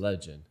than a Kroos.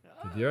 legend.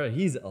 Khedira,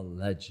 he's a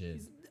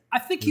legend. I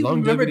think he was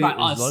remembered by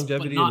us, his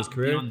longevity but not in his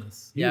career. beyond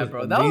this. He Yeah, was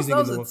bro. That was amazing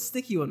in the a one-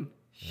 sticky one.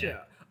 Shit.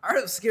 I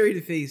was scary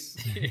to face.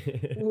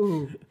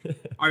 Ooh.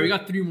 All right, we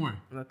got 3 more.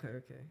 Okay.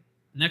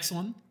 Next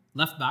one,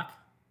 left back,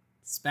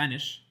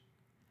 Spanish,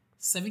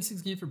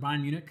 76 games for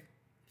Bayern Munich,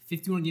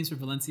 51 games for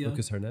Valencia,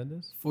 Lucas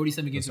Hernandez?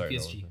 47 games sorry,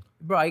 for no, PSG. no.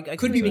 Bro, I Could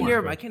couldn't be even more. hear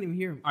him. I can't even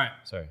hear him. All right,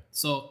 Sorry.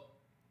 so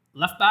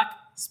left back,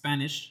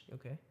 Spanish.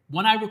 Okay.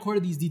 When I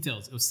recorded these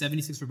details, it was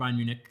 76 for Bayern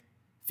Munich,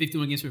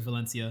 51 games for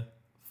Valencia,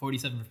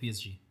 47 for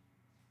PSG.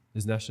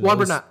 His Juan nationality?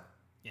 Bernat.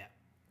 Yeah,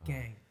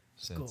 Gang.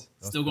 Shit. go.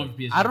 That's still going good.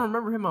 for PSG. I don't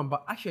remember him on,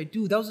 but actually I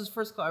do. That was his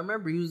first call. I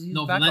remember he was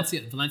No, backup.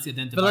 Valencia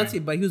then to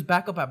Valencia, Bayern. but he was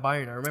back up at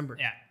Bayern. I remember.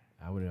 Yeah,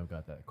 I wouldn't have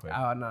got that quick.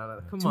 Oh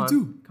no. Come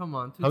 2-2.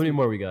 on. How many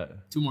more we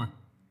got? 2 more.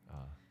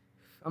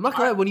 I'm not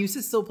gonna lie. When you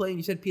said still playing,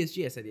 you said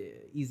PSG. I said yeah,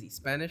 easy.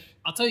 Spanish.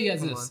 I'll tell you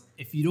guys Come this: on.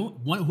 if you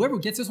don't, whoever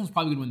gets this one's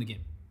probably gonna win the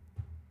game.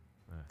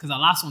 Because that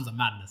last one's a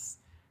madness.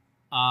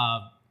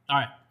 All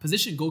right,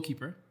 position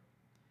goalkeeper,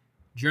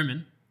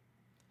 German.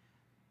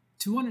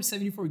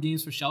 274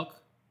 games for Schalke,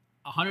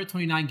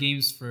 129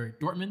 games for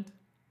Dortmund,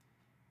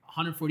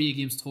 148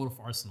 games total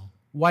for Arsenal.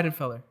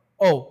 Weidenfeller.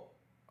 Oh.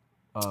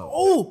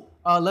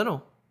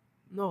 Leno.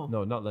 No.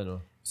 No, not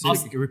Leno.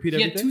 Also, Repeat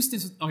he had everything? 2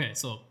 stints. Okay,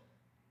 so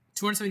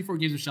 274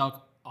 games with Schalke,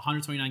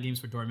 129 games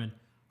for Dortmund,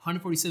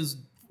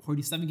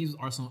 147 games with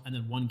Arsenal, and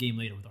then 1 game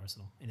later with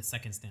Arsenal in his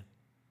second stint.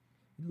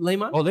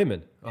 Lehman? Oh,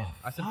 Lehman. Oh,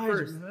 I said fine,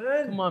 first.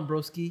 man. Come on,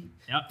 broski.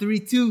 Yep.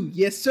 3-2.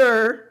 Yes,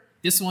 sir.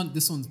 This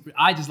one's.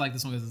 I just like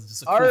this one because it's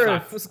just a cool Arif,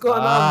 fact. what's going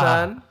on,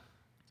 man?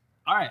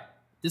 All right,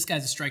 this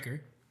guy's a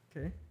striker,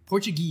 Okay.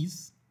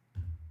 Portuguese.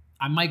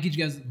 I might give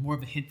you guys more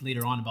of a hint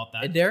later on about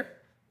that. Adair?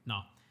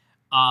 No.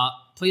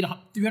 Played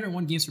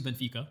 301 games for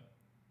Benfica,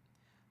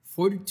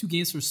 42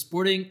 games for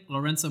Sporting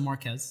Lourenço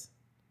Marquez,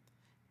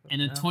 and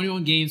then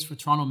 21 games for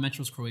Toronto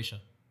Metros Croatia.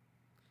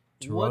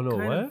 Toronto,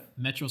 kind what? of-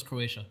 Metros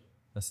Croatia.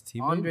 That's the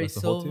team Andre name? That's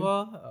the whole team?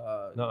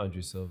 Silva. Not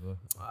Andre Silva.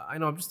 I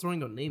know, I'm just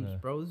throwing out names, Yeah.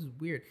 bro. This is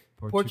weird.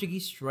 Portu-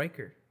 Portuguese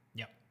striker.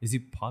 Yep. Is he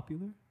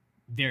popular?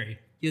 Very.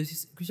 Yes,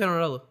 he's Cristiano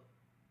Ronaldo.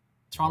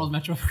 Toronto's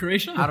Metro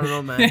Croatia? I don't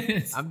know, man.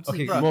 I'm just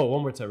Okay, bro. Mo,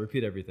 one more time.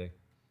 Repeat everything.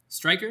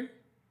 Striker,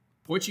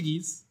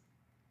 Portuguese,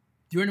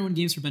 301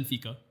 games for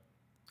Benfica,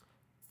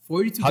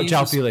 42 How games João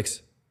for...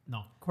 Felix?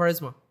 No.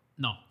 Quaresma.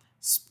 No.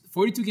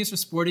 42 games for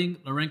Sporting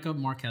Lourenço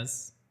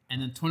Marquez,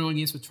 and then 21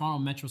 games for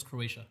Toronto Metros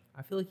Croatia.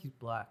 I feel like he's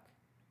black.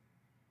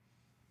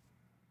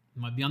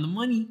 Might be on the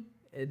money.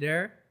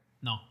 Adair?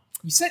 No.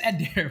 You said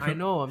Adair. I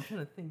know. I'm trying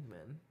to think,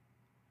 man.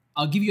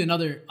 I'll give you,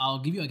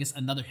 I guess,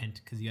 another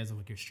hint because you guys look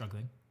like you're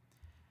struggling.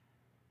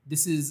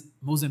 This is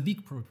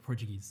Mozambique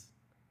Portuguese.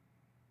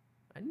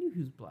 I knew he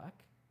was black.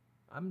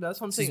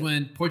 That's what I'm This is saying.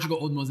 when Portugal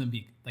owed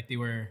Mozambique. Like they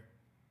were,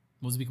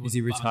 Mozambique was... Is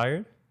he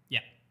retired? Yeah.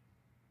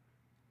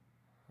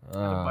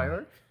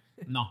 Bayern?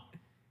 No.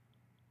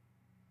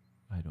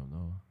 I don't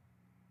know.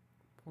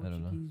 I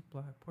don't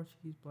know.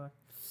 Portuguese black.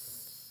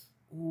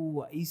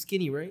 Ooh, he's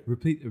skinny, right?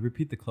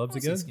 Repeat the clubs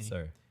What's again. he skinny?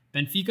 Sorry.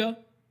 Benfica,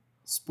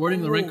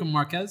 Sporting Oh. Lourenço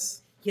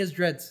Marquez. He has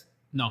dreads.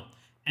 No.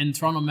 And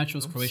Toronto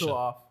Metros I'm Croatia. so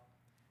off.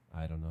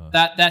 I don't know.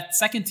 That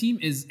second team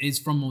is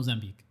from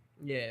Mozambique.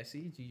 Yeah,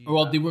 see? GG. Or,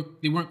 well, they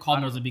weren't called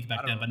I don't- Mozambique I back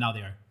don't then, know. but now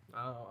they are.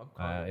 Oh, I'm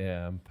calling.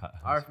 Yeah, I'm.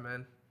 Arf,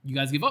 man. You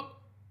guys give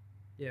up?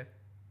 Yeah.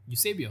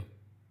 Eusebio.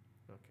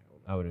 Okay.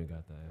 hold on. I wouldn't have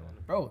got that.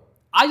 Yeah. Bro,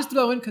 I just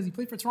threw that in because he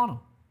played for Toronto.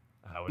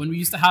 When we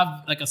used to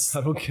have like a...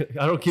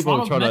 I don't keep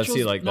on trying to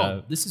see like no,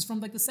 that. this is from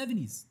like the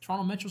 70s.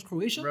 Toronto Metros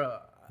Croatia. Bro,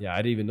 Yeah, I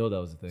didn't even know that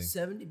was a thing.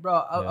 70. Bro,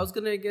 I Yeah. was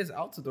going to guess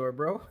Altidore,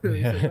 bro.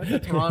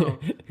 Toronto.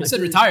 I said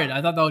retired.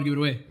 I thought that would give it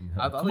away.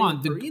 I thought Come like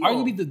on, Perino.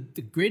 arguably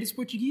the greatest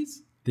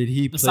Portuguese. Did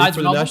he play Besides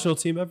for the Ronaldo? national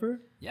team ever?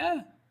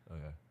 Yeah,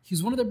 Okay. he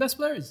was one of their best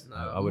players.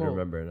 I would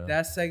remember now.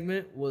 That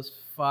segment was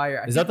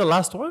fire. Is that the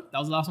last one? That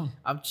was the last one.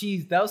 I'm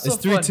cheesed. That was so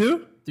It's fun.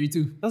 3-2?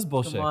 3-2. That's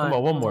bullshit. Come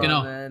on, one more. Get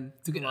out. man.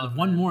 To get Come on,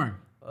 one man. more.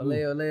 Ole,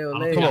 ole, I don't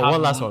ole. think Come I on, have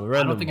one last one. one. I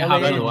don't Random. think I have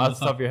Random. anyone Off off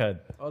the top of your head.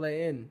 Ole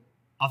in.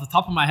 Off the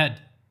top of my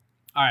head.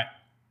 All right.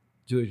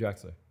 Julie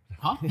Draxler.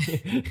 Huh?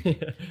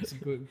 It's a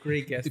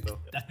great guess, though.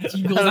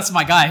 He knows that's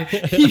my guy.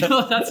 He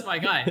knows that's my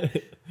guy.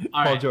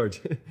 All Paul right.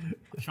 George. I'm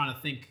trying to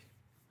think.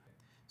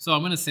 So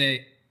I'm gonna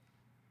say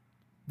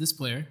this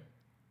player,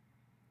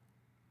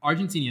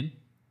 Argentinian,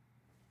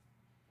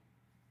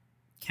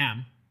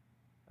 Cam.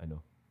 I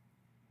know.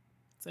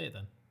 Say it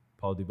then.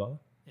 Paul Dybala.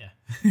 Yeah.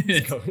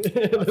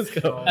 Let's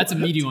go. That's a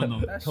meaty one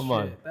though. That's Come shit.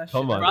 on. That's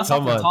Come shit. on. That's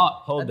Come off the on.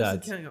 top. Hold That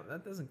that. doesn't count.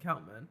 That doesn't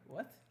count, man.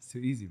 What? It's too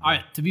easy. Bro. All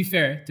right. To be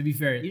fair,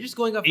 You're just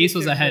going up. Ace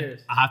was favorite ahead.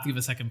 players. I have to give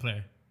a second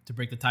player to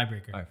break the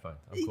tiebreaker. All right, fine.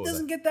 I'm He cool with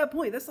doesn't that. get that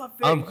point. That's not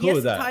fair. I'm He cool has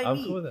with to that. tie I'm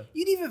me. cool with that.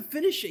 You didn't even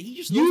finish it. He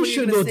just knows You what you're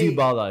should gonna know say.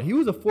 Dybala. He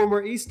was a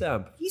former East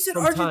Stamp. He said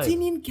from time.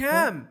 Argentinian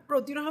Cam.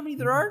 Bro, do you know how many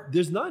there are?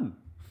 There's none.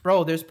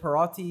 Bro, there's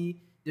Perotti.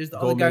 There's the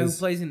other guy who Gomez.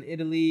 plays in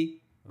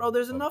Italy. Bro,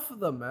 there's enough of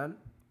them, man.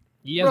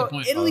 He has Bro, a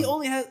point. Italy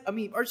only has. I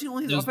mean, Argentina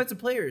only has There's- offensive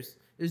players.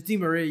 There's Di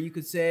Maria. You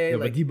could say Yeah,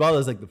 like but Dybala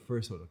is like the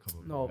first one to come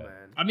up. no with that.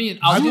 man. I mean,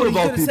 I I'll would You have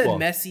could all have said people.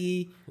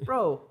 Messi,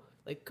 bro.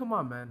 Like, come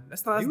on, man.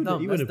 That's not. That's You would've-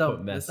 dumb. you That's would've dumb.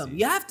 put That's dumb. Messi.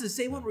 You have to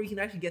say one where you can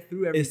actually get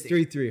through everything.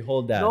 It's 3-3.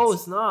 Hold that. No,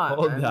 it's not.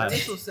 Hold man. that. That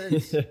makes no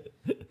sense.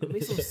 It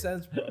makes no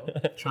sense, bro.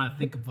 trying to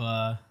think of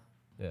Yeah.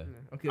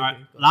 Okay. All right,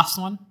 okay. last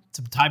one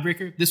to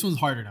tiebreaker. This one's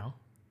harder now.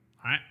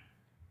 All right,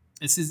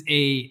 this is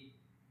a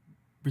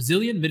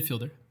Brazilian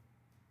midfielder.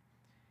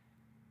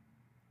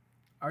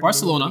 I already know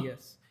Barcelona. what he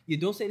is. You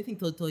don't say anything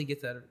till he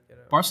gets out of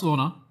it.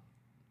 Barcelona,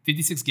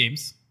 56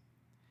 games.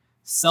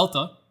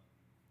 Celta,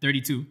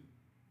 32.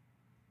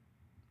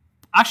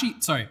 Actually,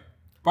 sorry.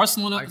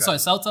 Barcelona, I got sorry, it.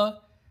 Celta.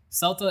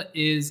 Celta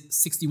is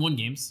 61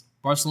 games.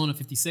 Barcelona,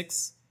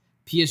 56.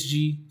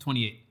 PSG,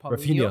 28.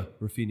 Rafinha.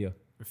 Rafinha.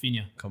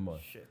 Rafinha, Come on.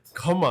 Shit.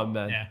 Come on,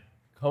 man. yeah.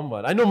 Come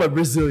on. I know my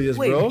Brazilians,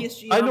 Wait, bro.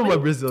 PSG, I how know my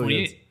many?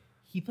 Brazilians. 28.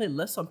 He played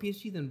less on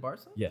PSG than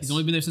Barca? Yes. He's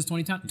only been there since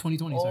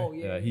 2020, Oh,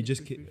 sorry. yeah. he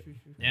just true, ki- true, true,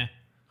 true. Yeah.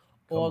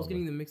 Oh, I was on,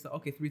 getting them mixed up.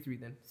 Okay, 3-3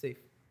 then. Safe.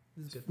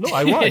 This is good. No,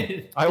 I won. I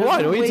There's won. no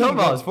What are way you talking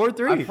won. about? It's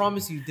 4-3. I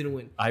promise you didn't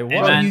win. I won. Hey,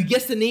 Bro, man. you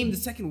guessed to name the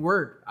second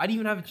word. I didn't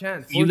even have a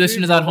chance. You 4-3,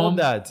 listeners bro, at home, hold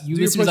that. you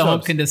Do your listeners at home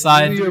push-ups. can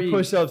decide. Do your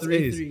push-ups,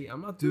 Ace. 3-3.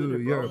 I'm not Do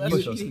doing it, your bro. That's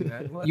push-ups. cheating,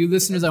 man. What? You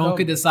listeners That's at home dumb.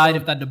 could That's decide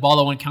dumb. if that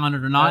Dybala one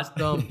counted or That's not.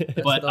 dumb.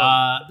 That's But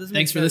dumb. Doesn't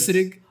thanks make for sense.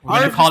 listening. We're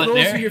gonna Arif call just it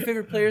knows there. who your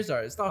favorite players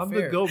are. It's not I'm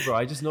fair. the go, bro.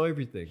 I just know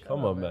everything.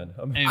 Come on, man.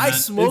 Hey, I man.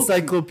 smoked you.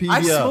 Encyclopedia.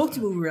 I smoked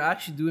you when we were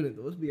actually doing it,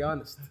 though. Let's be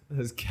honest.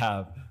 That's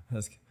cap.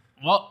 That's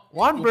Well,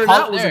 Juan we'll call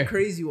Bernat it was there. a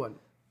crazy one.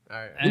 All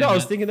right. You know, I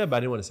was thinking that, but I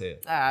didn't want to say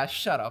it.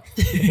 Shut up.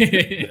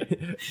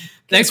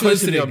 Thanks for Question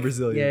listening. on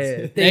Brazilians.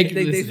 Yeah. Thank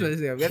you for Thanks for listening.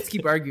 listening. Let's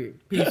keep arguing.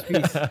 Peace.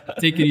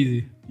 Take it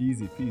easy.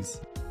 Easy. Peace.